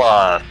 pull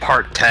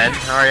part 10,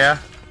 are ya?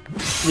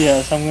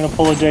 Yes, I'm gonna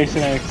pull a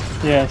Jason X.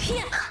 Yes.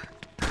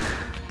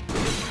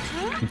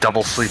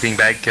 Double sleeping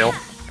bag kill.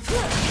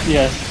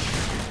 Yes.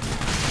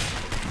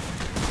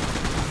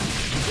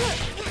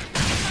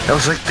 That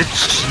was like the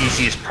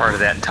cheesiest part of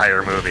that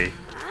entire movie.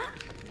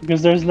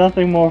 Because there's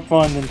nothing more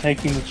fun than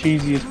taking the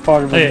cheesiest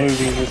part of a Hey,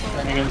 movie and just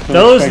turning it into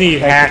those a need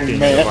spectacular hacking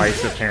mess.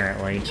 device,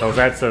 apparently. So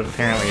that's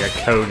apparently a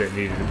code that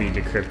needed to be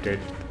decrypted.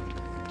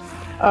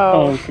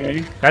 Oh.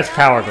 Okay. That's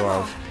Power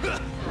Glove.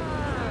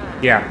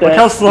 Yeah, look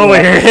how slow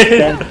it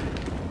is!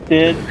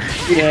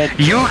 Yeah.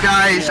 You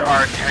guys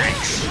are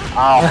tanks.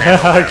 I'll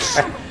handle this.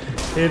 Okay.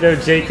 You know,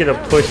 Jake could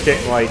have pushed it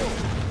in like...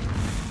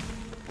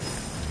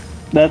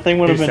 That thing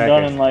would have 2 been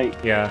done seconds. in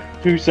like Yeah.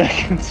 2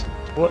 seconds.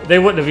 Well, they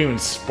wouldn't have even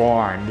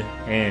spawned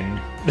in.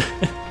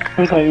 It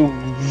was like,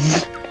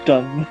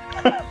 done.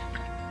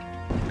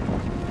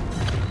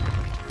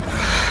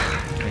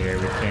 Okay,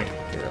 we can't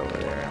get over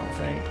there, I don't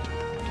think.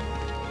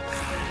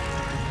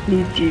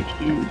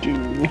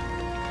 Do.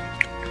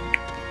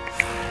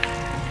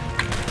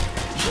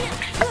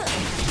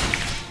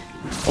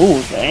 Oh,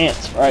 the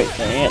ants, right.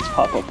 The ants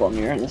pop up on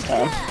here this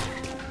time.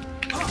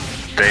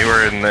 They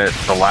were in the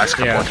last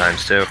couple Yeah. of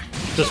times too.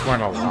 Just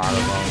weren't a lot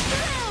of them.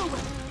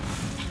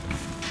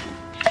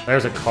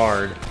 There's a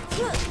card.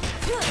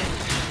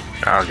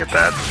 I'll get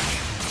that.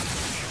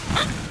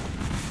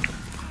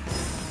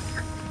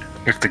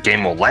 If the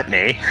game will let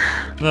me.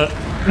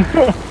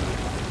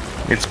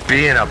 It's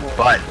being a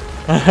butt.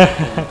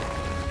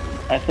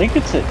 I think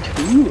it's at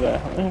 2.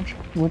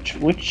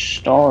 Which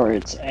star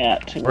it's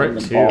at We're when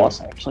at the 2. boss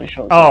actually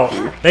shows up Oh,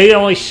 here. they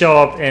only show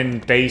up in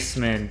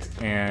basement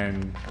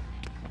and...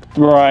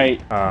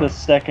 Right, the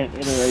second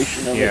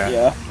iteration of yeah. it,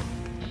 yeah.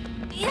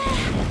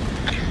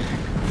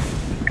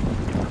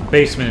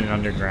 Basement and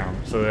underground,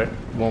 so that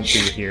won't be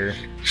here.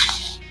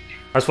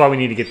 That's why we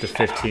need to get to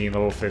 15,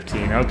 level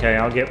 15. Okay,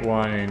 I'll get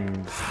one,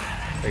 and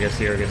I guess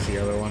Zero gets the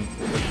other one.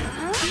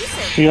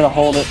 You gotta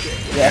hold it.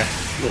 Yeah.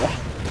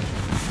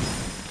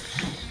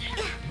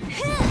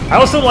 I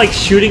also like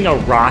shooting a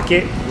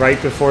rocket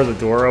right before the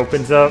door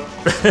opens up.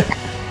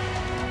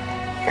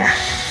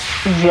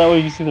 Is that way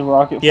you see the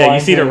rocket Yeah, you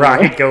flying see the through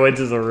rocket go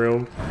into the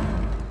room.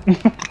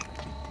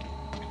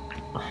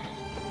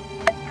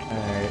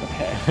 Alright.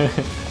 Okay.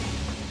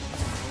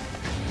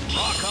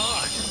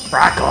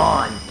 Rock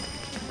on!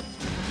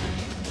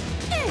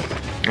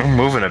 I'm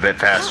moving a bit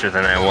faster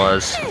than I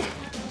was.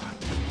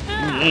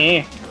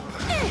 Yeah.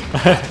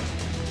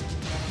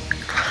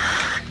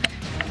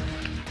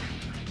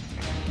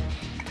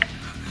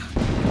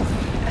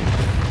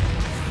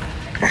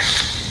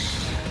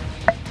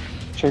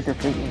 Trigger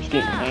finger's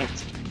getting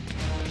ants.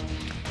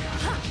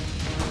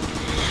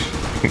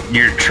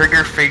 Your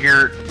trigger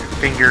finger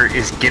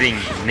is getting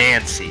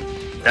Nancy.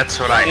 That's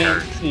what I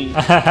heard.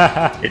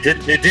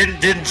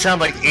 It didn't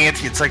sound like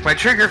Nancy. It's like my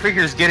trigger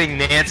finger is getting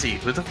Nancy.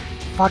 Who the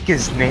fuck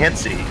is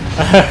Nancy?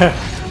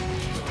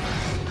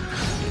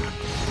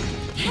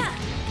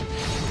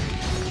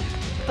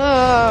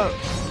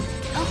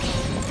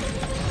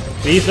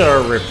 These are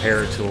a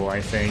repair tool, I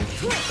think,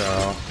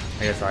 so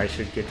I guess I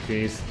should get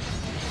these.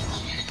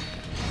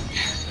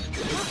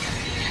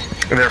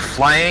 They're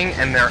flying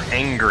and they're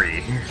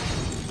angry.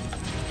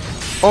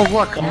 Oh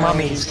look,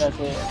 mummies.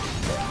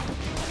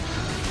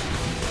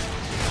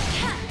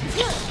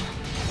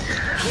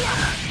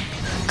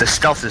 The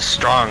stealth is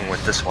strong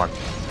with this one.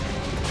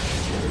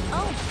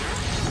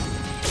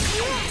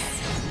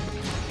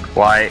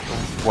 Why?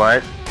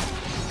 What?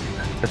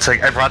 It's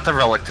like, I brought the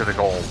relic to the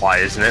goal. Why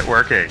isn't it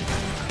working?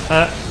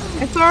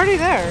 It's already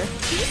there.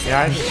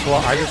 Yeah,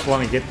 I just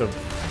want to get the...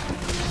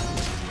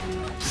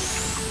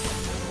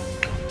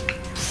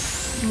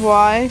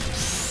 Why?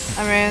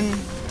 I mean,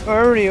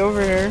 we're already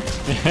over here.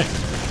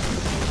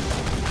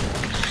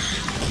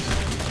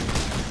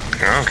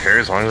 I don't care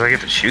as long as I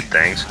get to shoot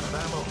things.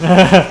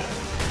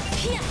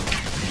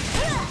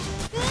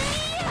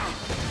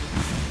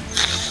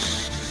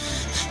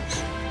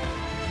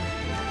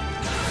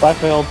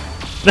 Blackfield.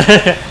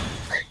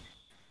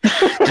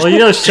 Well, you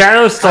know,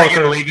 Shadow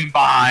Stalker. Leaving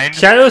behind.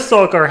 Shadow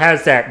Stalker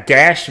has that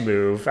dash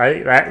move.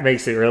 That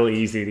makes it really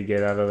easy to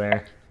get out of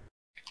there.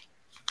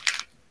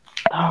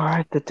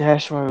 Alright, the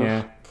dash move.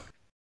 Yeah.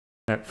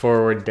 That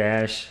forward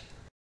dash.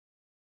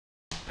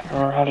 I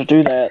don't know how to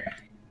do that.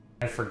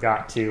 I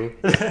forgot to.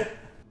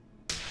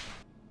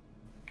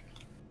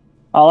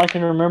 All I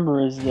can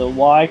remember is the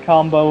Y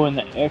combo and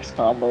the X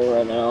combo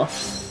right now.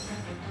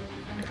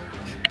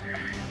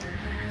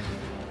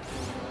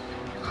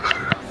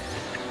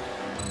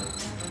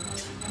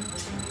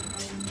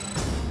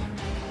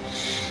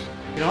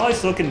 You can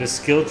always look in the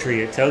skill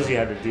tree. It tells you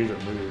how to do the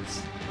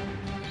moves.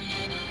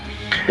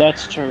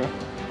 That's true.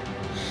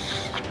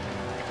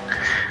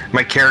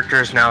 My character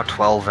is now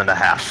 12 and a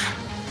half.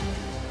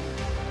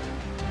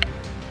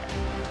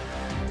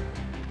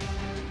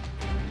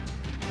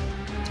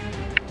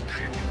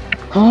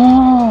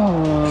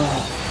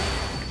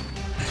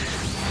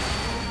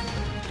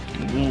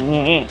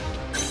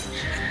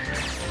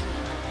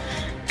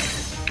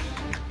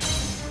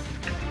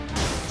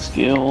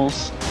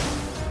 Skills.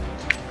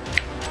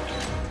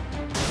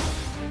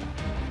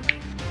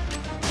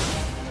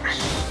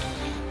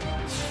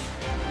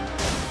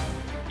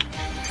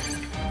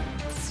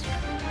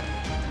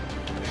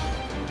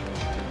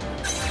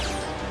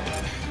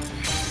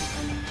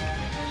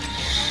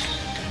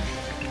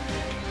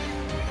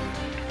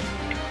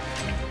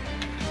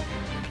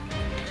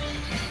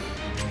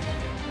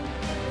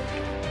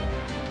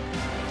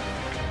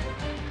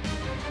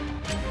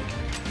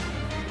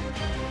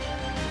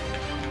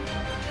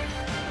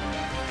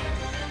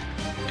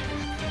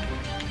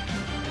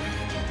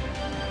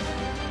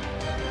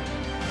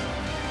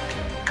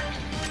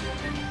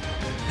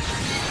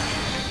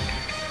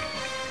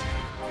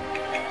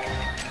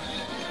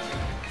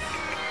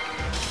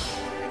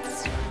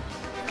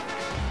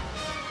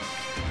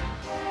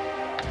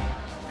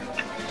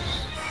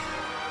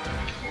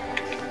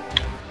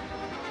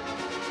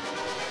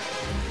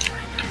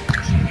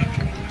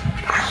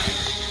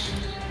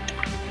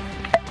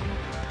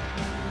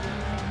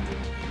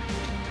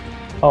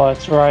 Oh,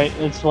 that's right.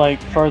 It's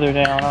like further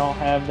down. I don't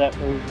have that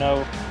move.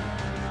 No,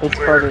 it's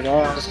further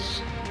down.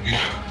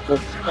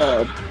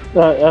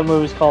 That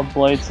move is called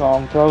Blade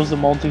Song. Throws the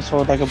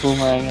multi-sword like a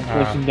boomerang,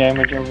 inflicting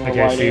damage over a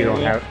Okay, wide so you area.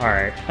 don't have.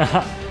 Alright.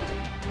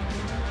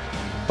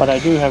 But I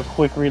do have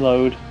quick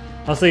reload.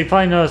 Also, you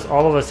probably noticed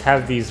all of us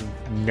have these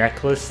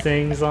necklace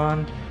things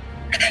on.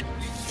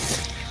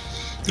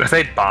 Are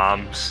they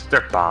bombs?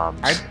 They're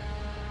bombs. I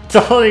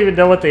don't even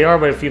know what they are,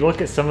 but if you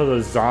look at some of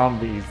the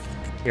zombies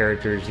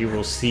characters, you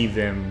will see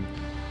them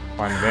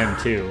on them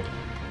too.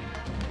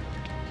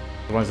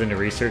 The ones in the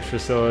research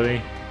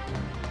facility.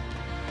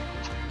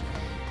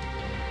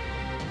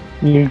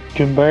 You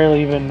can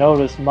barely even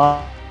notice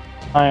mine.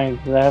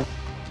 That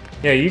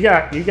Yeah, you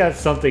got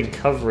something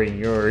covering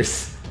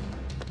yours.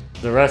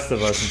 The rest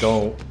of us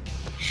don't.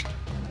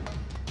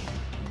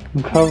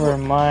 I'm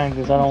covering mine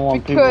because I don't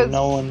want people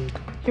knowing.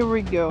 Here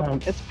we go.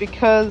 It's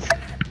because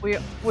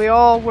we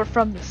all were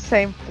from the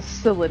same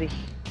facility.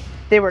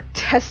 They were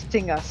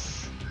testing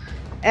us,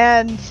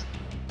 and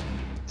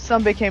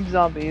some became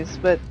zombies,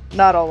 but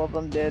not all of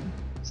them did.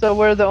 So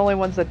we're the only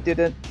ones that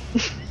didn't.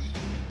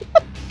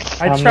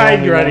 I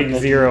tried running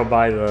Zero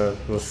by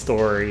the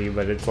story,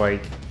 but it's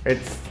like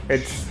it's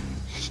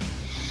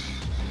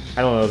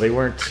I don't know, they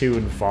weren't too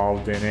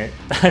involved in it.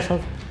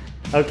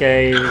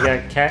 Okay, we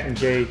got Cat and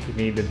Jake who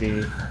need to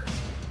be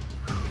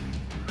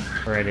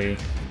ready.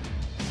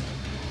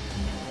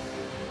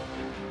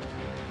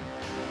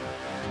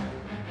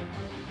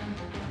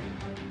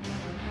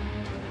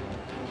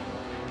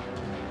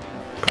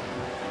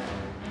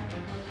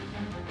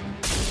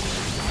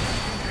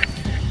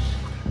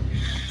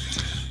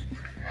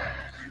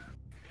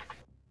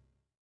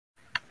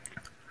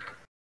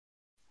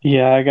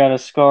 Yeah, I got a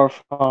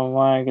scarf on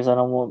mine because I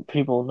don't want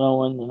people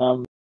knowing that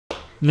I'm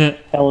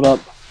held up.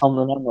 I'm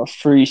a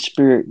free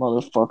spirit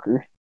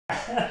motherfucker.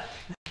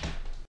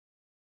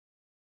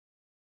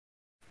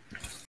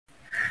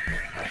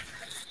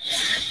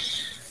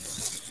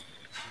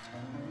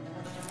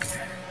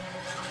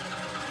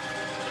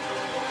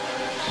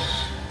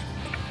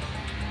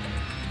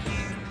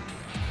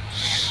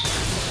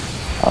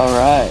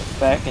 Alright,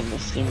 back in the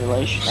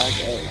simulation I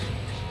go.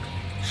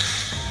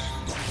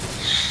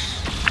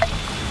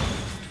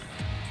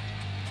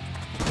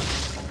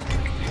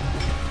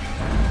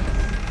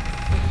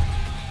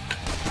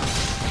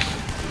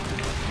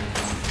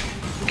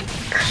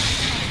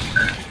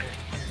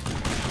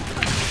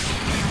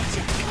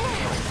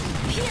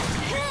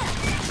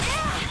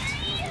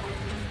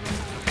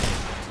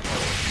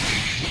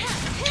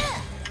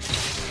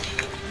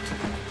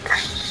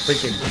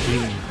 Freaking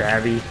demon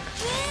Babby.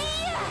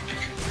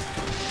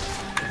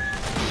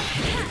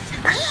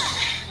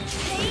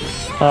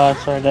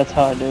 Sorry, that's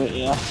how I do it,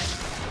 yeah.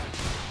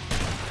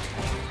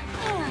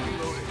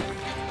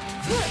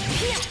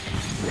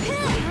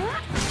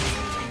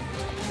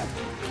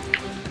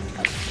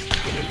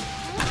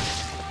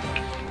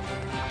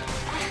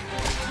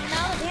 I'm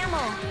out of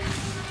ammo.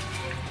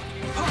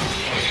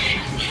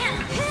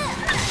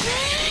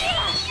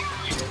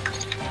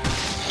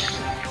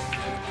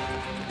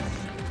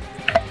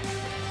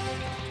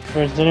 If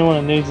there's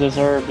anyone who needs this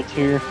herb, it's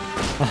here.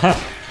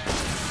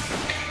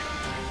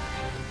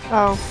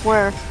 Oh,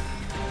 where?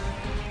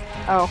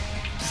 Oh.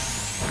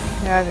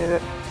 Yeah, I need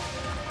it.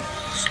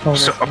 Oh,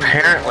 So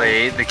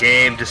apparently, the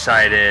game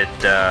decided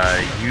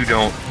you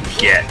don't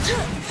get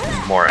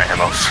more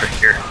ammo for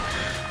here.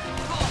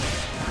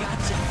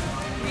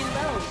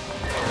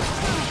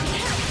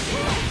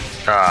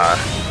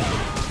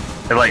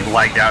 It like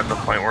lagged out to the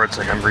point where it's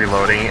like I'm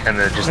reloading, and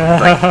then just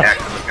like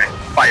accidentally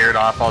fired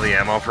off all the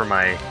ammo for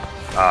my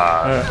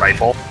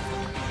rifle.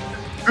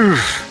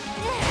 Oof.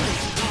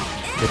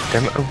 Get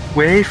them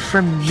away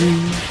from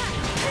me.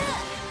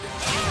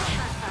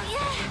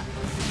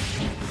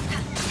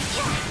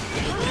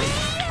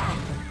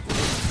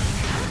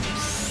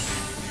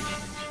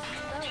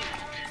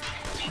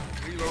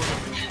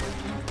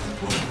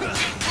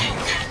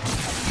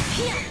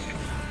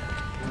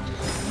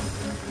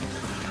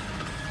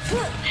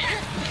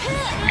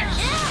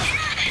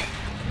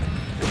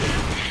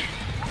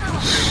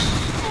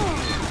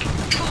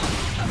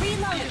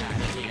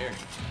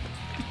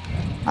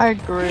 I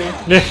agree.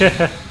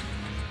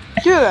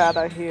 Get out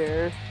of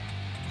here.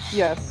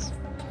 Yes.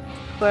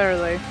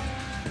 Clearly.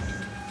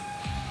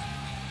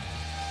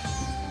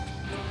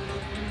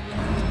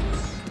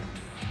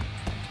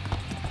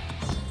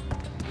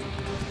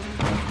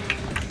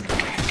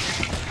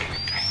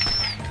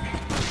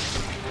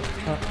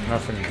 Oh,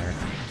 nothing there.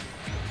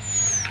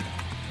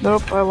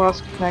 Nope, I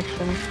lost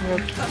connection.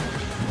 Yep.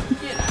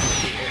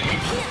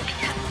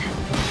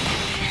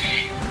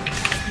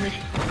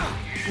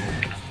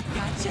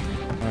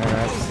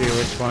 Let's see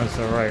which one's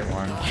the right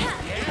one.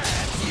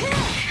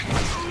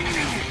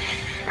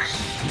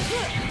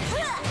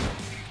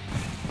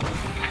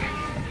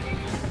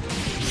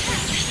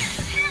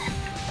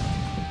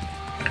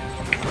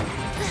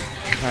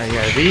 Oh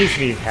yeah, these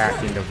need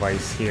hacking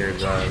device here,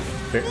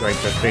 like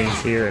the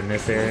things here in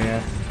this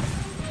area.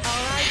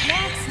 Alright,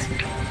 next.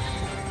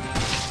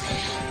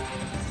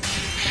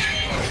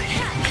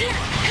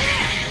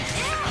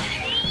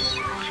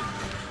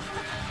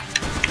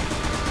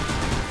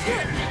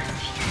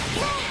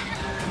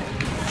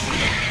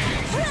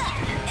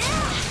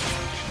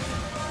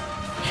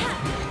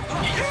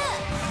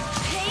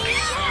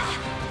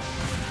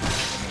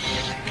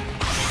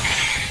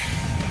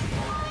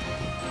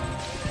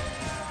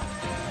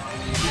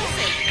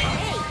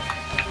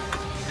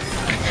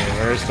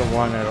 Where's the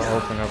one that'll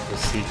open up the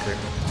secret?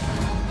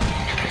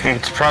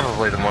 It's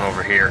probably the one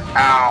over here.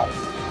 Ow!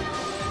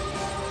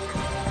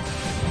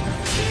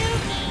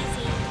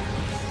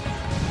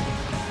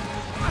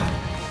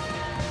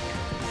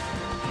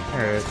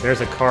 There it is.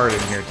 There's a card in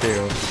here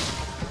too.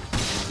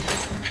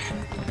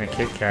 And a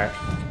Kit Kat.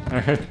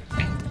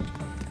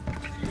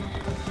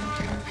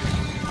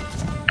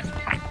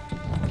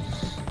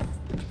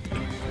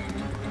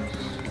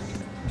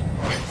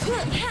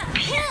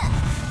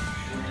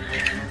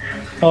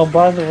 Oh,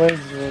 by the way,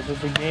 did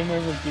the game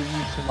ever give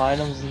you some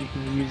items that you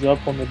can use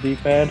up on the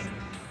D-pad?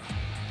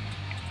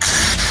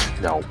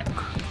 No.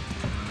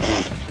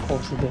 Of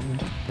course it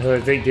didn't.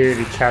 They do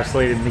the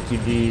encapsulated Mickey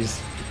D's.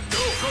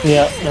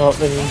 Yeah, no,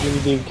 they didn't give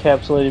you the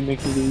encapsulated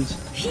Mickey D's.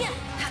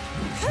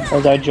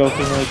 As I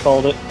jokingly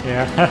called it.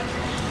 Yeah.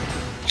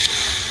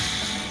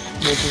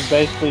 Which is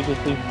basically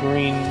just these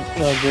green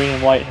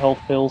and white health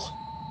pills.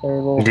 They're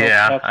little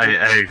Yeah, health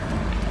capsules.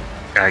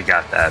 I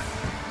got that.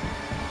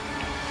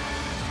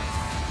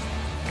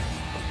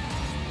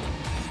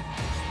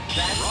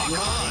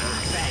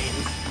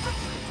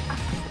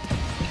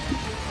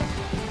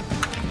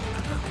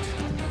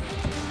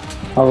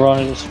 I'll run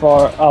it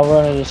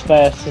as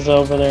fast as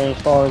over there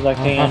as far as I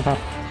can.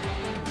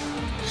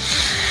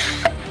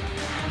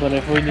 But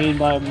if we need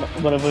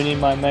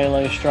my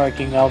melee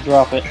striking, I'll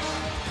drop it.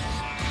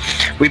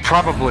 We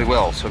probably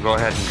will, so go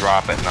ahead and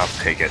drop it and I'll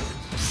take it.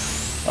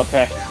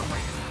 Okay.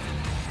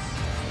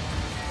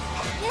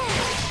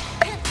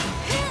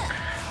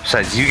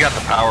 Besides, you got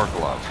the power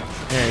glove.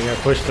 Yeah, you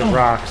gotta push the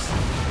rocks.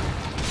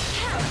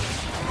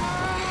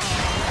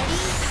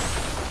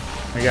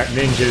 I got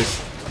ninjas.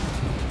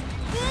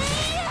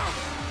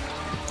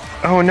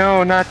 Oh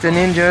no, not the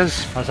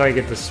ninjas. I'll try to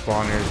get the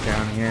spawners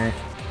down here.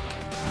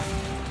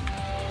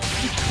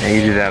 Yeah,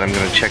 you do that. I'm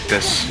gonna check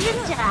this.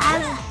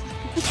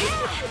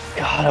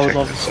 God, I would Check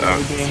love to this play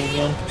out. the game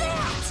again.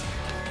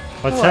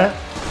 What's What? that?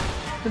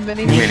 The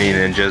mini Mini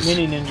ninjas.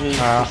 Mini Ninjas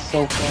Ah. is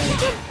so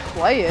fun.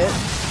 play it.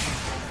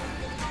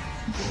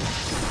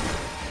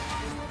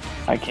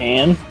 I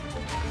can.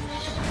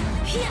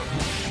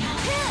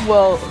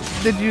 Well,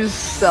 did you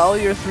sell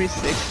your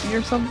 360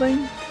 or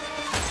something?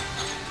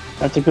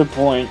 That's a good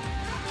point.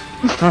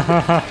 I'm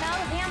out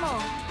of ammo.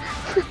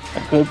 I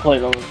could play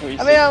it on the 360.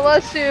 I mean,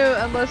 unless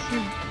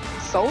you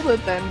sold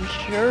it, then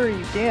sure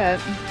you can.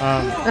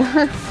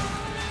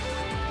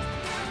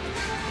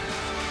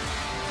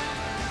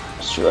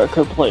 Sure, I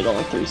could play it on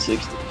a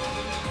 360.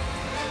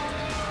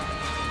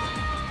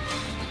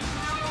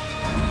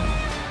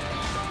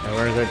 Now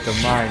where's that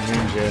Demai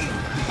Ninja?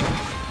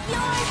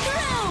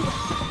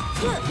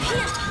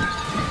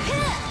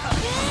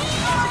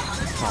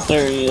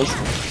 There he is.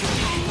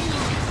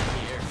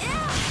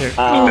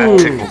 That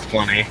tickles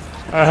funny.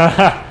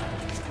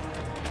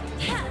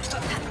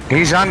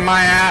 He's on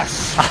my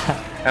ass,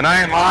 and I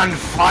am on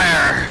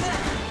fire.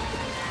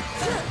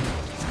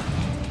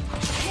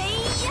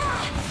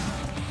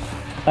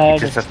 I had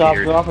to stop,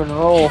 drop, and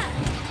roll.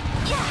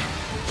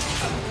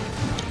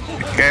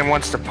 The guy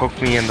wants to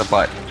poke me in the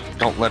butt.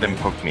 Don't let him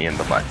poke me in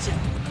the butt.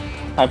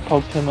 I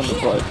poked him in the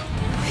butt.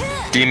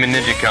 Demon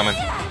Ninja coming.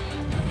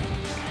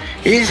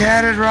 He's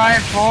headed right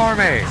for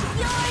me.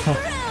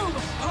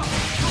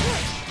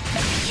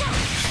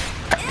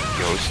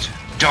 Ghost.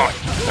 Don't.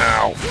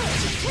 Ow.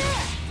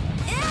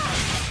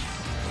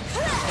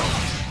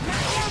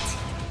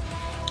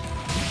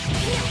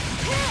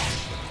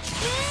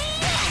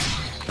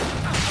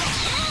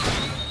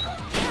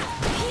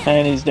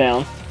 And he's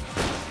down.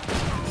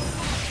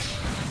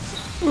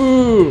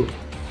 Ooh.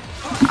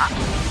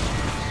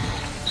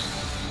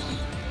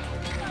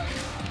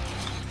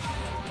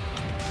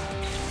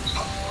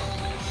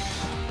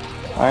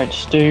 Alright,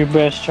 just do your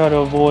best, try to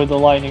avoid the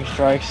lightning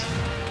strikes.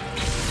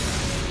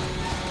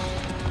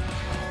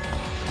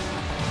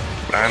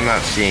 I'm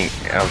not seeing.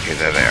 Okay,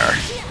 there they are.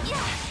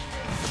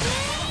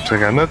 It's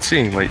like I'm not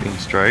seeing lightning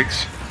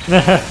strikes.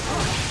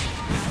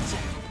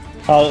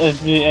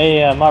 It'd be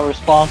my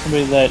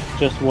responsibility that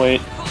just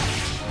wait.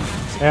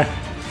 Yeah.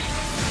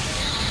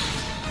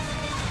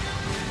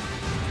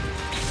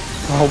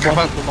 A whole bunch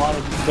of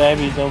demonic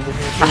babies over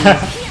here.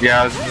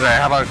 Yeah,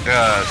 how about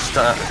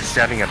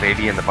stabbing a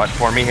baby in the butt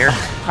for me here?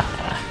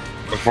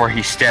 Before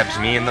he stabs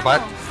me in the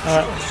butt?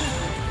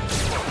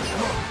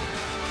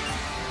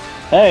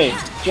 Hey,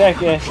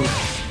 jackasses.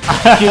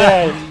 Get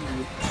out of here.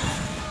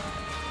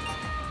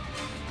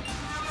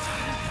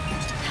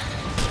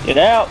 Get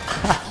out.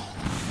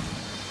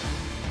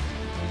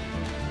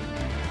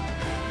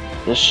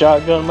 This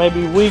shotgun may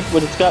be weak,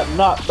 but it's got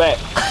knockback.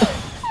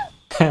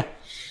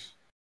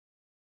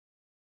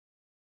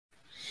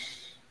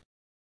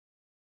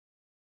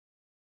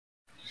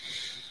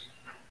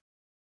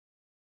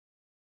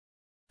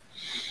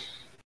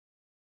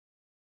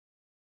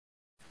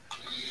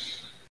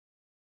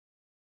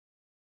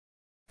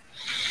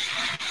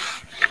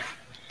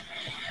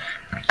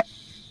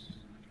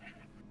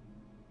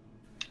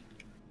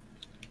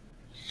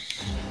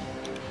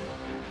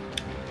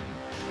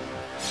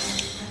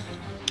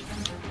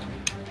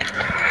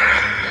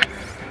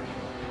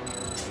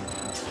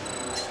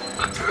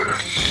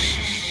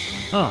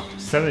 Oh,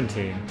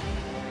 17.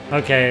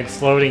 Okay,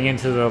 it's loading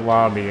into the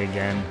lobby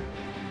again.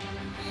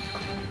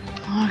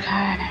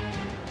 Okay.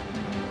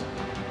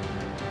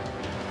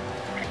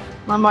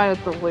 I might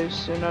have to leave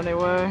soon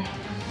anyway,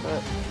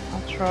 but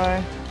I'll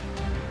try.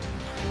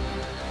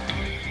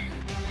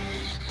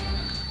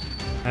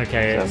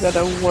 Okay, So I've got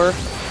to work.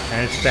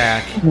 and it's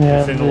back.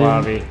 Yeah, it's in the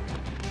lobby.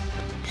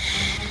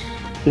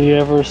 The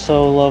ever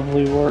so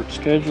lovely work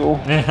schedule.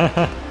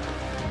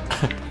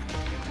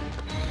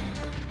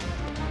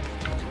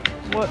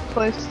 What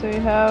place do you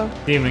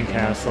have? Demon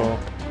Castle,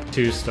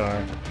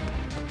 2-star.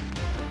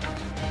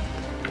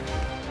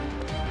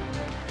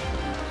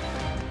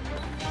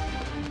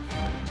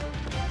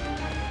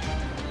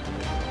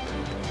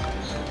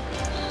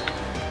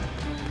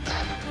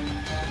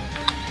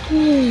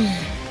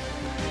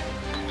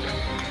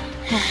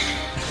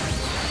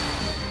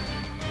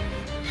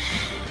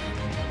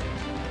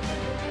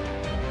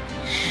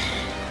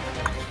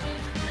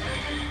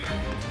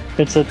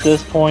 It's at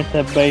this point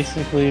that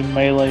basically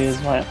melee is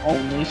my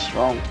only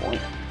strong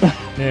point.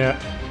 Yeah.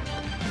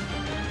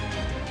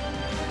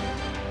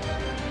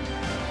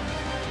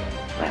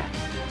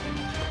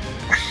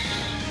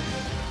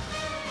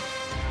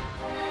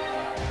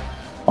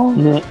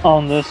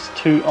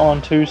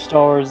 On 2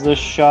 stars, this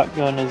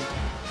shotgun is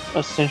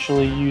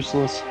essentially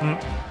useless. I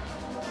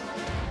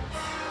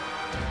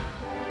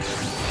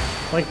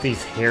like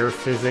these hair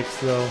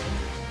physics though.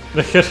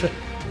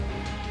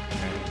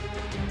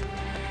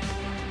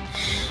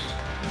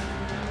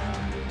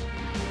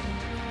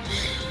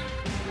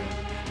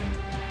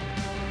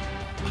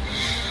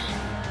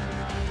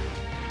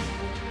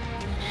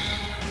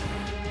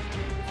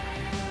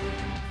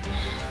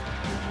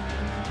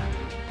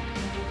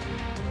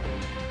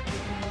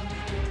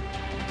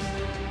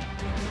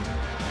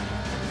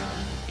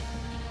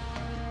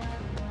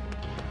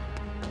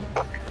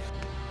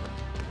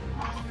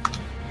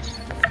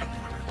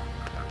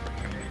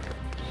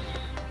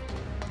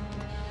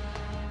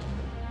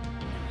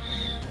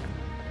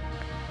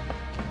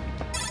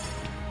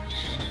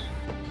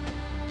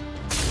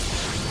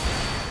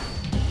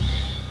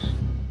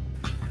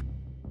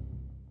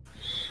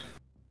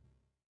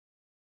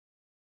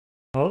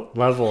 Oh,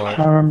 level up.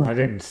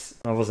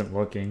 I wasn't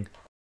looking.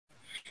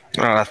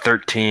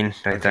 13,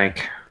 I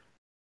think.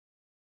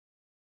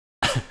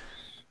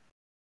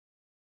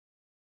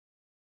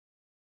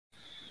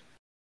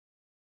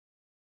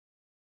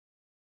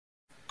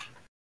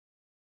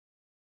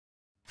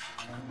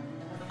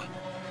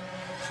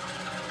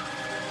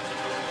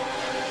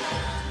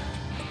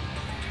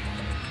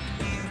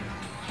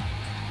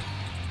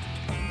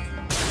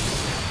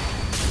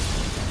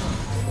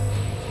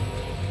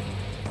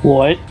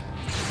 What?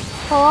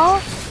 Huh?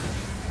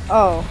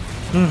 Oh.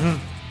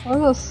 I was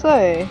gonna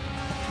say,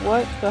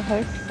 what the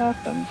heck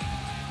happened?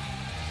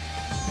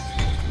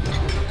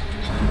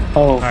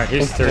 Oh, Alright,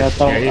 he's okay,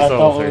 13. Yeah, he's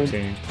level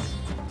 13.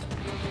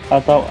 I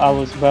thought I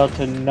was about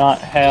to not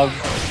have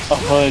a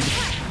hood.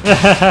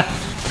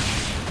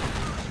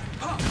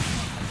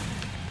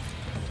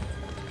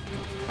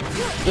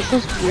 This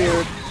is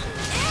weird.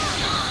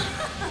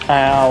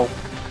 Ow.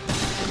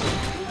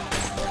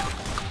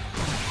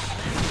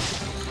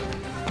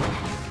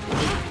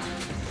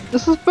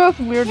 This is both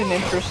weird and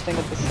interesting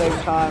at the same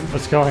time.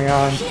 What's going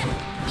on?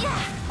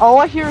 All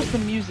I hear is the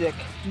music,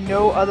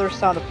 no other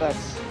sound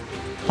effects.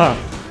 Huh.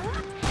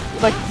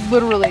 Like,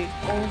 literally,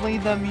 only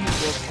the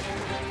music.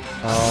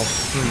 Oh,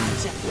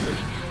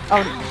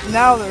 Oh,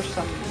 now there's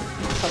some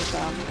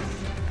sound.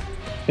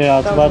 Yeah,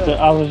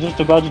 I was just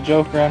about to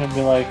joke around and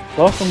be like,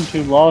 "Welcome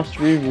to Lost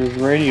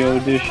Reavers Radio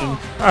Edition."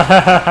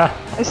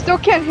 I still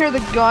can't hear the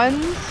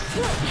guns,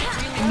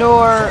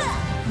 nor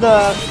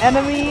the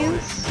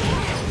enemies,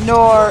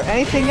 nor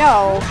anything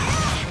else.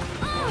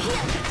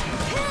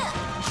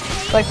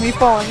 Like me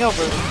falling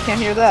over.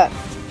 Can't hear that.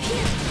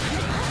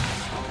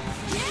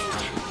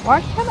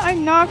 Why can't I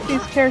knock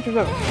these characters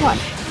over? Come on.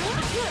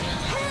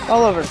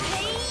 Fall over.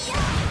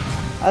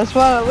 I just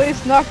want to at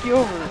least knock you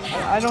over.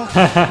 I don't...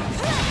 I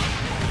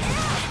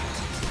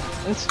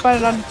just find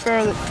it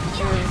unfair that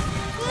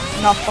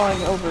you're not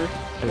falling over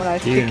when I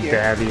kick you.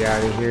 Babby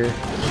out of here.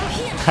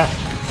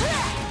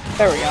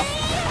 There we go.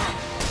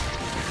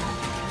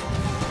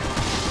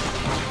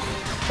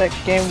 That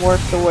game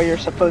worked the way you're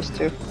supposed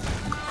to.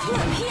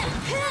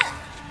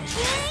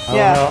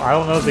 I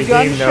don't know if the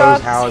game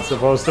knows how it's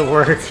supposed to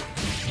work.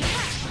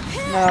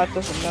 No, it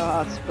doesn't know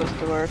how it's supposed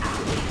to work.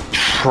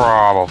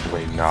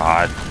 Probably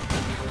not.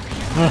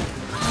 Oh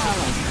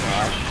my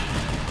gosh.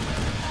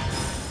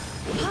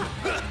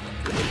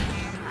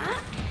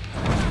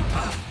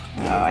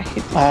 Oh, I hate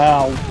this.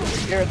 Ow.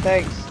 Here,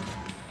 thanks.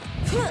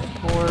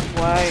 Lord,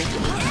 why?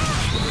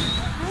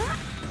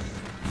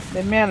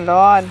 Leave me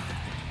alone.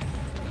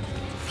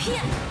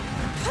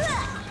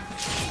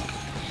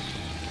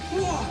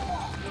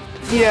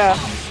 Yeah,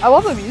 I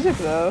love the music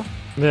though.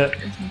 Yeah.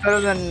 It's better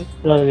than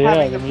Yeah,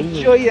 having the a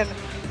music. bajillion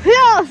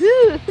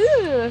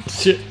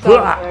Shit.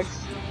 sound effects.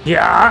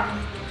 Yeah.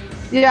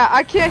 Yeah,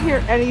 I can't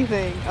hear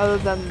anything other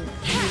than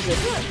music.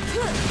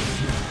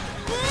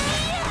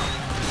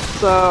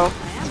 So,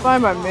 it's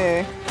fine by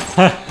me.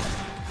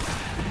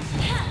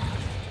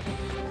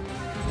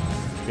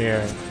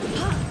 Yeah.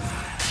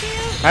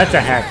 That's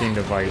a hacking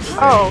device. Thing.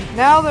 Oh,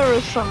 now there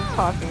is some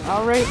talking.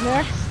 I'll rate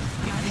next.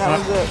 That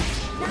was it.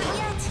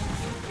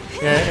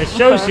 Yeah, it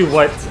shows you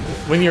what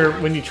when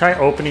you try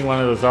opening one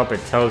of those up,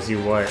 it tells you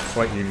what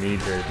you need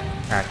to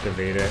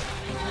activate it.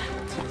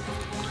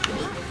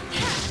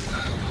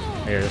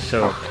 Here,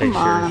 show a picture.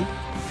 Come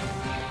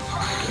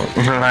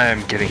on. I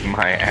am getting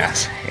my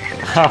ass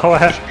handed. Oh,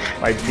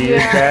 like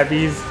these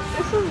babbies.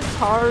 This is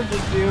hard to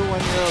do when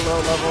you're a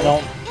low level.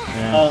 Don't.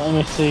 Yeah. Let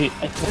me see.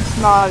 It's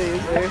not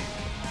easy.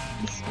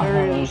 It's I'm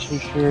very not too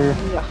sure.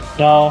 Yeah.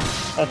 No,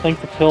 I think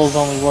the pills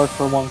only work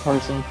for one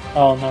person.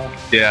 Oh no.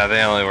 Yeah,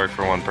 they only work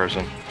for one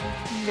person.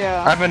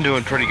 Yeah. I've been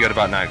doing pretty good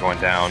about not going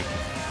down.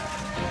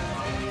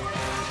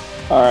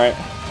 Alright.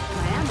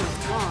 My ammo's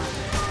gone.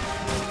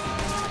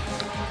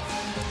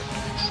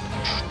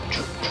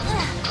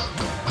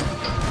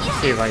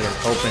 See if I can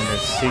open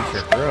this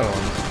secret room.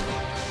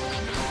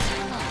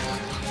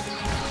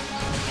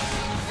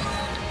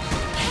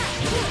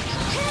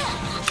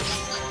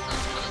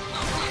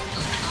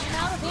 I'm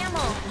out of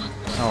ammo.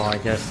 Oh, I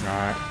guess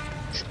not.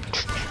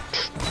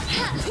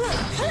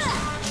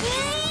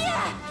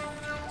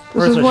 This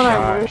Where's is the when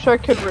shot? I wish I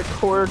could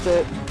record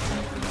it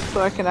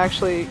so I can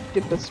actually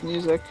get this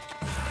music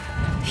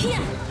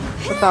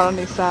without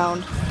any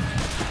sound.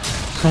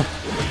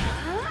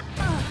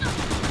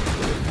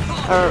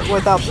 Or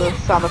without the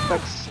sound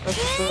effects, I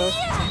should say.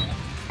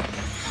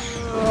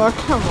 Oh,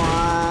 come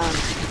on.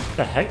 What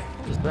the heck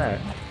is that?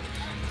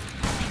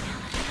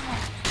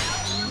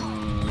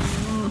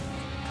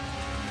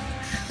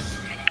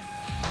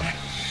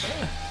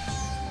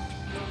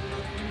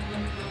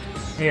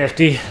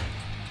 AFD.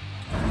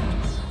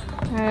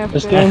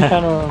 This game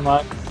kind of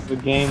reminds me of a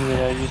game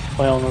that I used to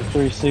play on the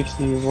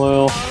 360 as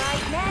well.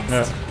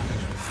 No.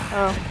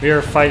 Oh. We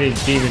were fighting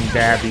demon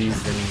babbies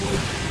and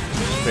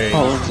things.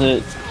 What was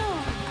it?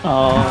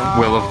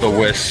 Will of the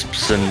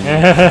Wisps and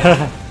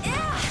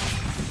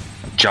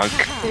junk.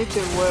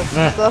 Hated wisps.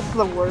 That's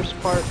the worst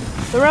part.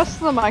 The rest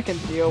of them I can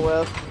deal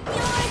with.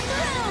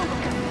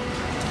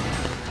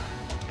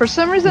 For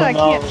some reason I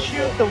can't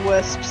shoot the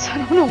wisps. I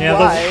don't know Yeah,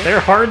 why. they're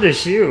hard to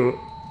shoot.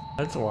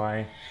 That's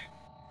why.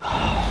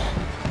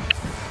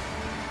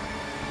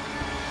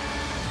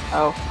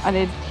 Oh, I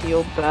need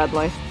healed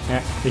badly.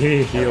 Yeah, he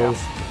need heals.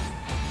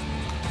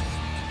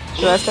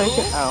 Should I take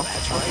it? Oh,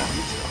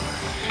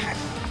 okay.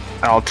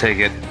 I'll take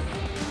it.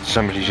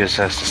 Somebody just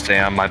has to stay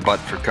on my butt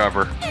for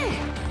cover.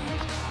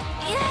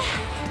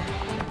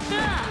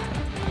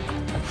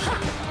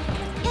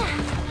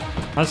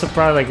 I'm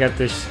surprised I got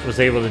this, was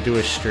able to do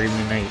a stream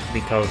tonight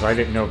because I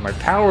didn't know if my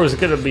power was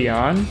gonna be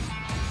on.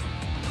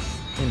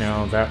 You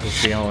know, that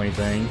was the only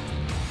thing.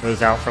 It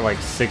was out for like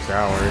 6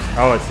 hours.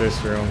 Oh, it's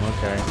this room,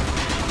 okay.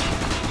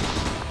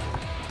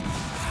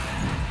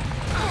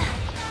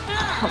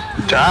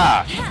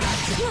 Ah!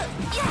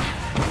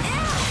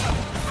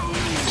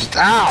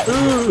 Ow!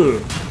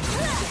 Ooh.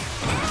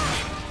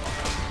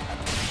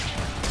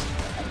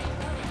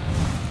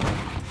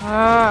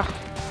 Ah.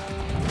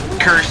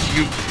 Curse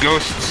you,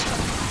 ghosts!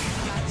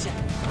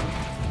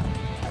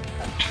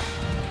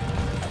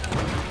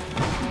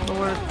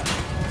 Lord.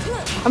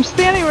 I'm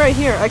standing right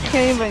here. I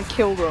can't even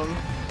kill them.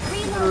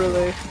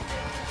 Literally.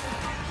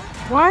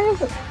 Why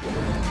is it?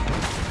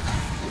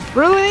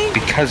 Really?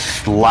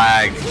 Because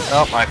lag.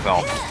 Oh, I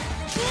fell.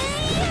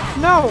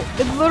 No,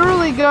 it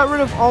literally got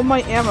rid of all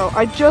my ammo.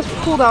 I just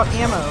pulled out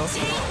ammo.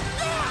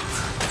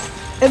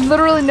 It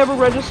literally never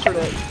registered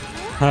it.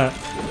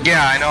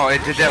 Yeah, I know.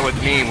 It did that with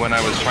me when I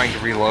was trying to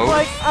reload.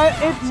 Like,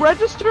 it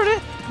registered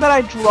it that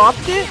I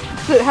dropped it,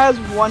 so it has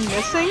one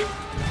missing.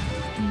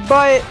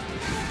 But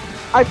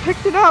I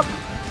picked it up,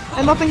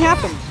 and nothing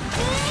happened.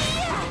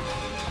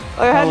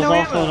 Like, I had no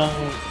ammo.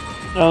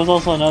 That was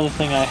also another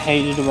thing I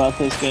hated about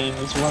this game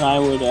is when I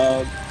would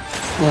dodge,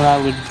 when I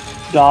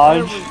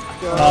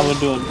would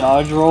do a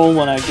dodge roll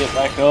when I get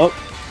back up,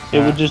 it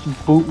would just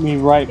boot me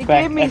right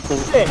back It gave me at the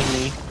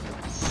enemy.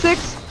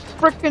 6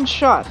 frickin'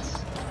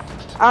 shots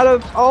out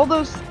of all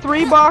those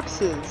 3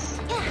 boxes.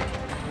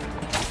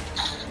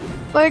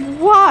 Like,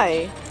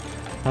 why?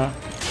 Huh?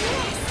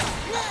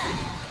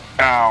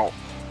 Ow.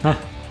 Huh.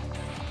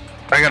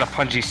 I got a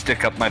punchy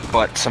stick up my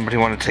butt. Somebody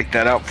want to take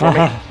that out for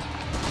me?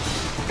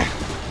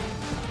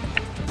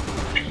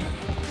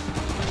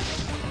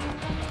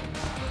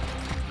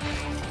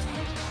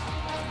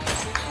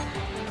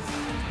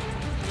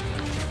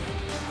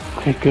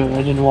 Okay, good.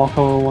 I didn't walk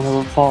over one of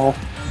them fall.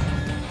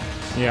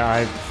 Yeah,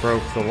 I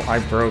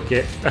broke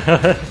it.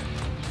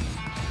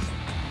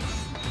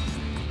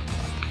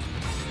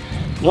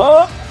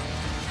 Ah!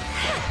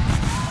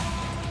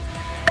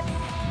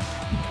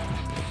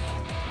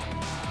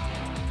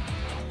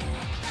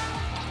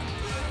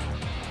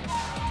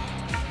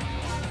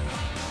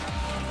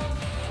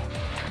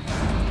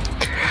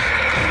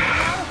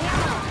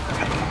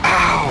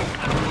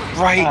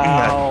 Ow! Right in the...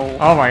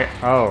 Oh my,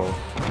 oh.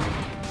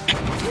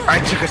 I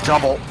took a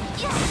double.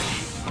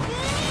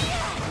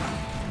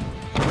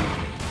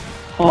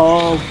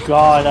 Oh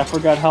god, I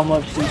forgot how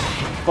much these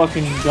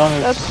fucking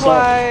gunners That's suck.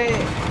 why.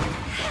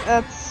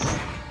 That's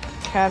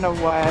kind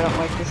of why I don't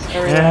like this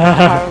area at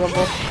high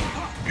level.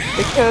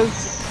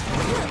 Because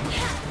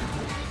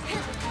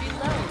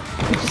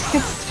it just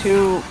gets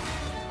too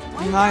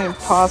not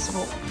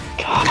impossible.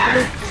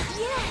 God.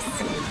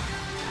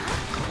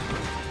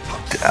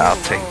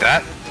 I'll take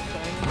that.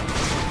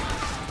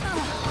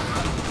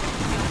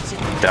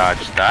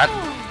 Dodge that.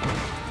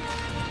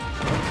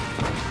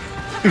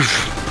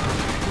 Oof.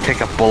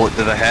 Take a bullet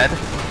to the head.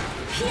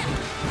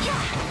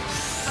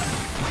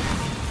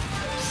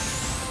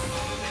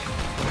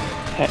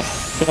 Okay,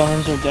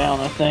 gunners are down,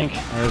 I think.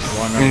 There's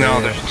one over No,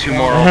 here. there's 2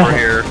 more over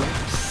here.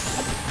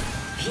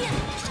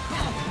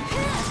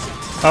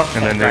 Oh,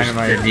 And then there's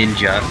dynamite. the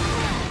ninja.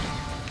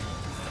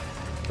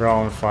 They're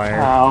all on fire.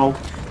 Ow.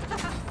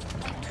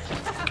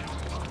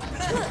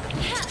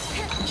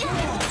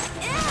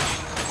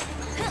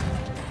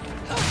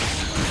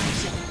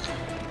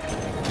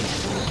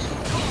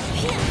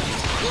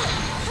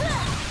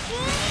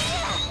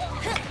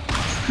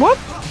 What?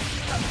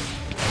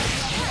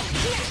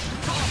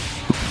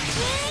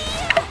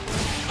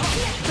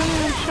 Didn't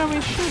even show me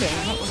shooting.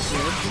 That was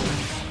weird.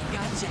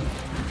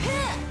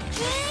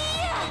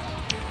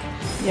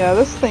 Yeah,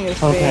 this thing is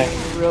Okay.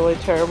 being really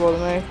terrible to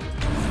me.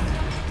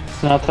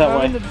 Not that I'm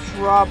way. having to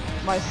drop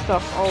my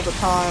stuff all the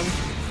time.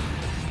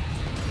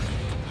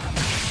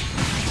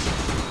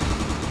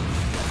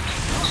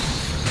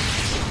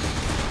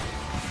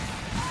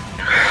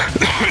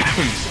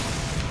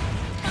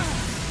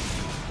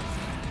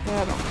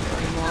 Yeah, I don't care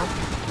anymore.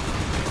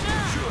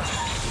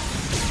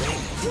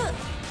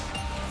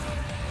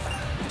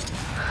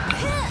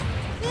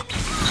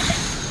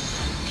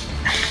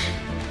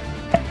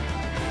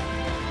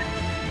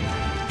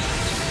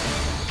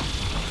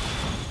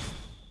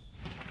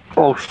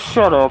 Oh,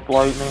 shut up,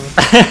 lightning.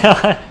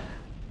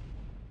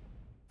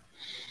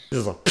 This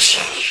is a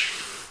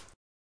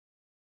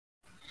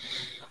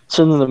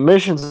So then the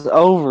mission's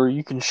over,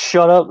 you can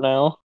shut up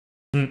now.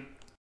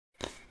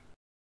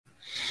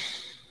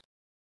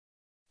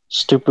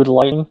 Stupid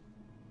lightning.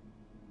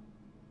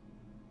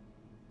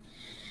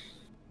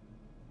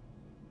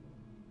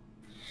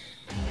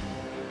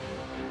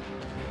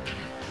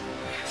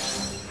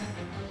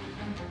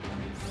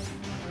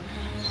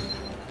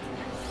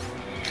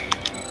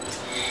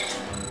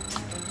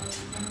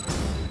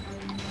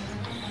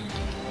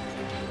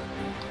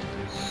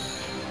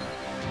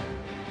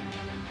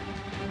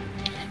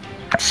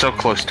 So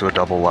close to a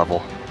double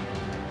level.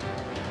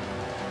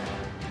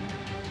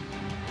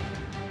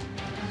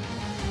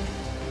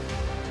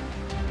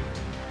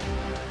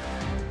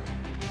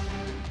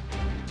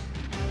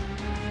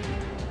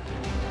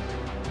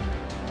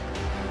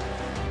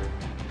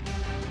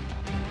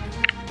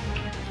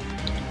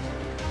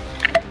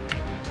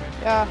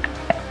 Yeah.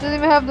 Doesn't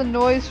even have the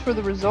noise for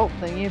the result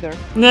thing either.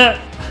 Nah.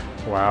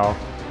 Wow.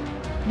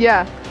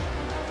 Yeah.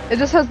 It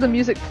just has the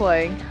music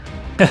playing.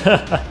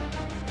 That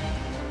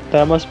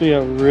must be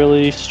a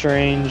really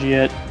strange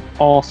yet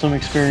awesome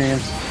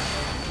experience.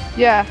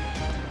 Yeah.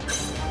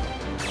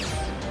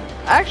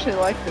 I actually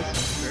like this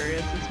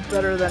experience. It's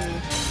better than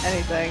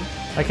anything.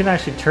 I can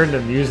actually turn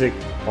the music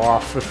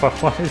off if I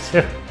wanted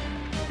to.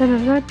 I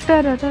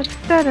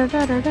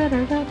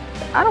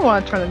don't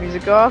want to turn the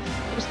music off.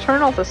 Just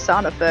turn off the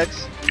sound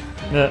effects.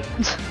 Nah.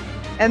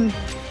 And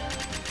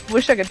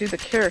wish I could do the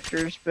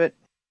characters, but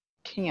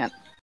can't.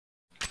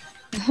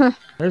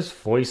 There's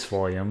voice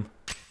volume.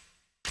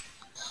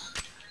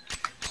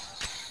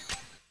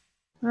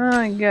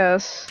 I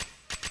guess.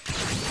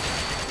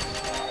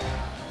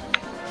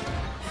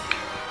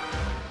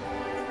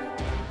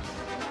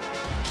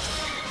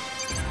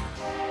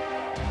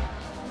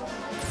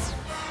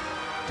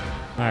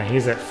 Alright,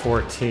 he's at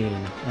 14.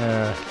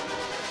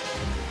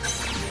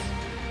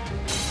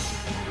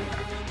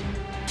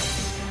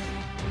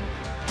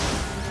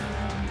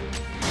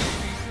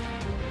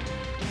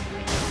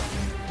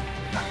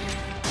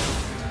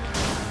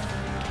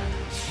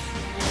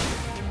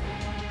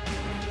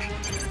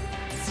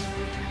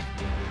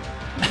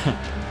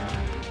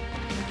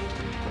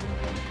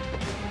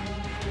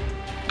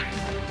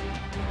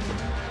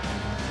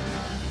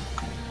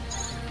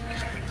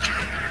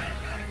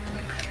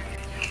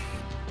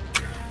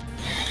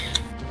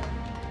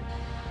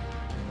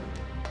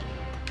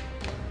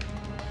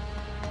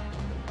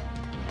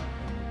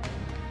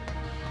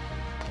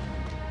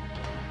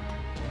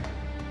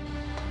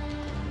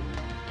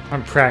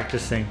 I'm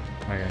practicing.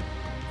 Okay.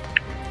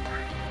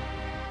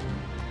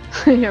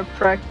 You're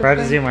practicing?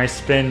 Practicing my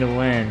spin to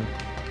win.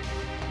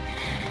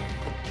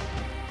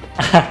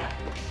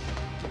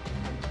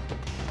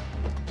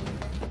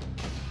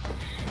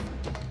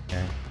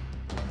 Okay.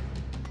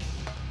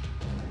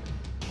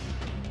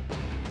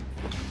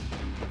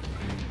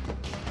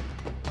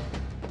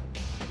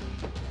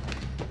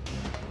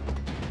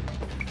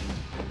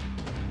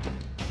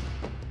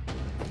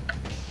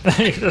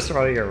 You're just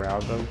running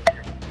around them.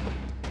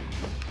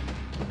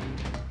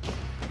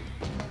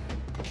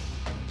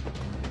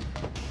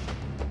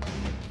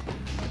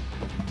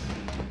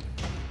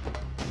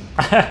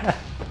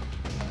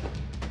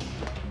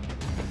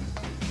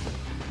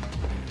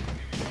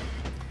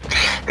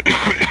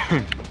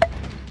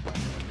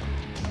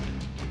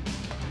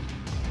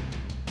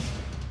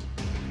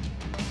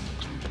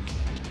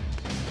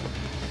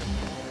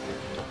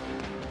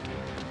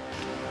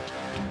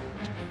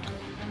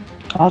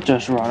 I'll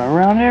just run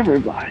around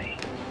everybody.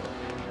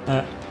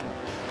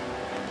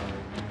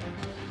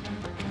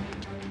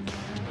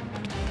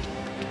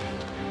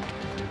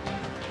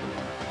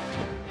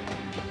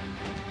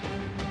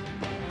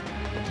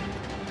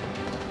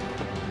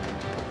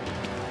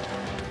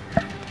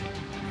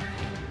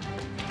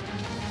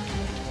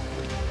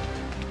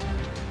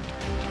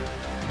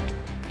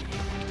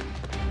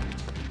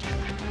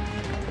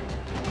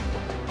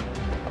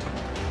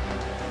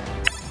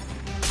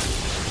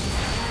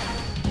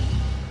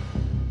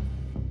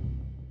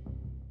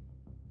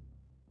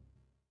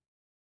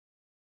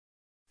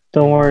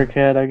 Don't worry,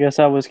 Kat. I guess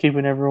I was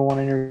keeping everyone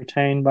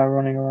entertained by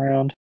running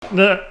around.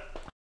 Yeah.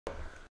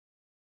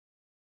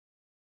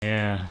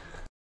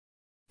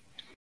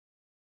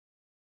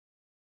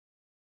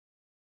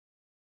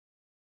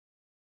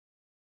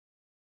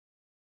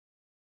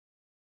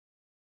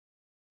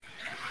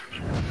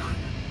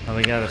 Oh,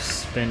 we gotta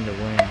spin to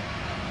win.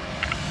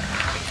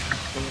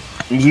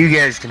 You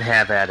guys can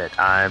have at it.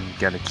 I'm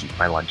gonna keep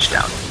my lunch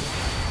down.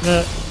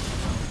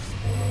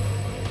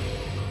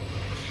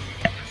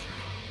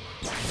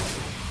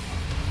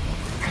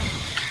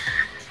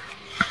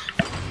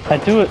 I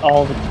do it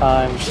all the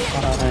time.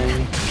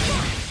 Fine.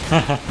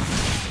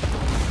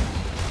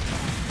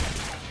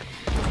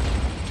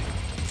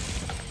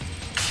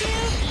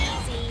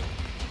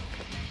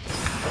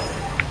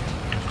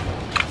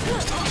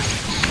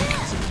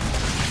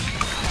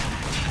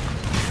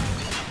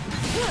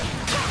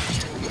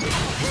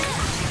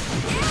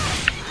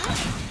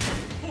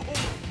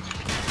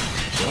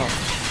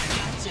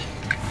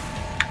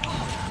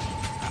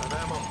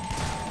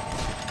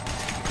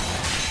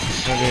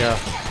 Maybe a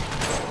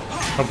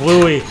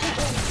bluey.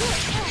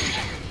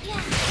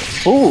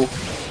 Ooh.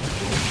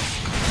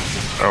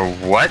 Oh,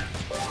 what?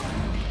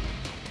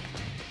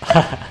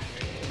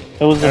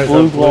 It was a There's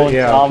blue glowing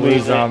yeah, zombie. blue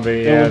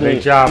zombie. Yeah, they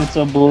drop. It's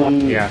a blue.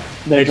 Yeah,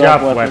 they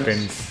drop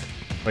weapons,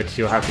 which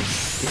you'll have to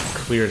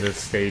clear the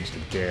stage to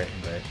get.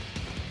 But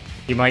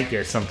you might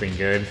get something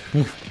good.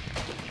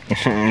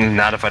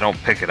 Not if I don't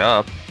pick it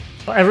up.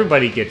 Well,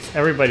 everybody gets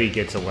a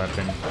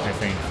weapon, I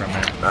think, from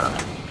it.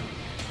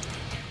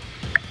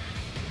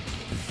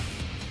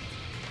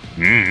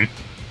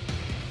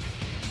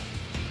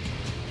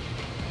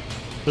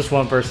 Just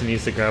one person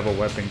needs to grab a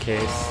weapon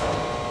case.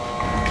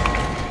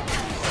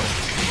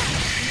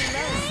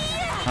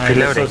 Alright,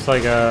 this looks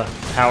like a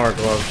power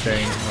glove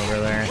thing over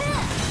there.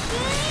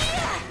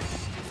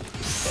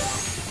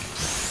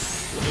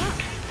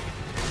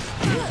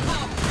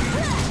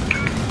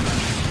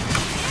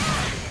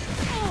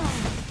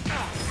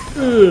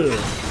 Ugh.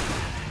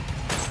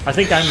 I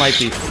think I might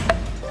be...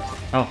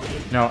 Oh,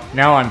 no.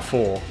 Now I'm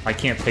full. I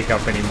can't pick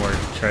up any more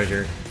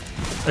treasure.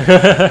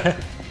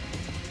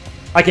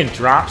 I can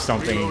drop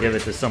something and give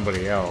it to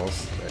somebody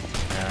else. But,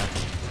 yeah.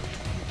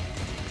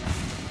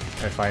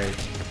 If I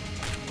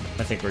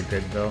think we're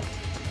good, though.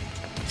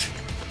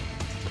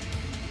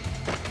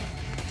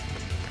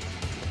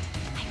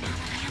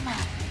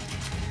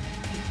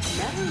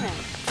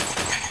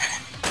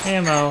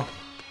 Ammo.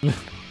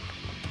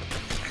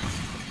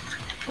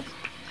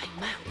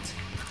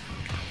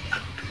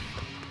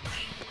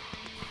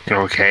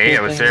 Okay,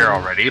 I was there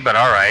already, but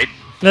alright.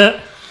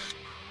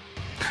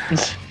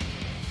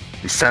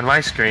 You send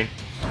my screen.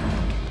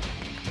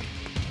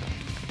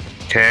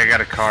 Okay, I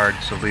got a card,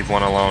 so leave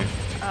one alone.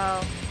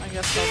 Oh, I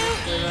guess I'll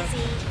just do that.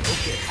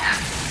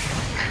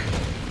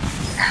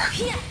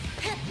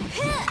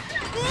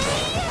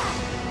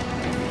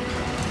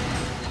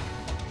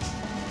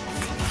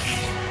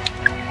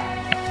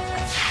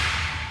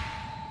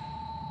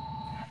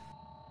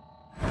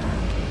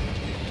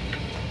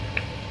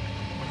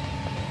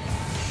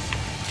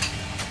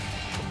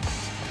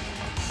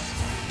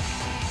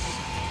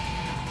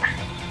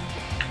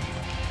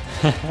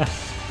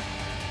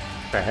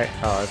 The heck?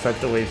 Oh, is that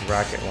the Wade's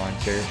rocket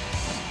launcher?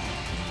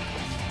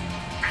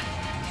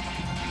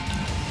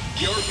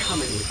 You're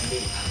coming with me.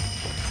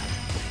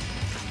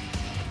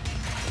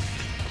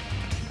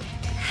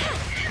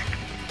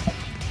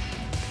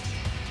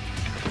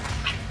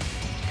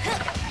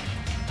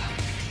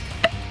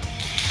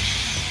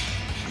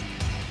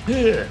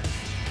 Yeah.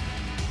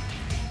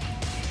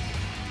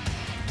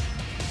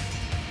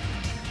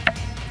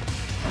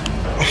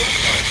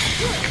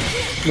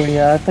 But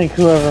yeah, I think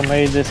whoever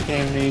made this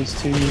game needs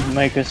to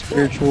make a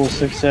spiritual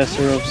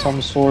successor of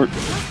some sort.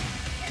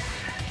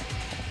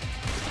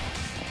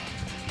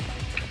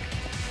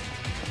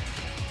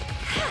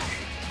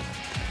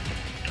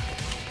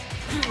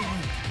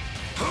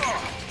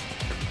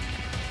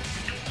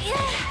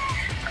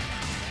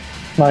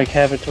 Like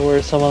have it to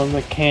where some of the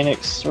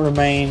mechanics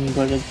remain,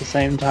 but at the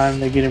same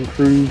time they get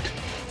improved.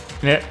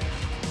 Yeah.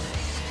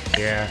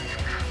 Yeah.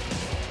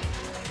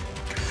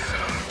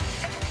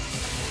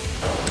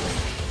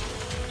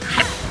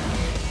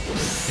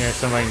 Yeah,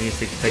 somebody needs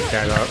to pick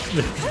that up.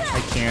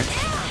 I can't.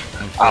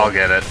 I'll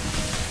get it.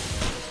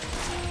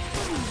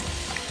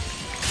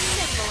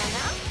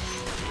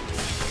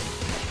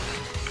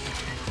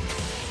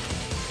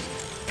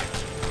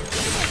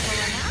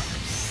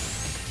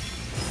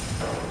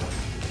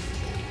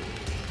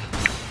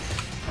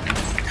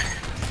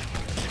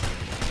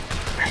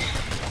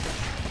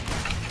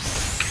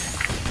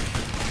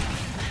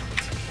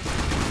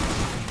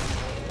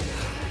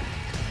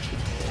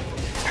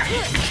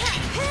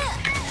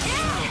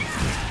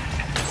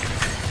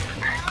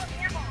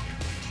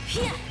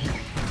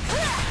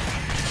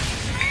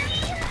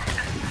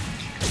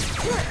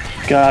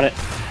 Got it.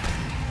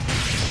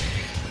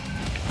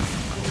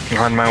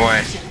 On my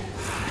way.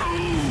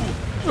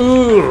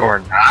 Ooh. Or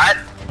not.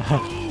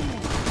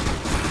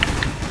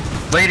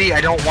 Lady,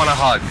 I don't want a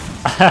hug.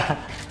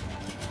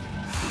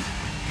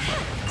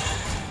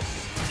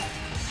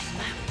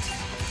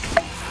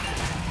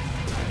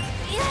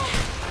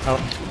 Oh.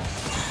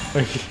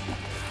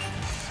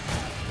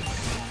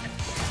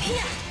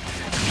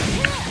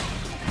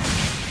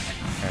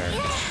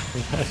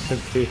 That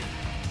should be.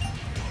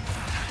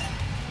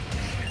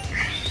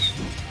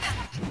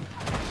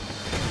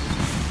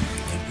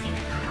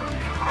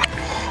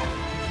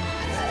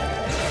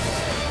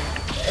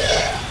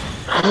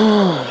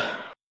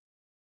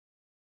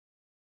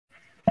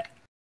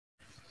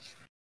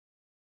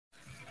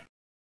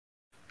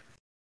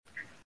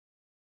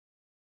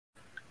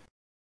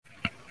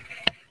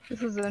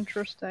 This is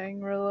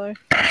interesting, really.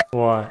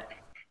 What?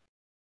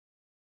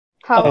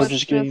 How I was much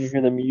just getting to this-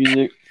 hear the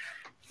music.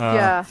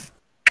 Yeah.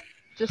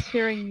 Just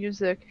hearing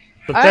music.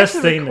 The I'm best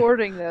actually thing.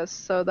 recording this,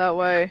 so that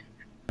way,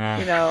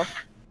 you know,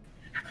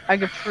 I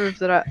can prove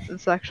that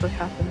this actually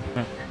happened.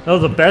 No,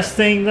 the best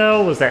thing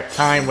though was that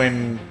time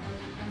when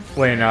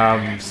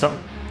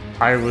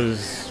I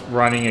was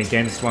running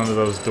against one of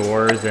those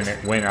doors and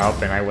it went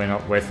up and I went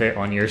up with it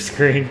on your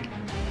screen.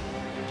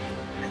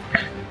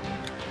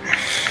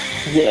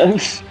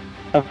 Yes.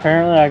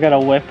 Apparently I got a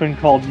weapon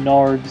called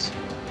Nards.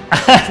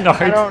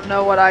 I don't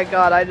know what I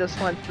got, I just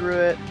went through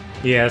it.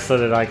 Yeah, so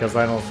did I, because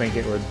I don't think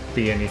it would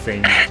be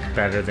anything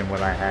better than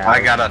what I have.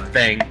 I got a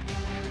thing.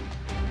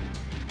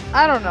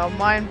 I don't know,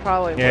 mine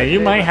probably Yeah, would you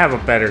be, might but- have a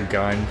better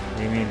gun.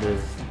 You need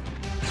to...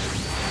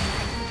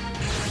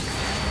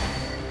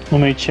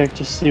 Let me check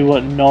to see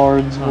what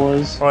Nards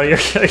was. Well,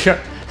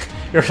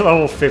 you're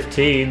level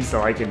 15,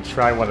 so I can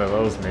try one of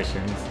those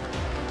missions.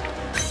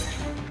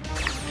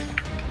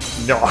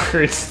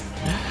 Nards.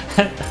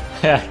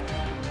 Yeah.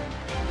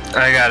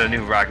 I got a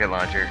new rocket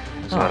launcher.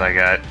 That's what I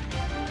got.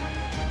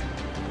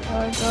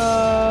 I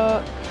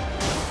got...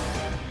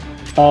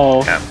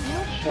 Oh, Yeah. I'm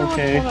not sure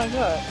Okay. which one I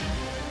got.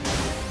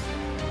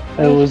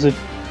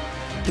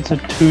 it's a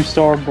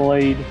 2-star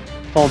blade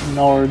called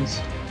Nards.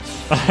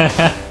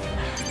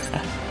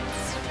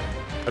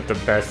 That's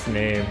the best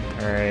name.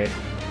 Alright.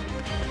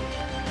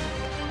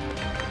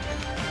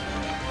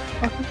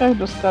 I think I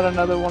just got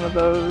another one of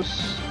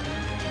those.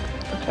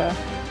 Okay.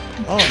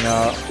 Oh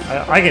no,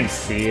 I can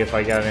see if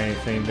I got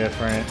anything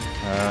different.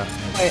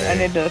 Wait, I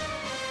need to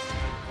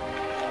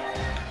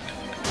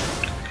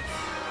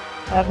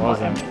add more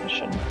Wasn't.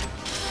 ammunition.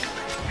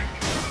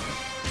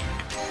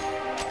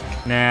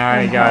 Nah,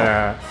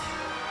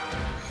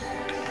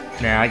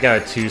 I got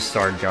a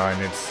 2-star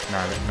gun. It's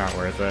not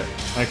worth it.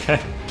 Okay.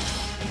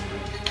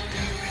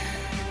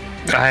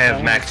 I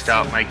have maxed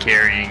out my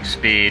carrying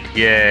speed.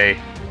 Yay.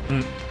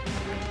 I'm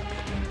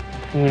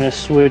gonna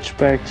switch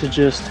back to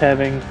just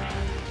having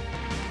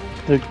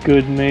the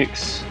good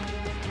mix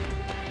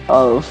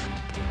of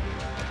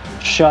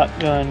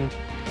shotgun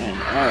and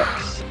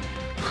axe.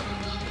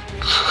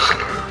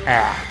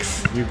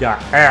 Axe. You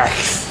got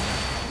axe.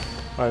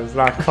 Well, it's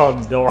not called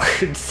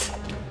Nords.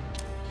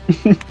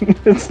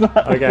 It's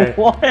not. Okay.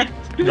 What?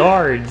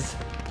 Nords.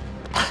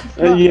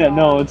 Yeah,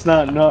 no, it's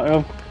not. No,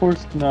 of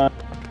course not.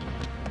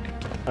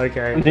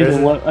 Okay.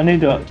 I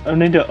need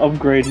to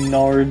upgrade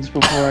Nards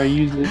before I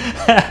use it.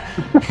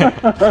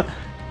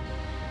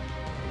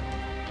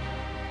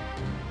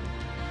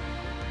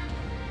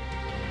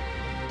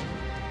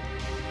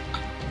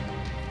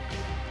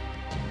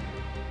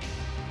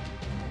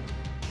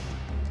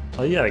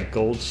 Oh, you got a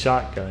gold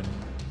shotgun.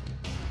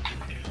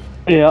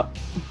 Yeah.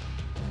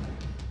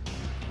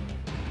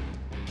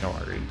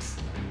 Nords.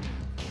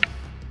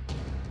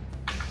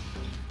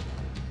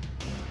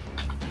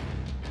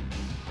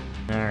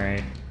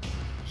 Alright.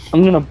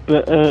 I'm gonna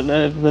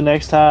the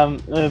next time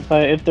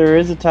if there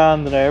is a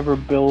time that I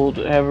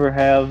ever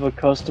have a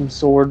custom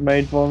sword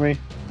made for me,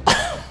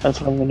 that's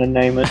what I'm gonna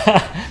name it.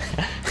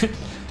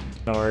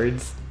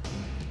 Nards.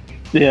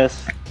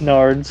 Yes,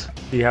 Nards.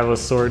 You have a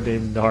sword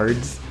named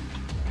Nards.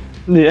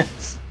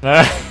 Yes.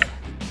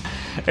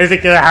 Is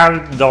it gonna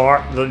have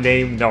the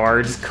name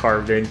Nards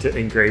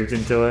engraved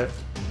into it?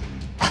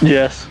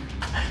 Yes.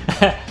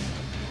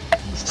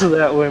 So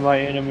that way my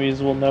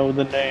enemies will know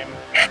the name.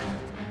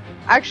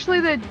 Actually,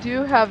 they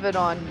do have it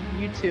on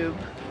YouTube,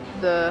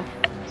 the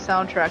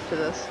soundtrack to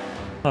this.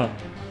 Huh.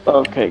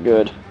 Okay,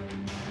 good.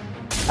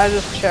 I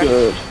just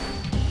checked.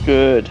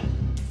 Good.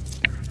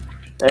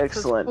 It's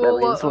Excellent. That full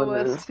means when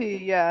OST,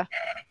 yeah.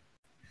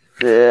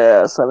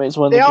 yes, that means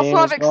when They the also game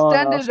have is gone,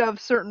 extended of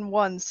certain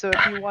ones, so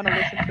if you want to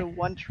listen to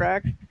one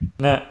track,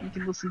 Nah. you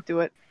can listen to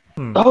it.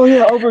 Oh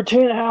yeah, over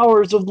 10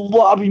 hours of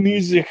lobby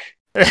music.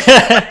 No.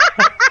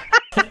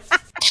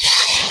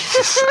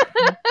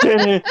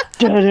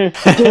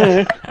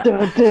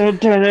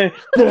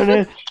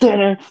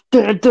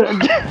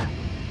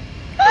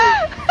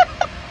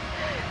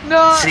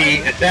 See,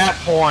 at that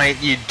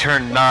point, you'd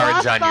turn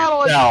Nards on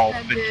battle is yourself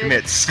and ended.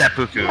 commit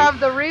seppuku. Have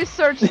the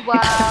research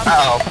lab.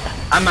 Uh-oh.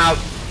 I'm out.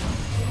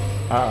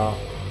 Uh-oh.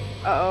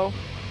 Uh-oh.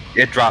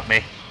 It dropped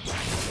me.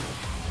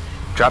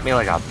 Dropped me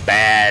like a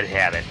bad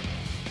habit.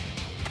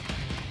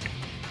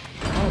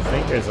 I don't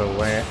think there's a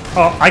way.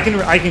 Oh, I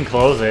can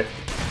close it.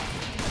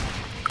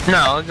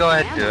 No, go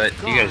ahead and do it.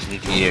 You guys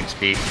need the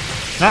EXP.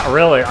 Not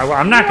really.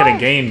 I'm not gonna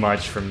gain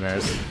much from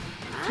this.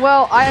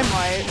 Well, I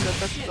might, but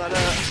that's about it.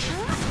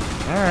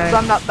 Alright.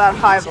 I'm not that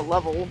high of a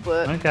level,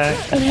 but Okay.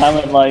 And I'm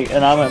at like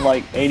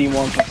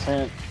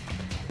 81%.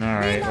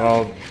 Alright,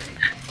 well.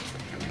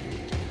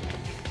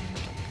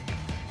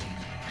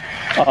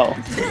 Oh.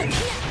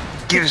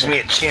 Gives me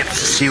a chance to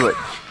see what.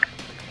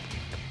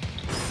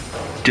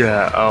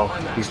 Oh,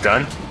 he's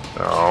done?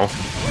 Oh.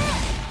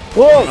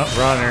 Whoa! Oh,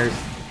 runners.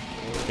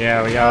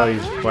 Yeah, we got all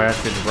these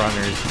blasted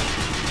runners.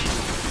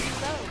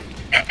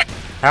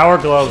 Power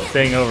glove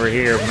thing over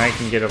here, and I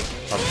can get a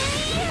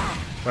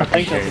I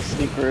think that's a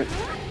secret.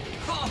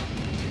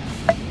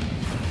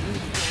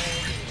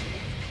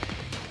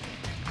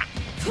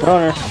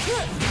 Runner.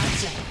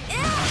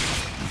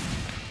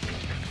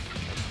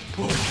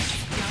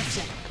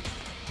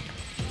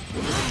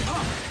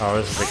 Oh,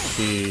 this is a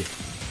key.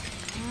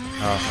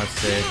 Oh, let's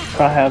see.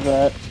 I have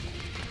that.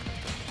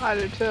 I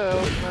do too.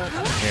 But...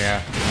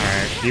 Yeah,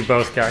 alright. You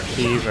both got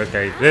keys?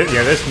 Okay.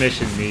 Yeah, this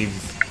mission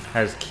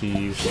has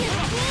keys.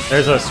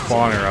 There's a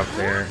spawner up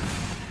there.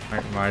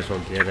 Might as well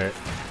get it.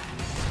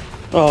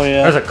 Oh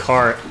yeah. There's a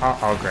cart.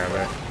 I'll grab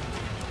it.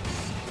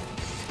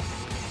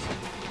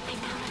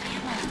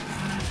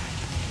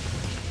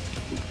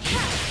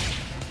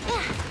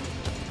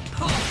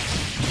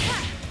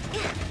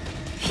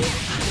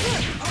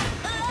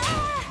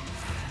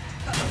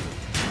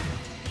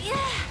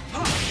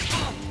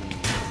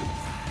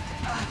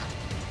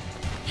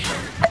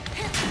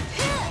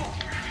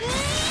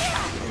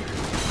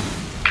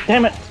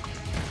 Damn it!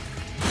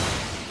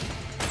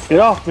 Get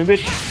off me,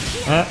 bitch!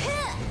 Huh?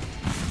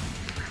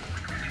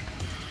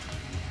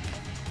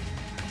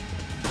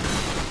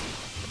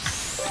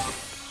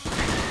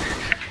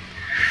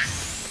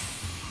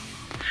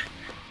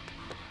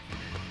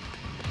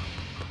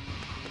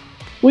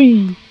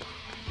 Whee!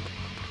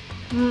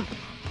 I'm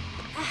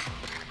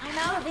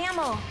out of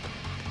ammo.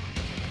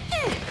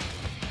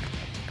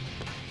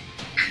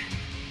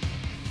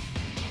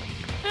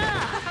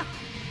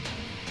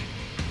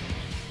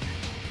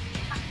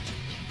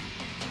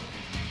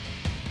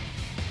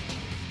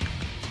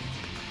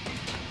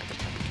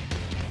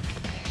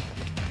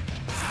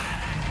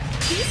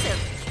 Piece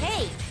of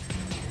cake.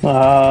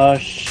 Ah,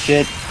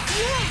 shit.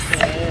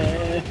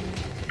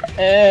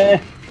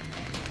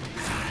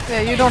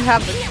 Yeah, you don't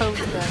have the code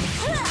then.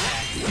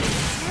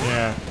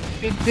 Yeah.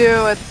 If you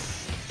do, it's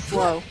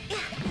slow.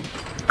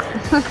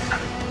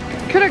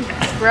 Could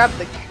have grabbed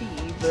the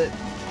key, but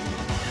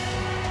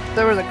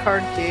there was a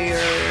card key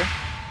or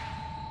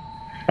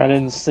I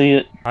didn't see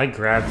it. I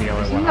grabbed the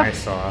only one I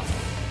saw.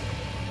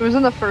 it was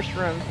in the first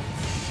room.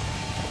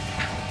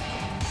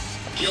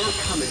 You're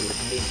coming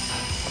with me.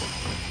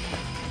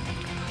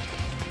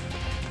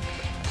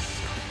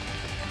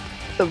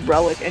 The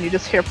relic, and you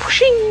just hear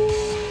pushing.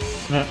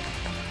 Yeah.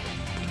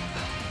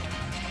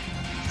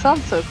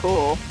 Sounds so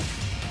cool.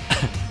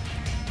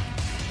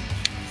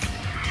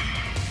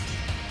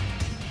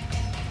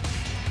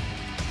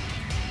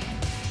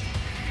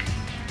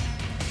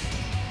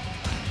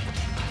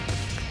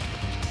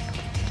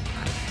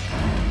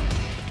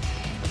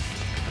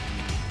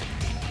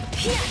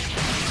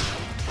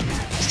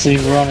 See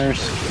runners.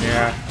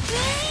 Yeah.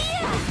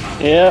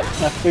 Yep,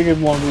 I figured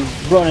one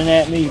was running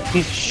at me, you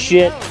piece of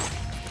shit.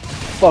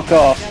 Fuck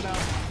off.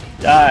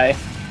 Die.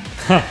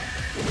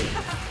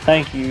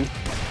 Thank you.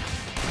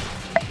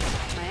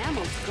 My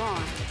ammo's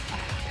gone.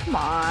 Come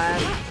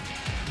on.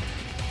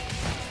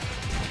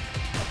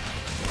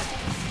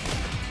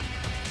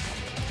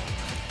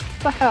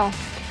 What the hell?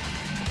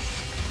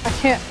 I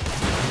can't.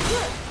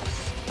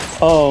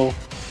 Oh,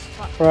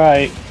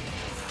 right.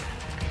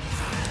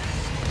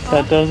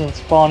 That doesn't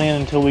spawn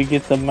in until we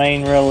get the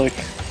main relic.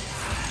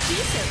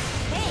 Piece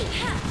of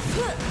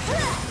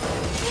cake.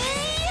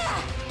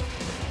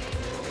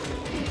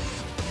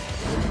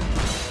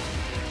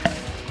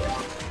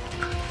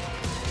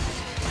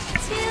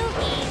 Too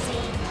easy.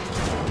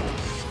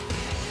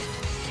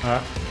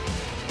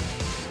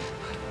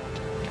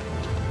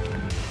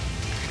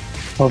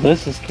 Well,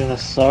 this is gonna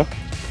suck.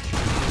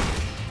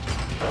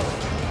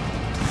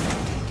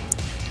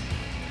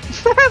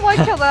 I like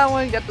how that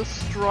one got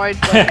destroyed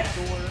by the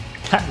door.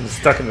 I'm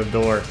stuck in the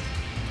door.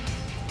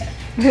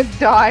 It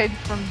died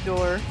from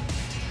door.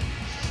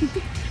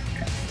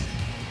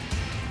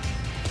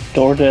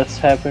 Door deaths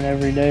happen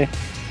every day.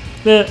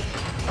 Especially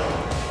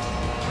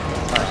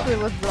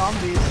with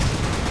zombies.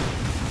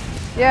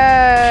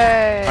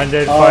 Yay!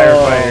 Undead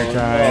firefighter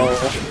time. no.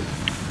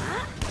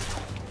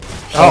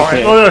 Oh,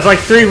 Okay. oh, there's like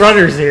 3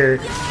 runners here.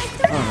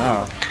 Oh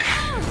no.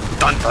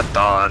 Dun dun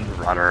dun,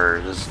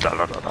 runners. Dun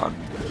dun dun dun.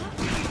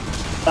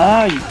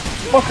 Ah, you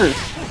fuckers!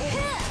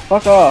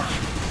 Fuck off.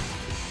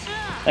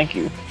 Thank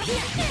you.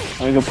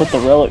 Let me go put the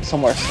relic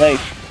somewhere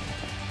safe.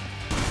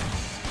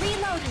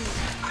 Reloading.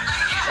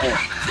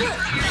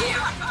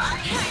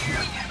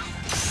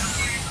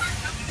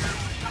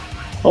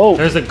 Oh,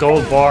 There's a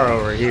gold bar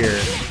over here.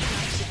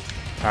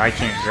 I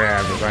can't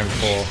grab because I'm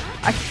full.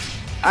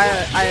 I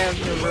have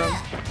the room.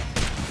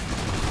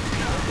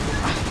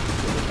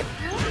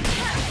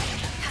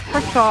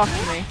 Frick off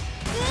me.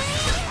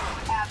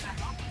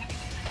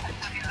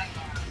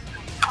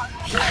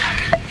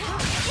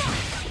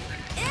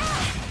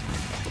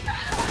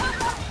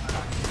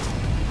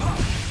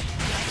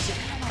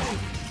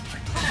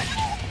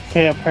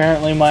 okay,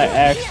 apparently my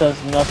axe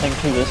does nothing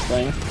to this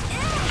thing.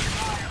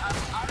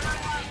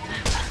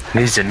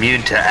 He's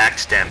immune to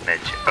axe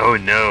damage. Oh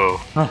no.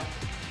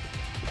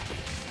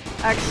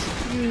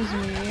 Excuse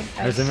me.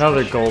 There's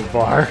another gold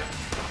bar.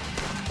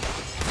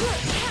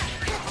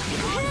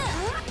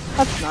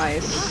 That's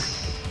nice.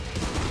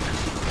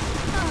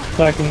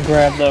 So I can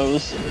grab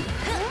those.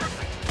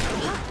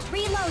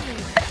 Reloading.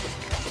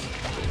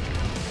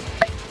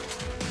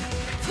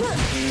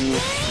 2,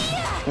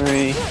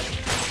 3,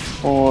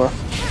 4,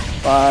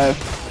 5.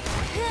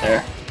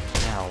 There.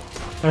 Ow.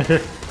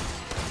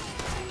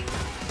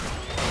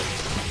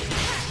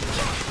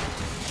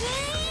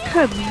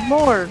 Good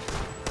lord.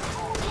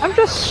 I'm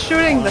just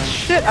shooting the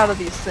shit out of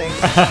these things.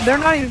 They're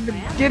not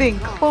even getting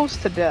close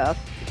to death.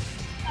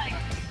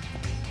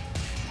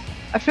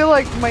 I feel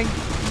like my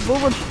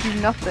bullets do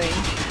nothing.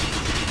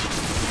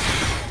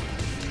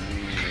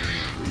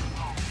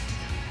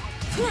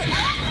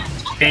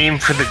 Aim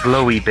for the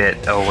glowy bit.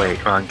 Oh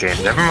wait, wrong game.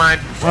 Never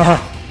mind.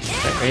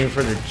 Aim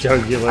for the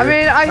jugular. I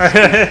mean,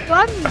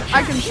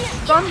 I can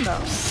stun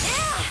them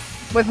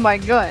with my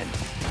gun,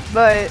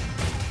 but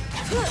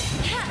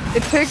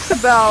it takes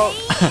about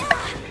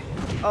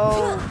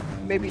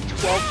maybe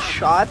 12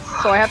 shots,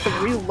 so I have to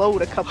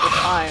reload a couple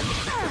times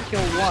to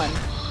kill one.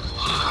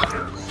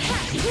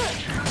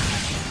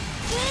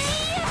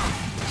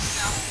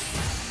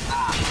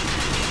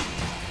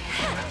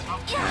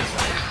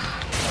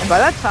 And by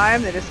that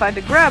time, they decide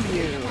to grab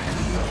you, you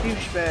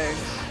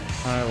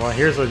douchebags. Alright, well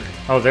here's a...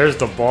 Oh, there's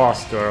the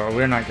boss door.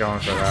 We're not going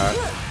for that.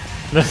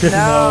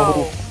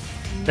 No.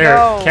 There,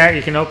 No. Cat,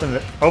 you can open the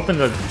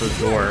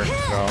door.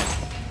 So.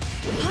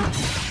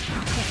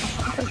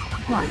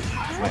 Come on.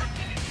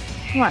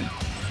 Come on.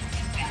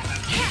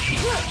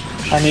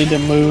 I need to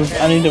move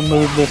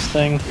this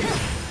thing.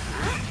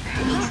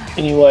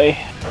 Anyway.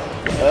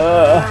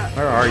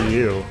 Where are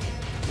you?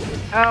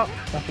 Oh,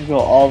 I can go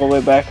all the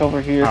way back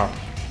over here. Oh.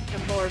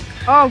 good lord.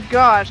 lord. Oh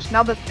gosh,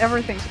 now that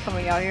everything's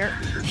coming out here.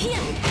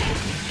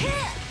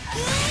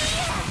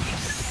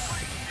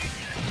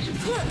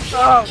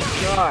 Oh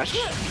gosh.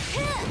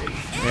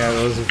 Yeah,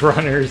 those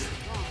runners.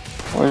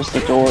 Where's the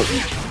door?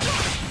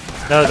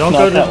 No, don't Not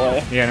go that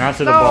way. Yeah, not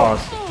to the No. boss.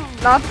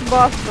 Not the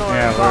boss door,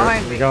 Yeah,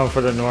 behind we're me. going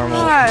for the normal.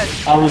 God.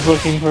 I was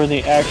looking for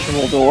the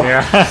actual door.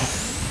 Yeah.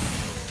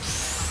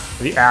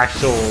 The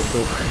actual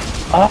door.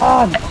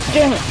 Ah,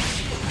 damn it!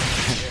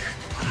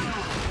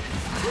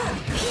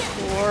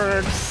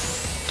 Lord.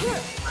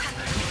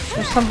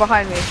 There's some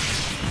behind me.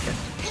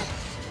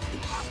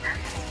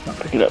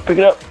 Pick it up, pick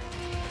it up.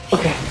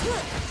 Okay.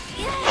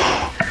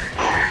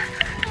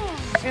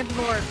 Good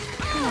lord.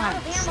 Come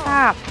on,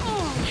 stop.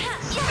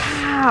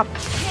 Stop.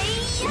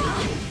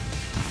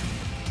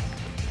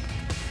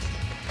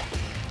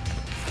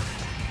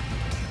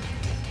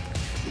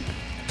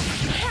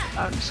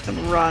 I'm just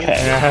gonna run. Okay.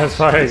 Yeah, that's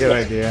probably a good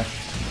idea.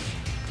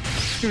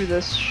 Screw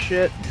this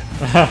shit.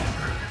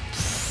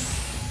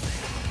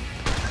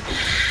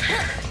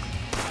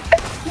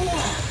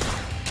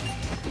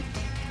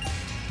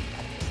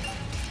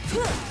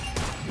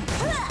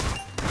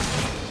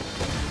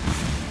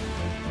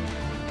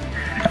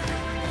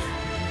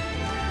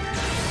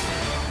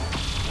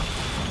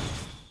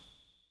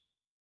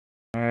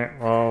 Alright,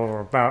 well, we're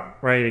about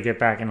ready to get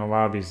back in the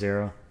lobby,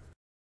 Zero.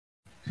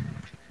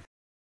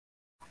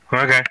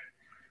 Okay.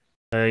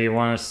 You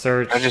want to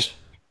search... I just...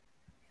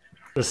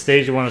 The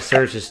stage you want to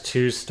search is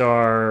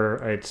 2-star,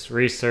 it's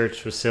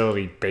Research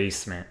Facility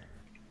Basement.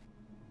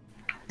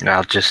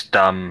 I'll just,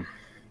 I'm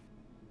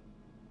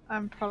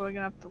probably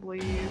gonna have to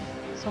leave.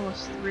 It's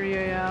almost 3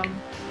 a.m.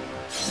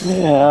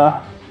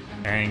 Yeah.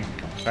 Dang,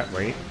 that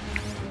late?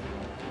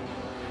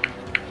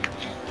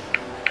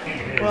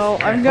 Well,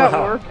 I've got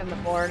Wow. work in the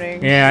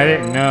morning. Yeah, I so-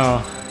 didn't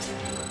know.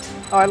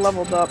 Oh, I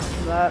leveled up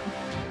for that.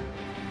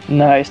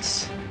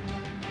 Nice.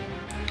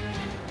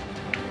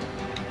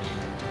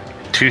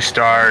 2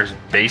 stars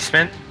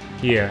basement?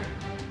 Yeah.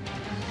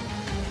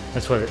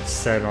 That's what it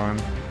said on.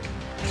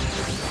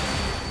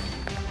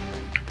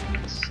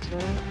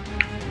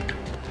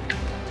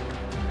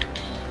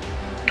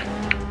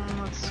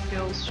 What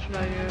skills should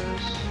I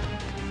use?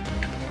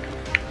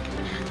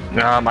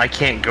 I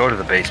can't go to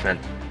the basement.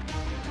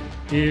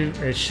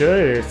 It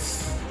should,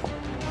 it's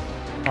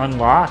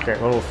unlocked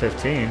at level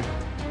 15.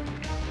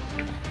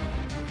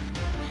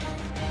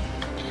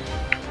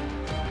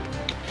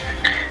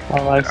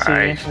 Well, I see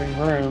Alright. entering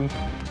room.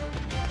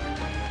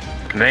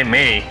 It ain't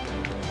me.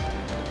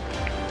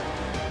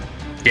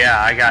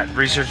 Yeah, I got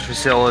research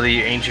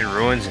facility, ancient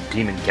ruins, and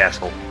demon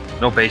castle.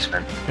 No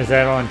basement. Is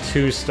that on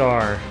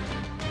 2-star?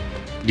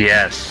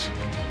 Yes.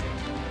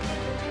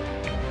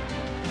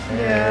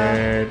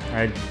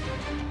 Yeah.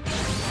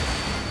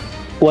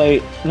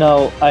 Wait,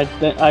 no, I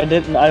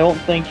don't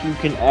think you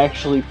can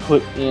actually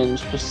put in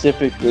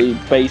specifically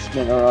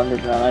basement or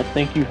underground. I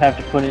think you have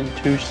to put in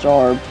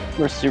 2-star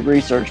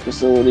research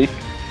facility.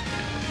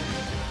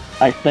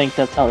 I think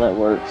that's how that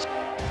works.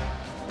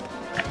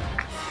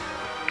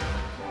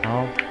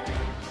 Oh.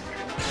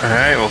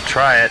 Alright, we'll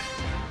try it.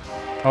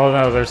 Oh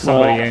no, there's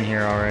somebody Well- in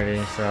here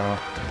already, so...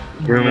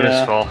 Room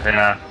Yeah. is full,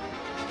 yeah.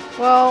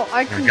 Well,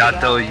 I can. Got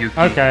get though, out. Yuki.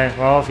 Okay,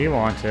 well, if you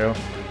want to.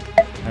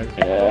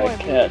 Yeah,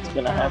 Cat's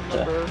gonna have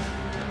to.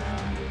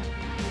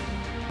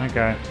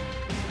 Okay.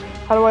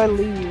 How do I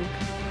leave?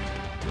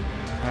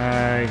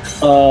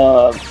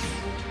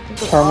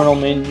 Terminal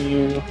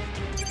menu.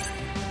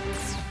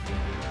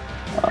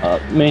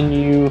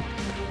 Menu.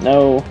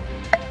 No.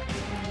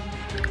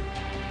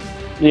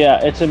 Yeah,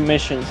 it's in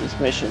missions. It's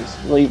missions.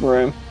 Leave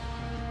room.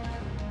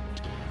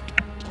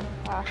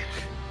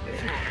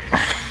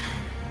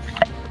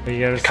 You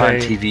gotta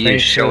Con say, TV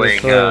thanks is for the showing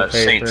toilet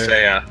Saint paper.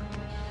 Seiya.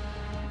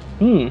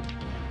 Hmm.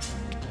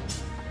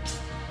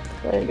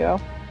 There you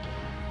go.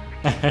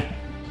 Okay.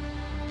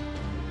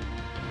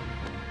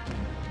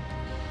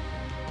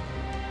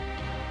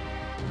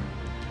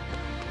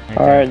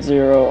 Alright,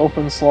 Zero.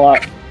 Open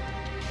slot.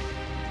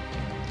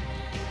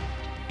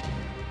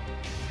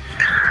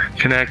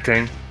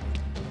 Connecting.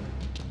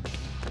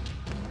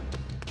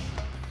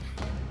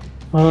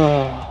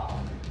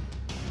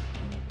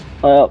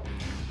 Well,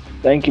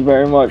 thank you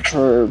very much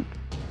for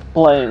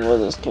playing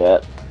with us,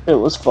 Cat. It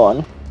was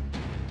fun.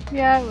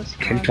 Yeah, it was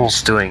fun.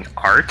 Kimple's doing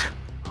art?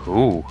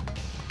 Ooh.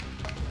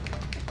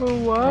 Who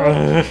what?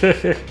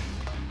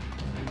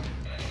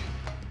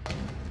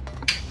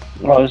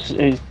 Oh,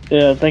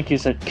 I think he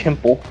said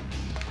Kimple.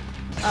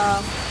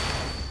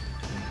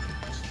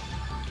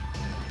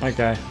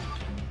 Okay.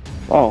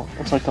 Oh,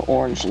 looks like the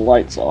orange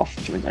light's off,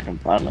 which means I can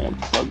finally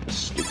unplug this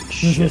stupid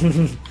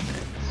shit.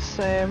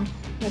 Same.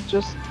 It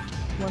just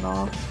went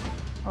off.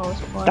 Oh,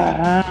 it's playing.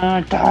 Da,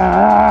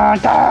 da,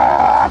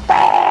 da,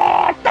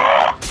 da,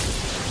 da.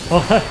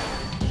 What?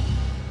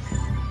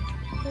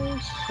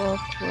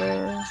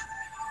 Software.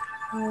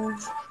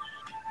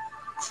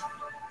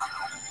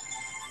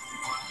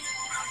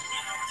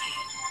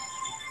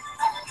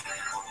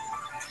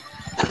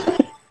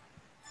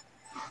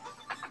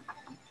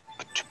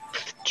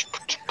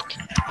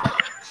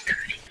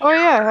 Oh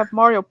yeah, I have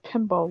Mario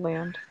Pinball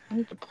Land. I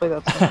need to play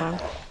that sometime.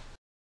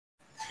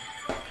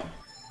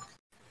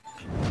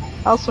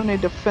 I also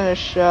need to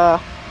finish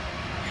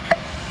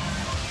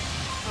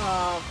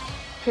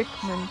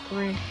Pikmin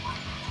 3.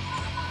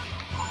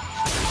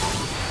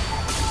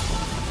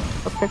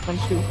 Or Pikmin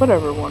 2,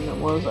 whatever one it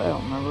was, I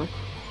don't remember.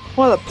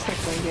 One of the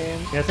Pikmin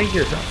games. Yeah, I think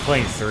you're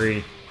playing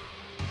 3.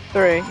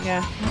 3,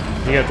 yeah.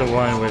 You got the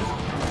one with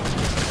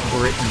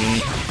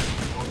Brittany.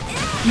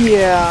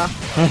 Yeah.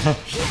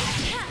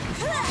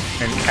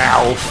 And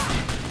Alf.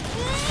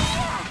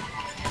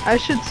 I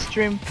should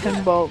stream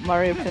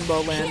Mario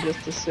Pinball Land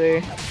just to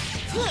see.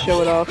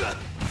 Show it off.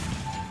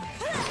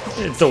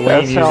 It's the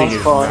way using sounds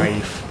his fun.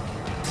 knife.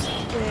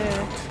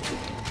 Yeah.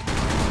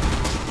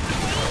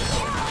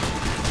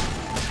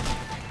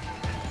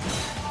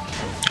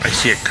 I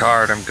see a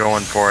card, I'm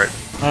going for it.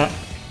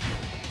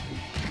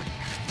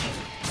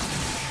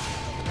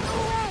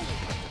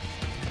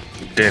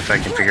 If I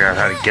can figure out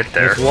how to get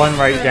there. There's one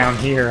right down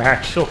here,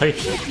 actually.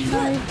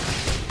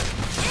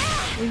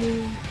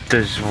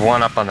 There's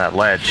one up on that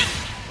ledge.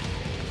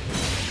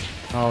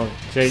 Oh,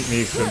 Jake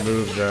needs to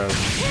move the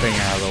thing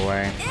out of the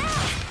way.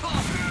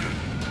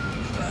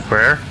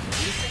 Where?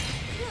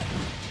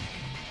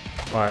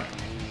 What?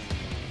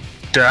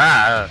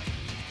 Duh.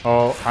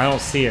 Oh, I don't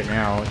see it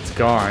now. It's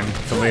gone.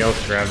 Somebody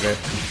else grabbed it.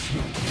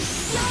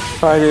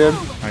 I did.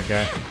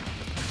 Okay.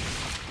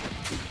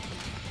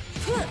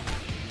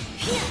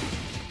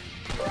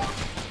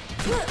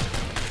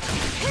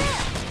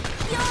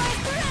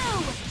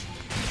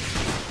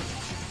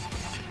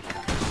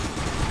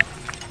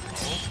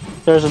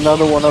 There's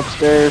another one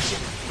upstairs.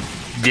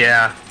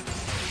 Yeah.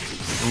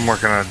 I'm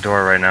working on a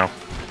door right now.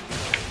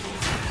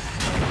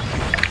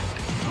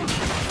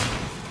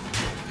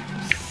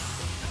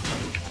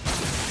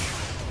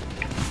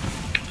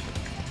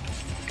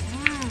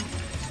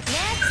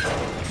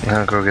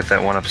 I'll go get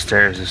that one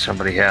upstairs if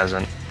somebody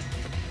hasn't.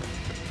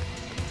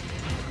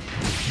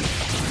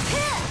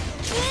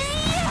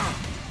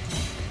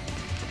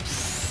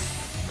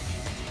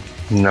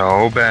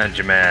 No,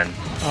 Benjamin.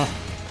 Oh.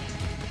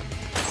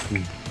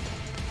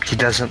 He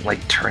doesn't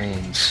like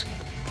trains.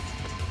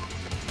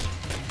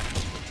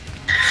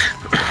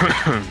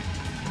 How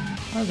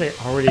do they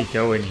already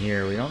go in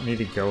here? We don't need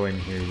to go in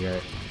here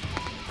yet.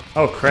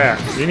 Oh crap,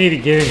 you need to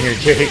get in here,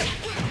 Jake.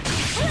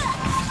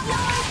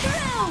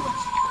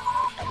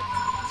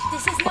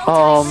 This is no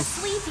time for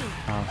sleeping.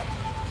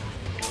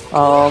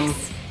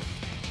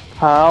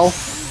 How?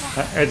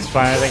 It's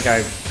fine, I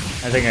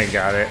think I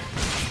got it.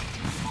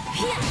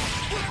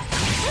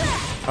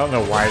 I don't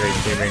know why they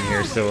came in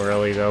here so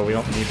early though, we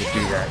don't need to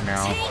do that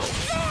now.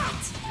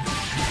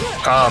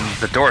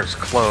 The door is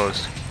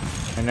closed.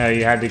 I know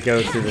you had to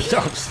go through the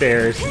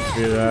upstairs to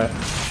do that.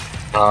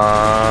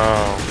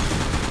 Oh.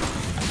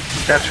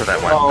 That's where that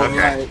went, Oh,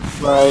 okay.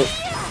 right.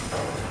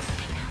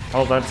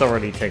 Oh, that's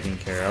already taken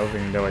care of,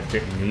 even though it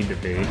didn't need to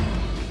be.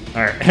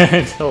 Alright,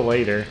 until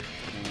later.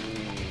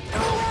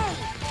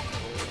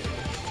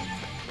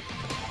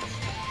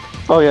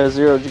 Oh yeah,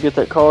 Zero, did you get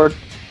that card?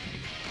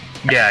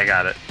 Yeah, I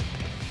got it.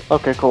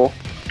 Okay, cool.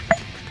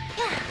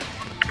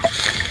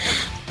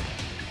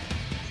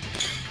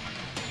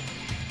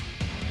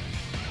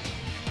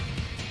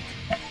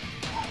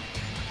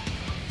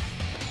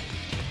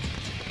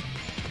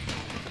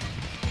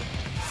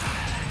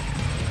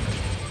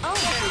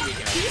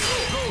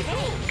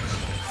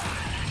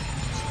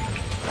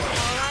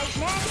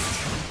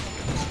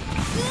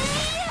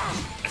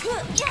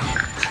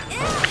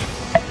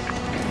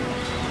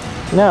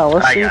 Now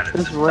let's I see got if it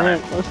this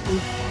this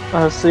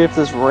let's see if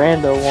this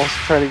rando wants to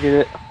try to get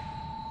it.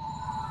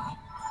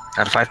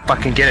 Not if I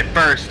fucking get it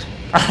first.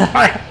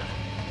 Alright.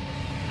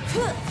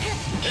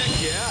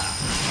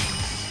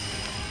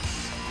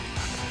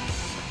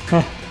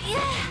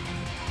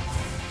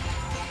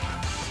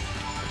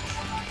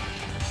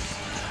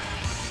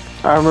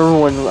 I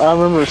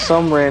remember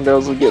some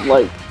randos would get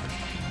like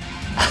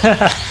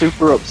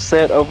super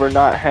upset over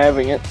not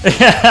having it.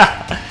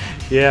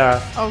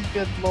 Yeah. Oh,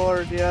 good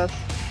lord, yes.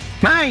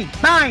 Mine.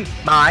 Yeah,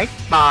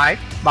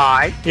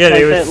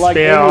 they would that,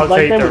 stay out,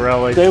 take the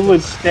relic. They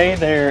would stay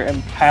there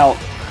and pout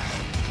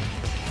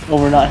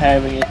over not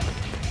having it.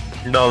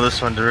 No,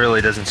 this one really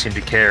doesn't seem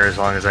to care as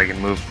long as I can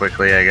move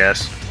quickly, I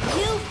guess.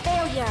 You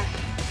failure.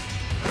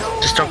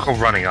 Just don't go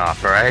running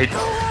off, alright?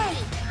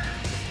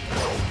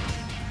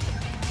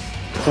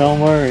 Don't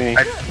worry.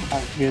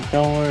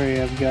 Don't worry,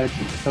 I've got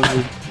you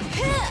covered.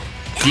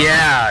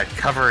 Yeah,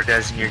 cover it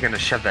as in you're gonna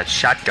shove that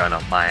shotgun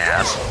up my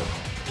ass.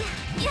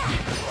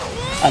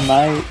 I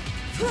might.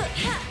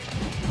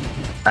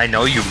 I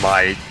know you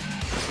might.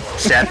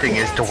 Sad thing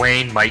is,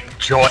 Dwayne might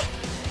enjoy.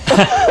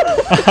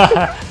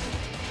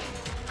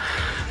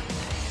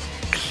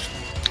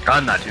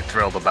 I'm not too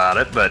thrilled about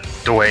it, but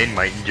Dwayne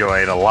might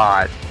enjoy it a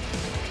lot.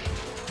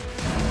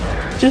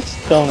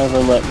 Just don't ever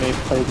let me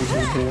play the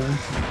game.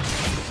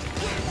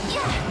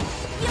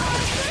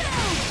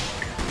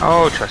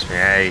 Oh, trust me,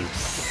 I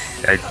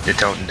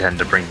don't intend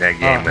to bring that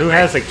game with who me.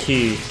 has a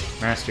key?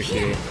 Master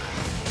key.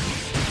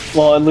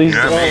 Well, at least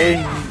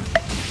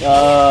Yeah,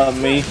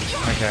 Me.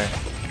 Okay.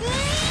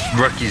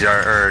 Rookies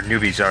are, or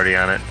newbies already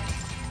on it.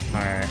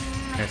 Alright.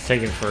 It's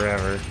taking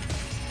forever.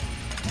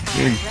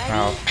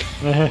 Oh.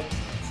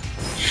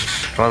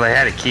 Well, they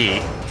had a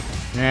key.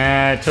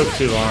 Nah, it took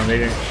too long. They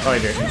didn't.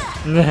 Probably didn't.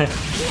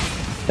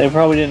 They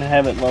probably didn't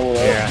have it leveled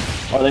up. Yeah.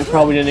 Or they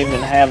probably didn't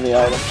even have the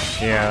item.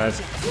 Yeah,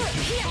 that's.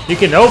 You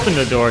can open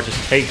the door, it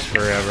just takes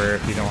forever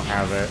if you don't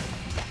have it.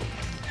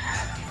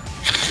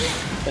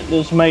 It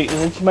just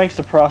makes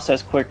the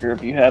process quicker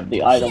if you have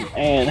the item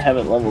and have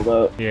it leveled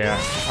up. Yeah.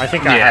 I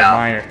think I had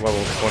mine at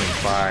level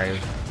 25.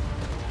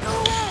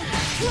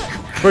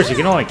 Of course, you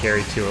can only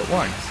carry 2 at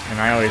once, and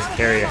I always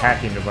carry a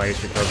hacking device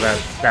because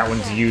that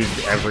one's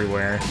used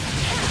everywhere.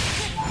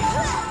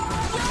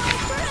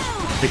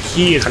 The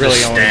key is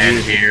really only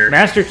used here.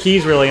 Master key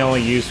is really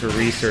only used for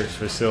research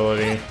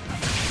facility.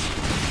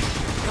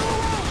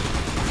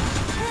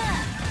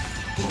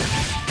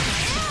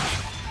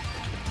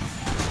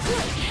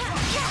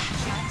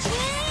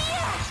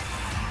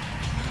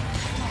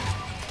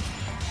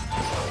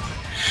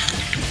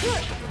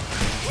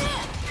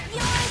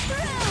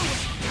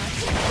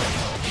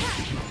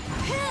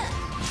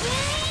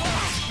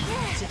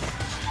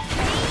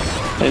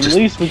 At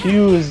least with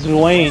you as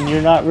Dwayne,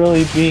 you're not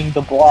really being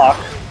the block.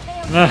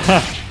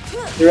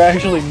 You're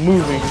actually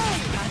moving.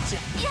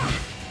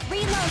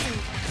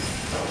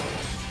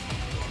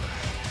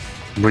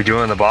 We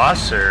doing the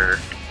boss or?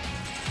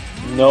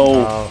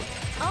 No.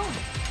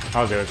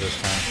 I'll do it this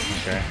time.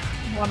 Okay.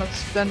 I want to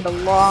spend a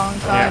long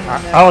time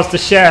in there. Oh, it's the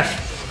chef.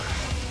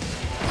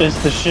 It's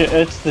the chef.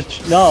 It's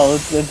the no.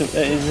 Is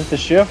it the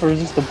chef or is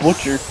this the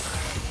butcher?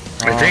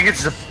 I think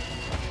it's the.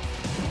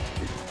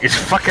 It's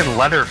fucking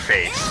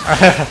Leatherface.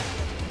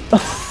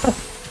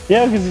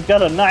 Yeah, because he's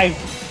got a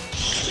knife.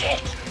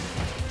 Shit.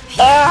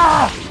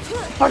 Ah!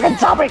 Fucking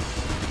zombie!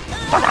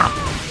 Fuck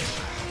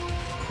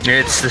off!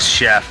 It's the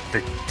chef.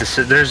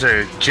 There's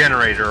a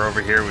generator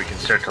over here. We can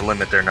start to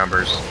limit their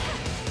numbers.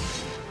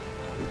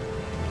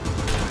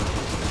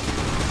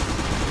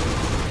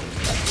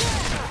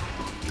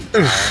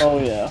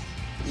 Oh yeah.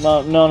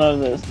 No, none of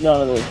this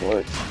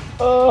works.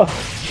 Oh.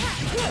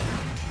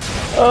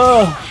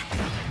 Oh.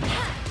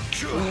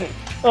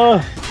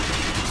 Oh.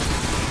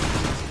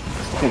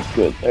 Okay,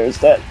 good. There's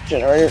that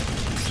generator.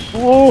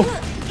 Whoa.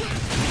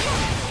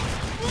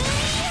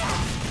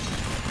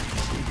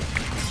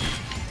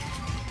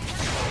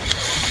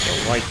 I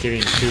don't like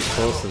getting too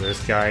close to this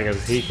guy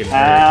because he can.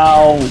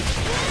 Ow.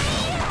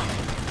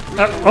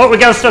 Oh, we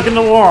got stuck in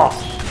the wall.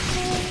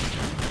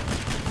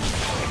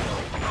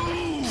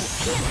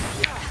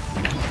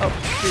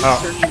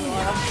 Oh.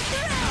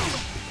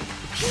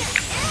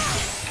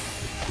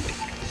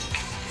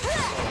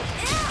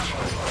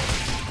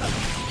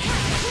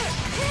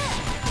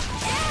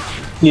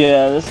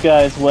 Yeah, this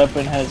guy's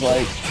weapon has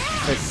like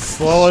It's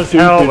slow as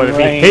hell, but if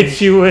he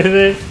hits you with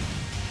it.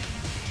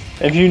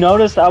 If you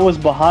noticed, I was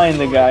behind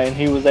the guy and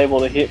he was able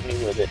to hit me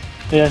with it.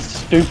 It has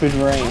stupid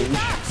range.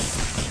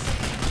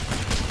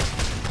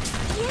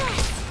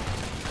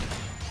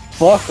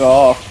 Fuck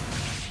off.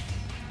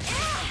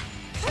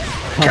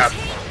 Cap.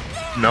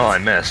 No, I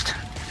missed.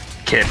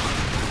 Kid.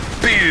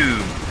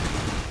 Boom!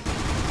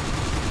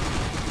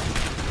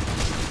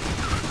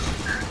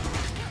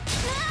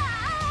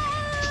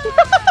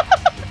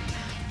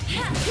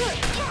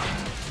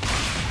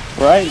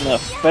 Right in the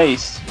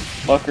face,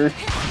 fucker.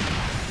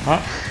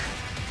 Huh?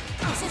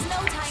 This is no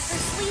time for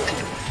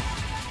sleeping.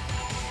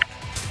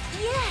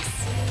 Yes.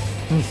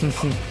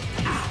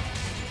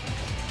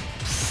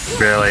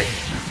 Really?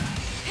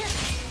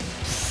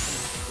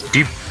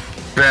 You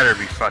better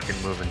be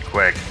fucking moving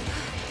quick.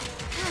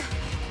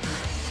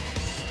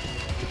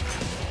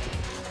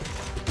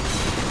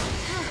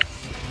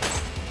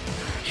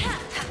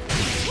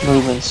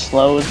 Moving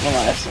slow as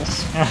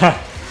molasses.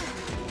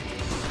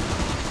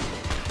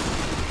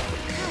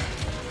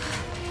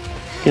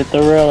 Get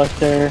the relic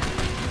there.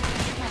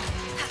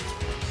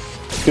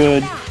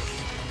 Good.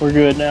 We're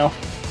good now.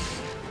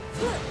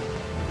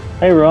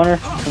 Hey, runner.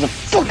 Where the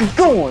fuck is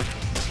going?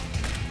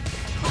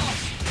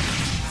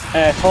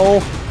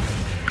 Asshole.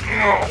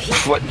 Oh,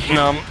 foot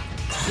numb.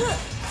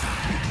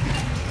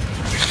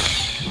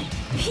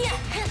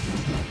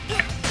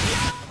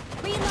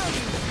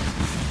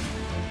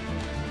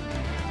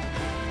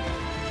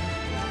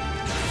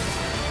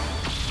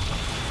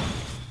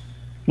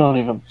 Don't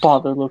even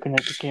bother looking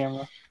at the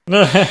camera.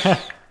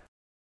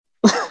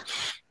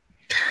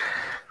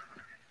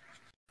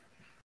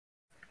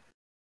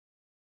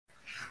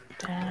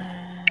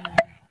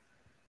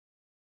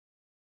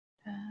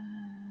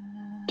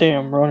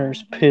 Damn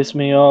runners piss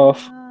me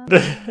off.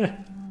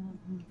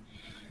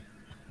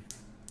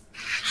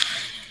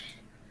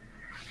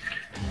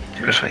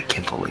 Here's my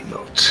Kindle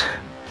emotes.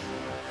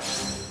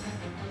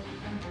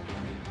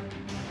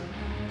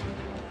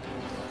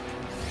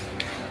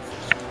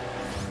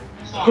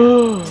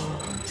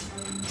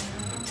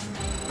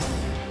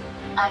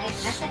 I did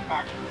visit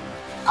them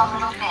a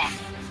little bit.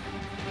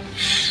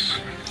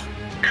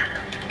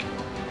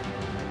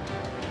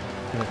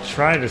 I'm gonna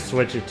try to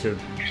switch it to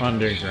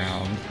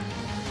underground.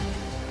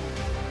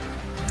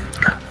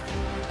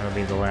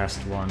 That'll be the last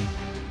one.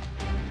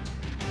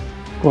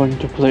 Going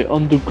to play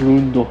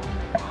Underground.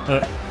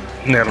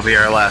 That'll be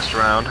our last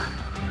round.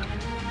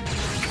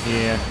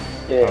 Yeah.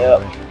 Yeah.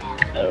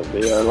 That'll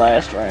be our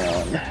last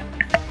round.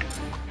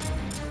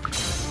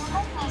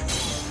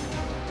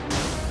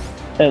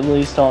 At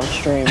least on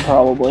stream,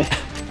 probably. So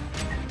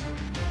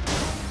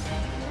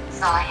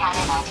I had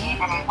an idea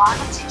that I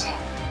wanted to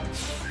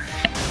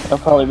do. There'll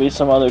probably be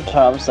some other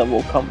times that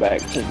we'll come back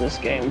to this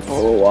game for a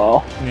little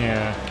while.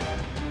 Yeah.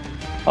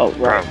 Oh,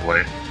 right.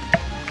 Probably.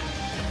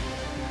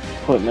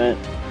 Equipment.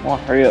 Come on,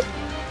 hurry up.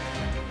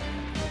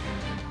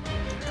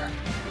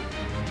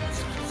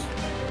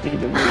 Need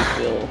to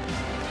refill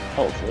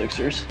health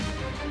elixirs.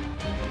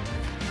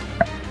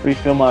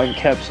 Refill my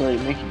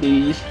encapsulate Mickey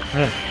D's.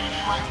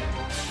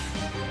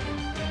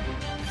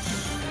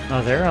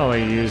 Oh, they're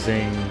only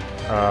using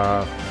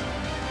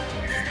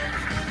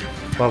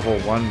level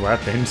 1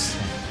 weapons.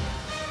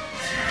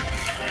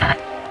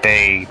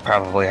 They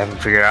probably haven't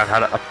figured out how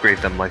to upgrade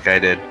them like I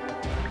did.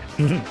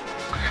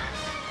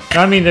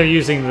 I mean, they're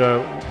using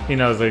the, you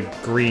know, the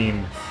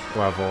green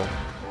level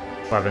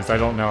weapons. I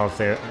don't know if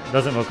they. It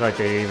doesn't look like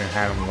they even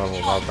had them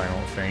leveled up. I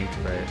don't think,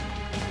 but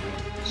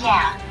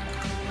Yeah.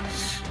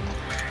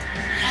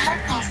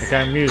 like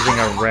I'm using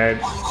a red.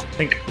 I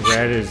think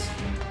red is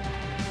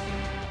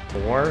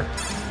 4.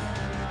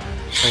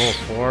 Level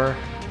 4.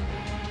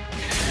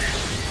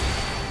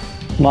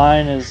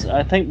 Mine is,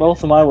 I think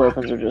both of my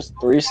weapons are just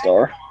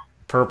 3-star.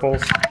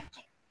 Purples.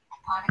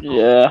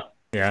 Yeah.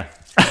 Yeah.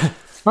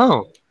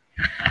 Oh.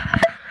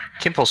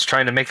 Kimple's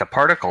trying to make a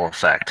particle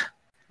effect.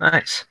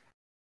 Nice.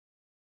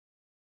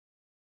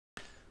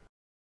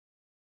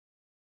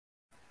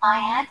 I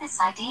had this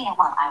idea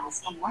while I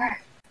was in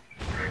work.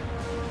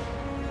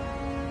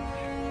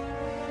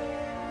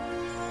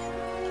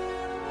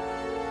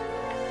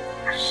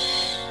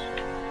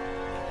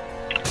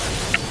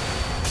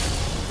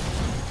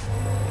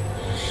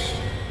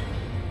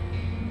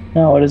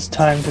 Now it is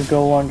time to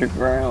go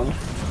underground.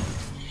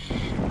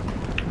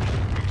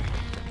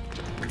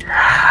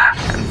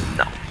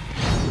 No.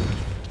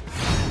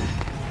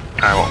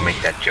 I won't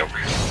make that joke.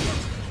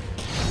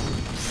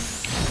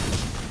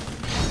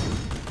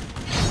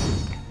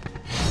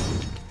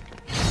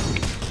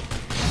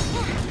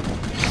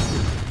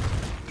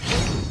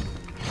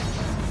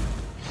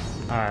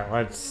 Alright,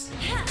 let's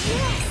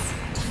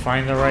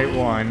find the right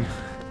one.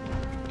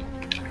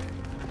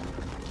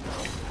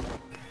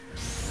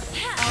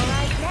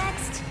 Alright,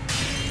 next.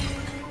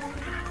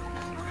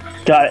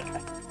 Got it.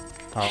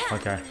 Oh,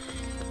 okay.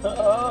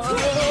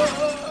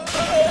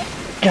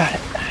 Got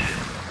it.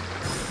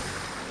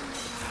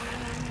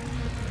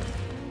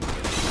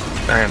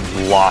 I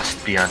am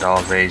lost beyond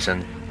all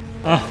reason.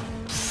 Oh,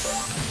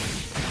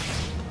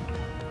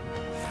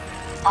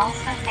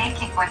 Also,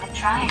 thank you for the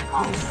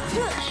triangles.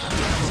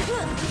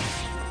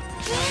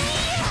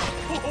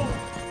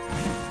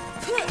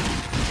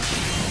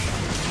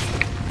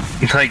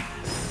 Like,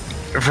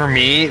 for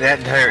me, that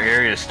entire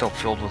area is still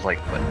filled with, like,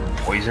 what,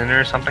 poison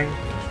or something?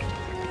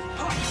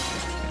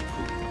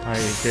 are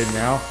you good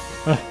now?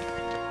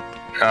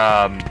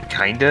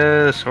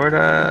 Kinda,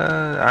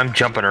 sorta. I'm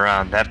jumping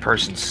around. That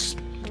person's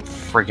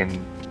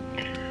friggin'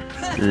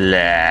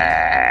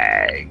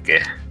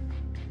 lag.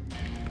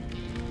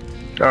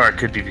 Or it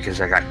could be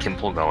because I got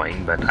Kimple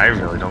going, but I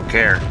really don't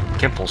care.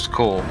 Kimple's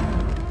cool.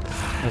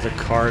 There's a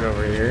card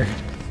over here.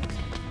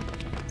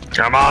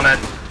 I'm on it.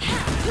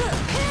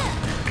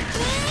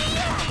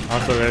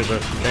 Also, there's a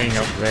thing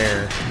up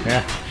there.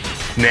 Yeah.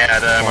 Yeah,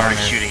 that I'm already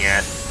Corner. shooting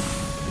at.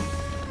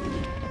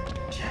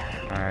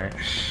 Alright.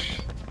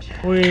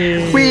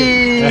 Whee!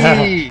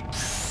 Whee!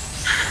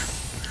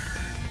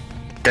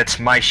 That's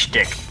my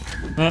shtick.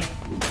 Huh.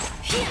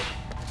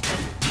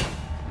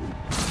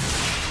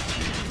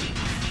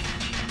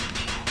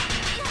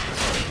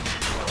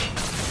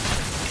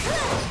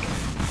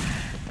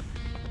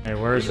 Hey,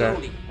 where is that?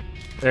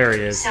 There he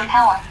is. So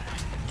how are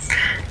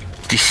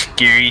The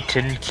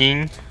Skeleton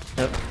King.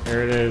 Yep,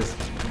 there it is.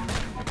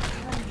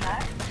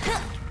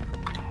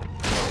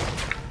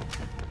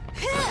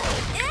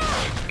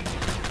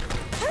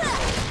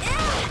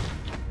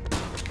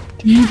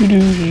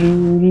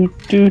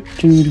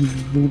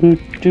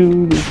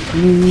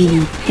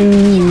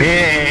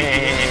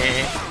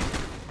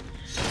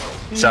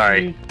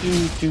 Sorry.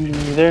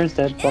 There's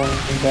that bone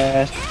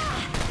bass.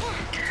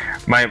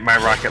 My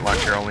rocket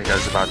launcher only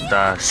does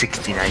about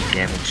 69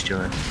 damage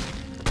to it.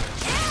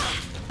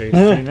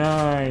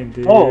 69,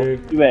 dude. Oh, you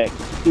back.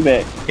 You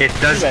back. It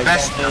does Back,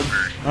 best bonehead.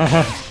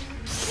 number.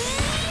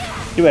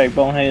 You back,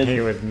 bonehead.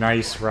 Hey, with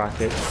nice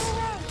rockets.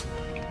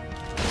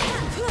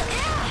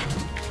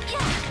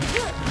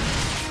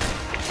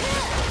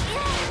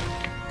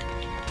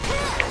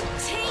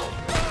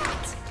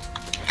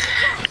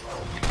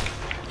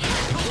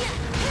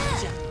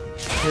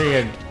 Pretty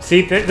good.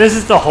 See, this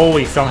is the hole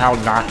we somehow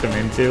knocked him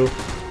into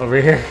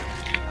over here.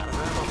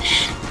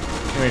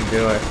 Let me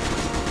do it.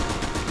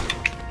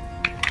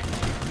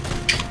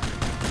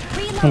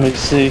 Let me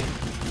see.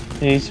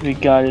 He needs to be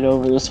guided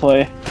over this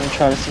way. I'm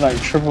trying to see if I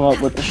can trip him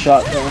up with the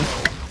shotgun.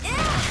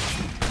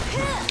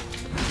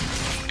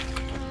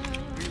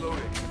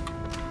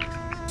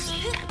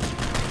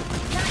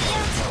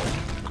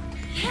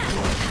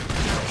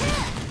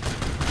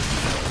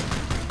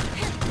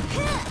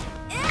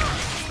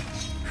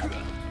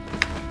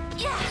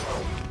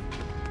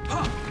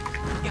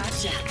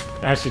 Gotcha.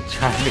 Actually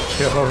trying to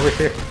kill over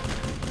here.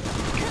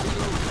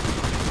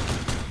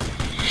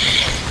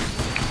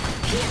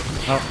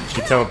 Oh,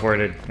 she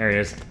teleported. There he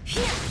is.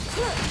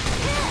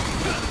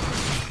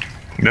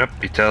 Nope,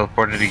 he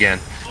teleported again.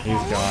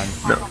 He's gone.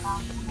 No.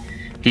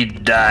 He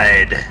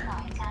died.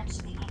 Attach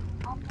the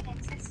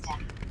opening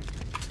system.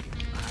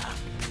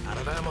 Out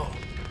of ammo.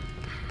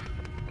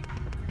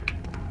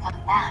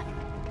 Come back.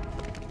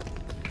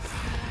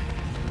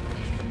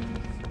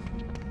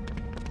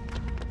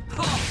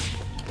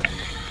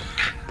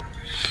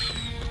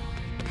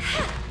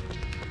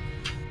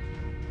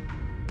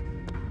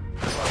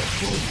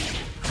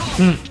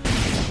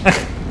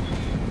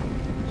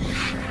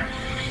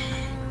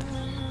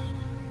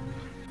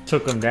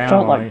 Took him down.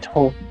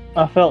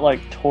 I felt like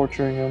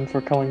torturing him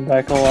for coming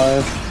back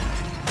alive.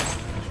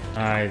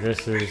 Alright,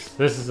 this area is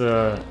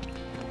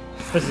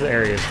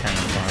kind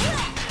of fun.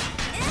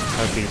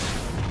 Okay.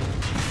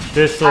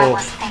 This'll. I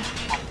was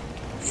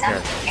thinking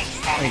Here,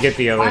 something let me get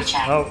the others.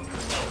 extended. Oh.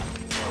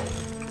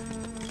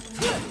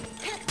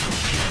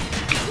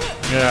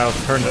 Yeah,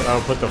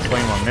 I'll put the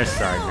flame on this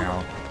side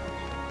now.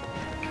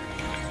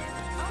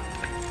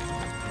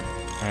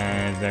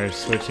 And they're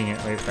switching it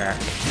right back.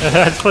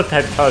 That's what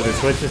that does, it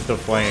switches to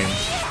flame.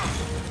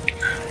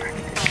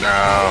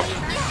 No.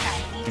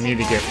 You need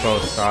to get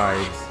both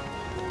sides.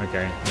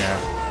 Okay, yeah.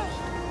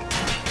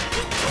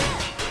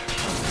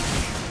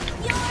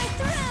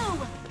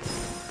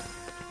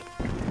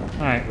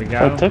 Alright, we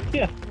got What him. took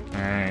you?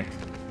 Alright.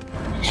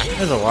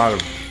 There's a lot of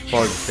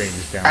bug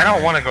things down I there.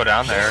 don't want to go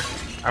down there.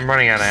 I'm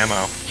running out of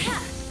ammo.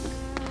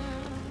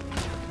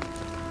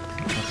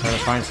 Let's try to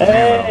find some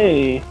ammo.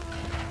 Hey!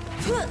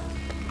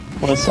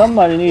 Well,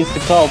 somebody needs to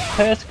call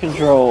pest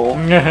control.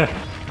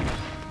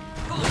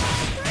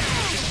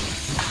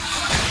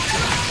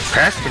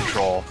 Pest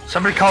control.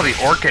 Somebody call the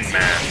Orkin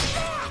Man.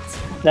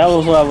 That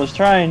was what I was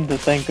trying to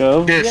think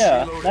of.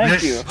 Yeah,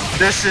 thank you.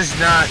 This is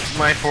not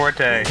my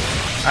forte.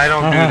 I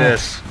don't do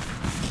this.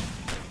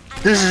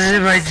 This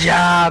isn't my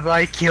job.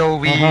 I kill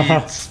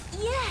weeds.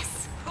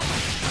 Yes.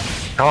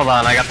 Hold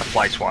on, I got the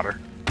fly swatter.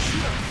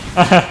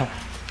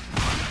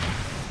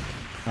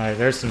 Alright,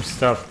 there's some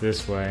stuff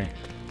this way.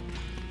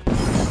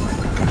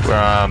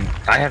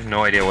 I have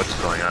no idea what's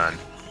going on.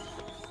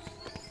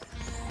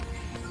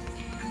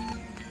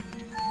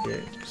 Yeah,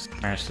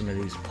 smash some of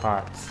these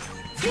pots.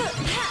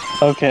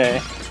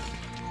 Okay.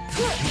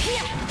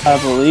 I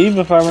believe,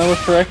 if I remember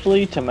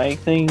correctly, to make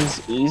things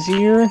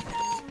easier,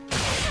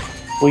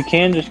 we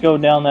can just go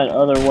down that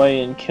other way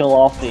and kill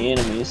off the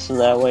enemies, so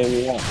that way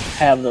we won't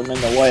have them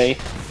in the way.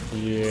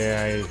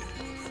 Yeah, I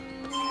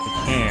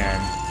can.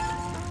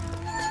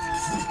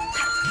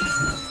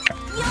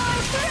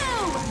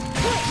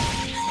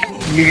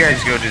 You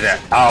guys go do that.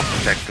 I'll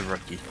protect the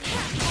rookie.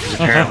 'Cause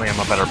apparently I'm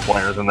a better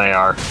player than they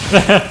are.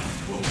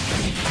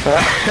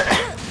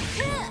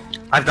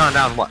 I've gone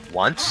down, what,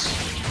 once?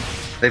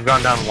 They've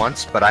gone down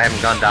once, but I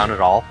haven't gone down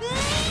at all.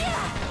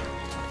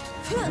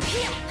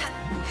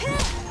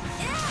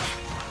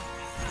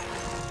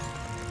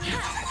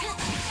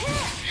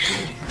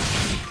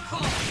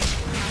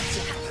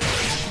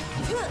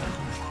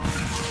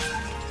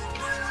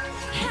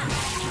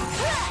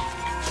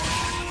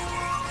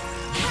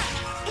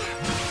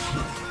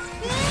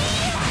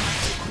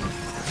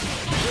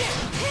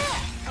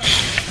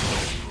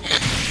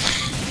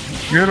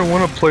 You don't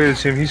want to play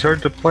as him, he's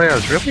hard to play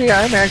as. Really?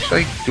 I'm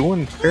actually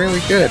doing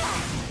fairly good.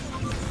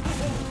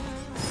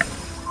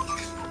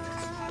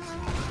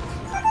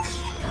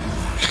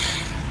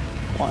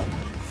 One.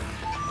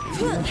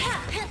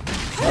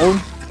 Oh,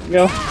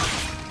 go.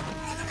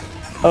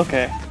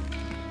 Okay.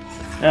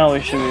 Now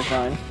we should be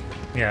fine.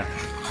 Yeah.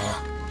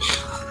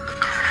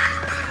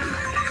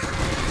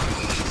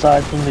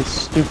 Aside from these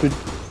stupid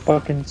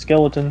fucking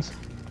skeletons.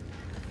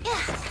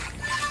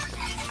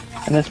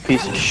 And this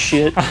piece of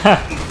shit.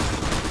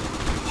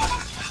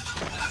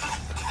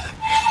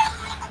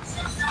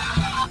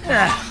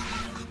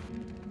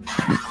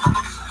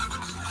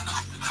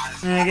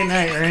 Good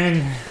night,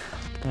 Ren.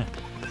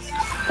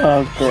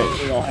 Oh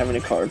great, we don't have any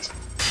cards.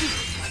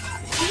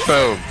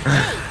 Boom.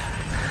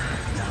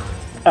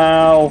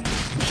 Ow.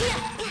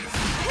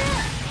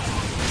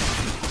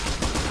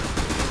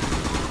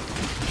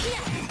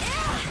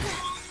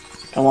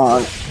 Come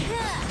on.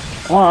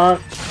 Come on.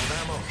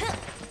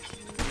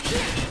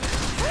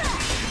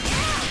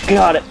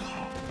 Got it.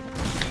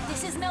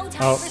 This is no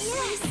time Oh. for peace.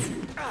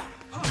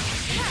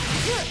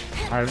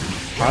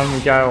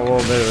 I've got a little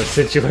bit of a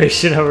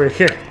situation over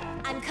here.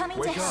 I'm coming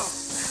to Wake help. up.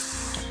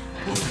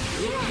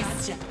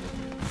 Gotcha.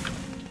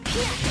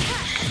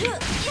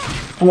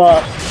 Come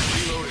on.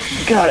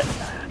 Got it.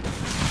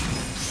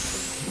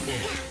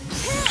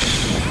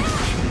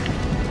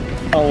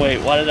 Oh wait,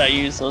 why did I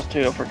use those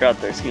two? I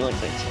forgot there's healing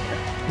things in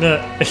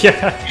here.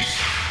 Yeah.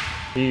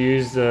 You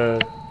used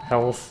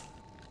health.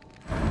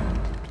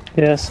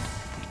 Yes.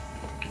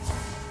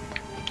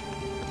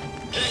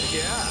 Heck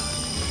yeah.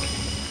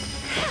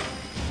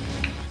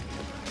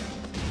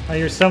 Oh,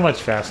 you're so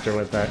much faster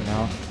with that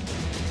now.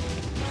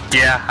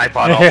 Yeah, I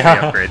bought all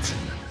Yeah. the upgrades.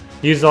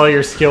 Use all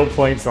your skill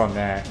points on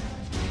that.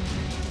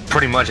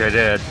 Pretty much I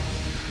did.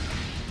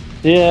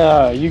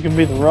 Yeah, you can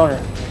be the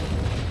runner.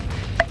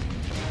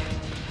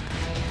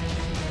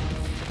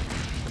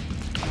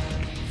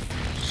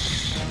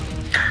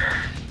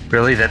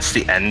 Really? That's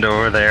the end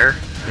over there?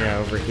 Yeah,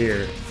 over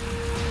here.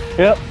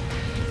 Yep.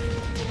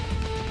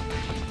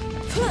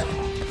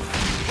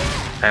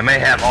 I may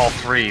have all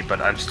three,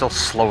 but I'm still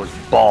slow as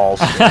balls.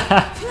 We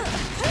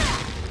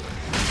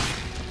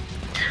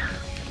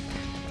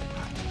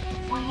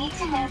need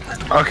to know.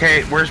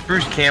 Okay, where's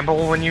Bruce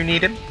Campbell when you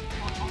need him?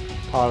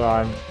 Hold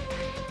on.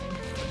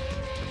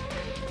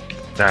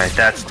 Alright,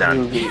 that's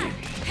done.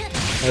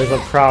 There's a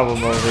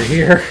problem over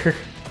here.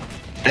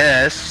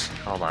 This,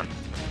 hold on,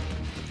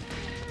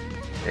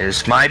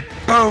 is my What the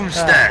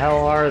boomstick.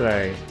 hell are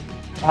they?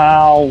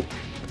 Ow.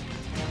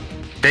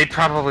 They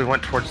probably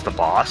went towards the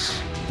boss.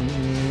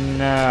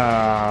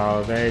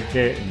 No, they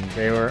didn't.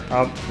 They were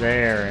up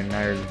there and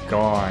they're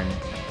gone.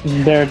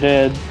 They're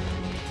dead.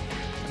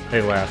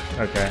 They left.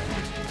 Okay.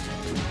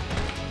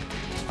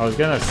 I was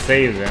gonna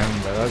save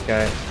them, but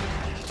okay.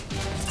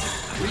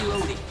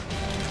 Reloading.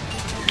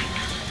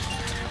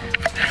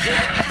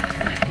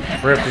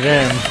 Rip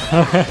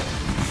them.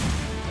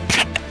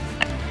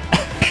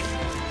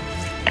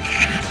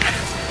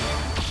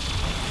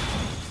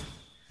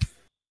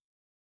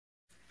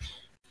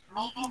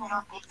 Maybe a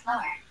little bit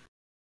slower.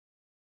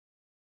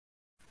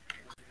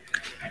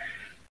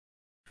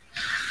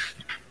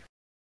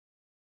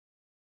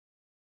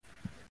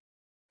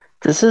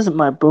 This isn't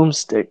my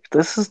boomstick.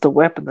 This is the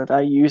weapon that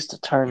I use to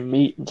turn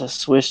meat into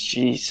Swiss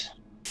cheese.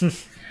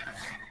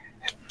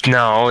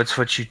 No, it's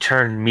what you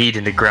turn meat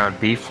into ground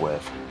beef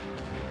with.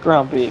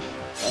 Ground beef.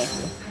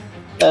 Thank you.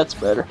 That's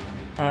better.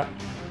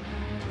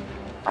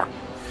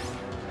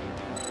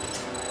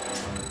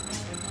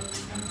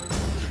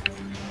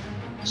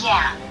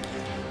 Yeah.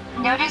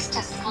 Notice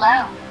to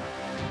slow.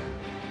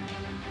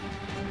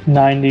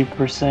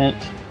 90%.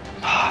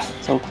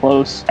 So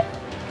close.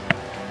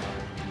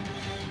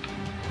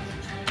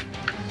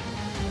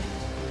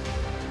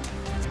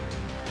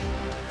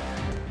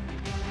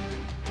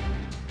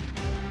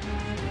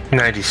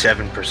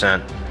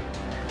 %97%.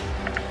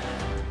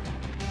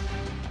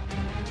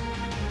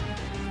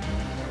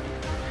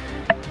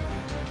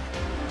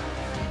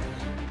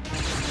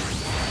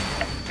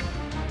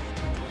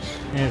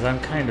 Yes, I'm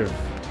kind of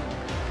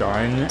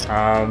done.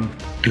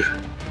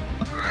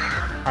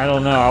 I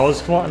don't know. I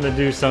was wanting to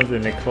do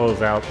something to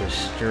close out the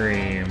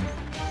stream.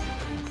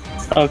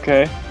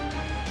 Okay.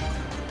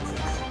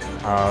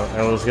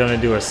 I was gonna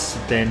do a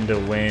spin to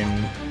win.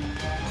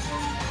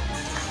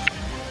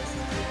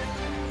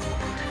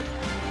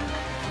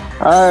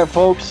 Alright,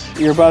 folks.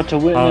 You're about to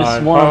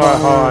witness one of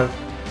our...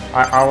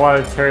 I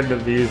want to turn the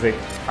music.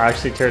 I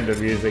actually turned the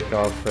music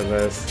off for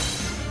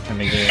this in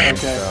the game, Okay.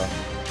 so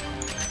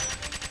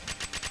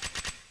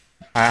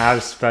I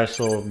have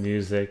special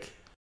music.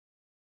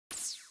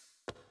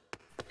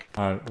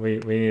 We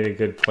need a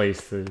good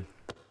place to.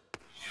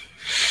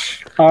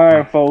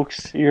 Alright,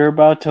 folks. You're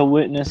about to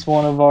witness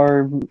one of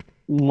our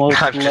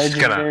most I'm just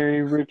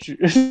legendary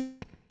rituals.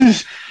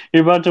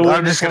 You're about to witness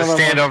I'm just gonna one of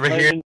our stand most over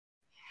here.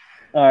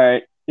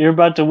 Alright. You're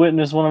about to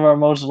witness one of our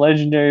most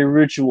legendary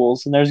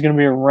rituals, and there's gonna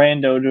be a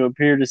rando to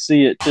appear to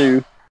see it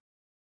too.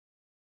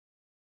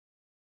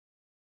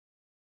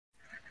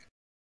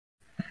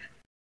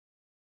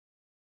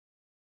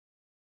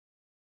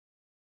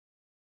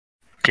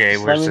 Okay,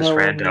 Just where's let me this know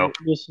when rando?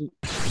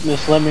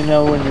 just let me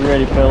know when you're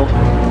ready, Phil.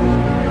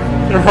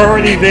 They're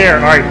already there.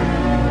 All right,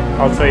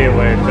 I'll tell you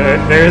when.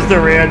 There's the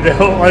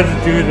rando.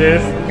 Let's do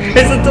this.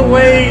 It's a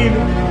Dwayne.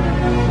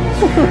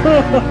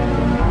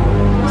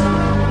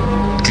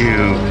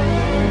 Do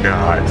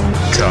not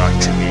talk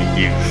to me,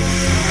 you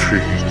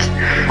freak.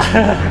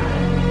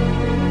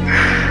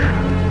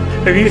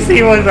 Have you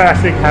seen what's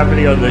actually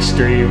happening on the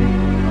stream?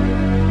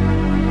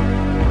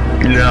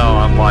 No,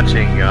 I'm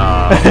watching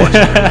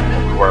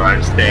where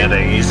I'm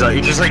standing. He's like,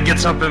 he just like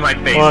gets up in my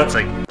face. What? It's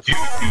like,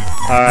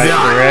 All right, you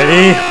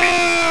ready?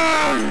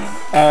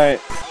 Alright,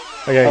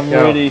 Okay, I'm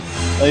go. ready.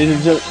 Ladies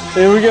and gentlemen,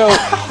 here we go.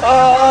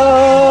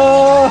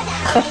 Ah!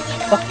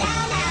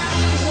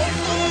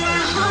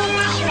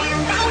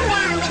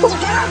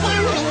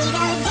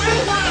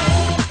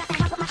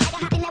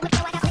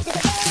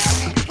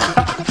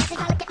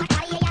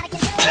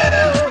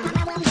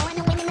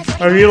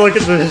 Have you look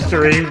at the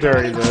stream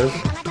during this?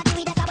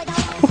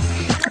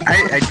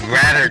 I'd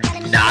rather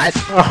not.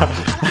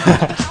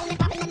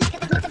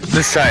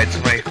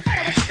 Besides, my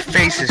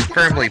face is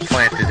firmly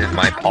planted in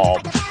my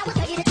palm.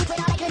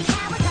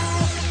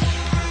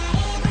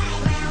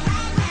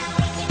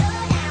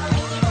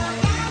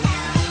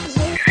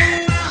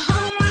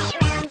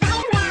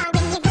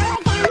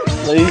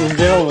 Ladies and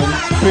gentlemen,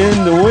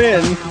 spin to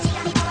win.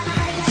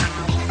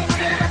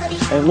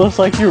 It looks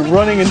like you're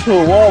running into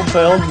a wall,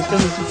 Phil,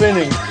 instead of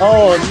spinning.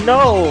 Oh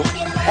no!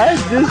 I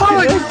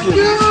disconnected!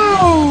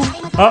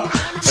 Oh,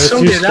 it's So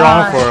too did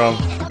strong I. for him.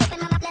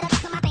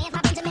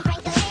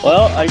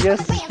 Well, I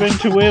guess the spin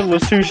to win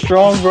was too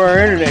strong for our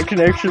internet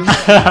connection.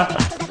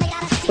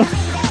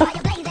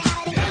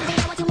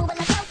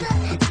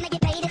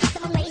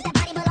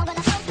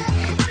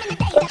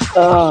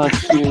 Oh,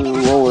 dear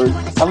lord!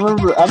 I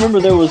remember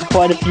there was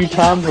quite a few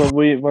times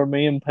where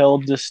me and Pell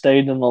just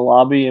stayed in the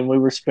lobby and we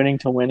were spinning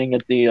to winning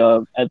at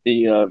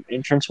the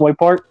entranceway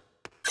part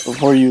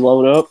before you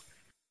load up.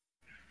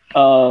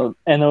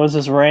 And there was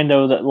this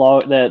rando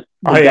that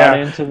got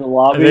into the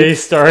lobby. They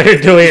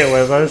started doing it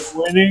with us.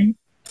 Winning.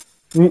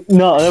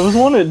 No, there was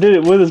one that did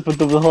it with us, but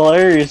the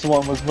hilarious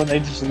one was when they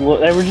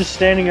were just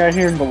standing right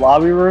here in the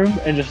lobby room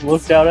and just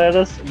looked out at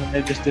us, and then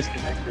they just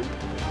disconnected.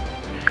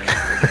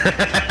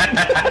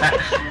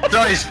 It's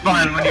always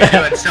fun when you're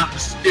doing something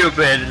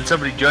stupid and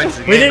somebody joins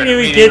the game. We didn't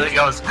even get.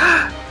 Goes,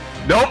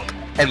 nope,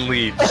 and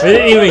leaves. We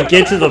didn't even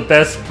get to the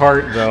best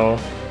part though.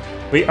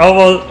 We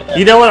almost.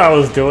 You know what I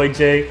was doing,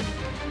 Jake?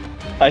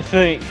 I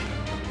think.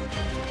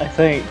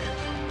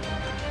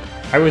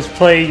 I was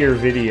playing your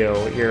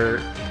video, your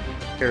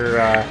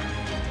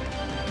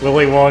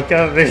Willy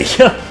Wonka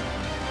video.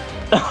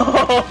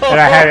 And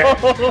I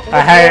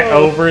had it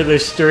over the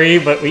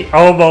stream, but we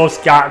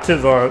almost got to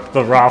the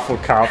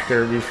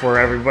Rafflecopter before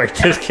everybody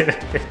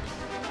disconnected.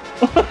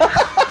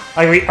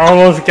 Like we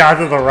almost got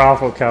to the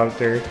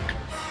Rafflecopter.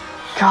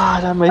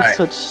 God, I made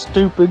such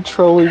stupid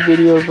trolling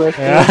videos back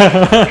then.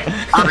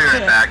 I'll be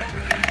right back.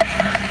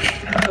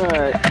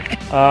 Alright.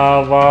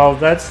 Well,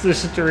 that's the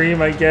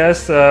stream, I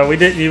guess. We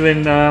didn't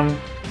even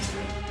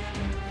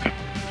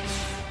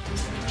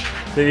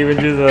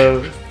do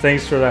the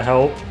thanks for the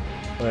help,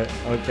 but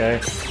okay.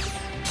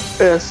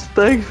 Yes,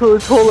 thanks for the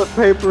toilet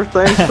paper,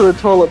 thanks for the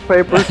toilet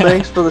paper,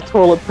 thanks for the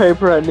toilet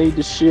paper, I need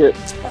to shit.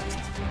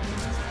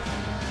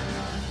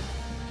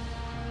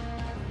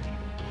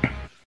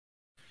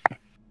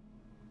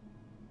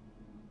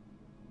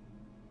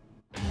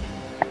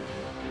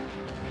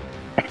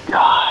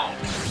 God.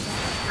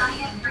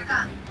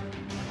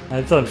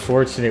 That's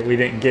unfortunate we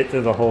didn't get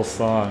to the whole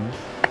song.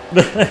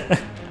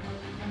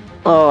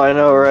 Oh, I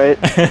know, right?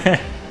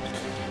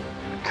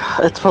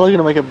 God, it's probably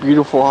gonna make a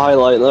beautiful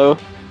highlight, though.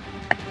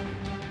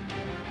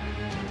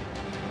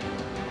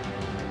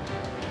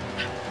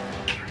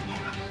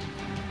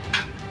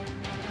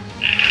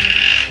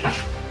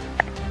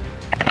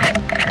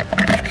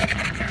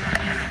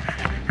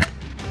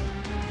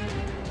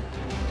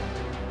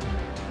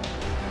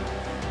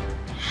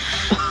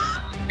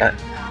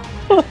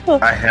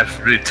 I have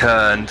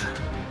returned.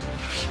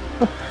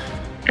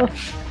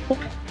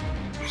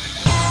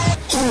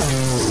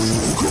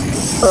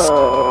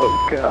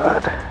 Oh,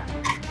 God.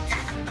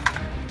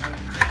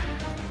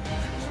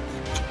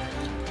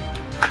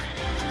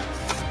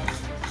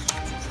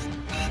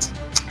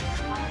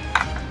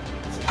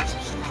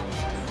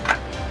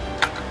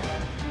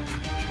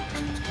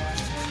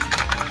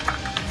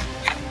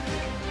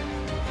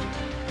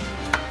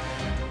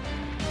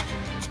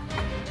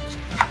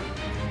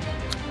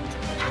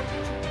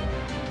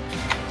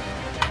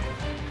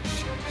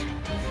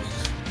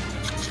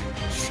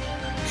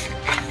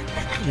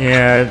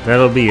 Yeah,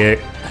 that'll be it.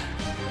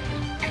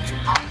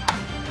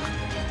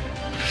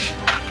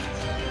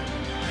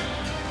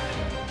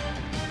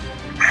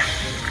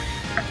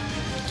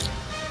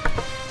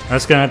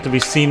 That's gonna have to be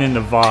seen in the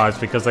VODs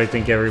because I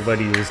think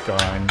everybody was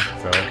gone,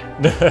 so.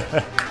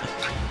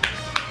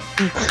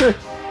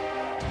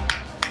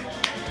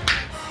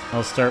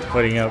 I'll start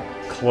putting up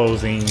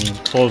closing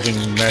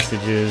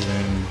messages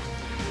and.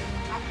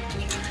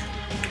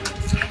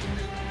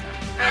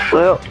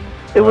 Well,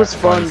 it was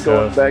fun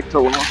going back to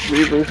Lost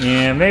Reavers.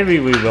 Yeah, maybe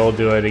we will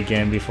do it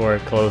again before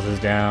it closes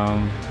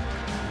down.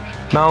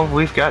 No,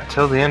 we've got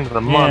till the end of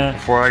the month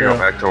before I go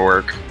back to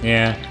work.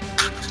 Yeah.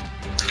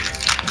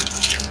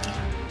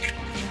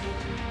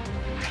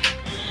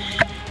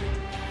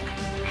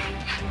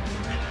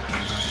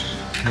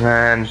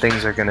 And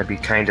things are going to be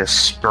kind of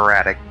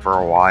sporadic for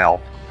a while.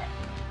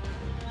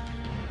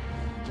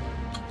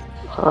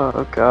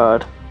 Oh,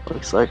 God.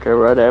 Looks like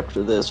right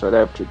after this, right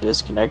after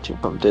disconnecting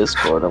from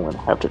Discord, I'm gonna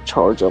have to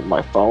charge up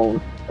my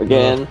phone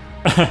again.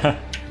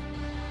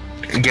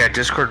 Yeah,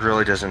 Discord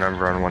really doesn't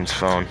run one's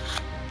phone.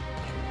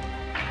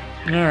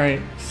 Alright,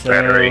 so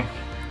Battery.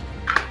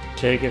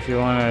 Jake, if you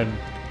want to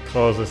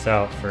close us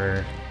out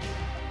for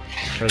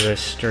this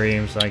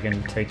stream so I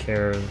can take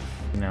care of,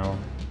 you know,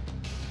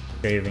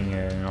 saving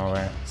it and all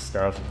that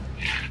stuff.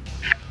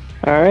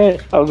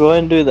 Alright, I'll go ahead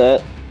and do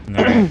that.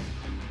 No.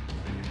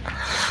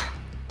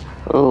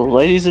 Oh,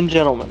 ladies and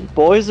gentlemen,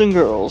 boys and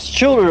girls,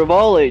 children of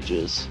all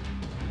ages,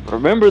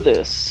 remember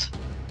this.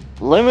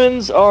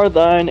 Lemons are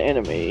thine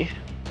enemy.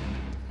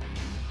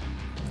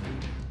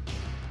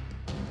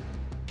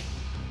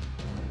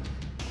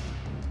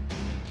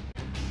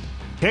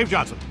 Cave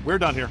Johnson, we're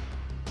done here.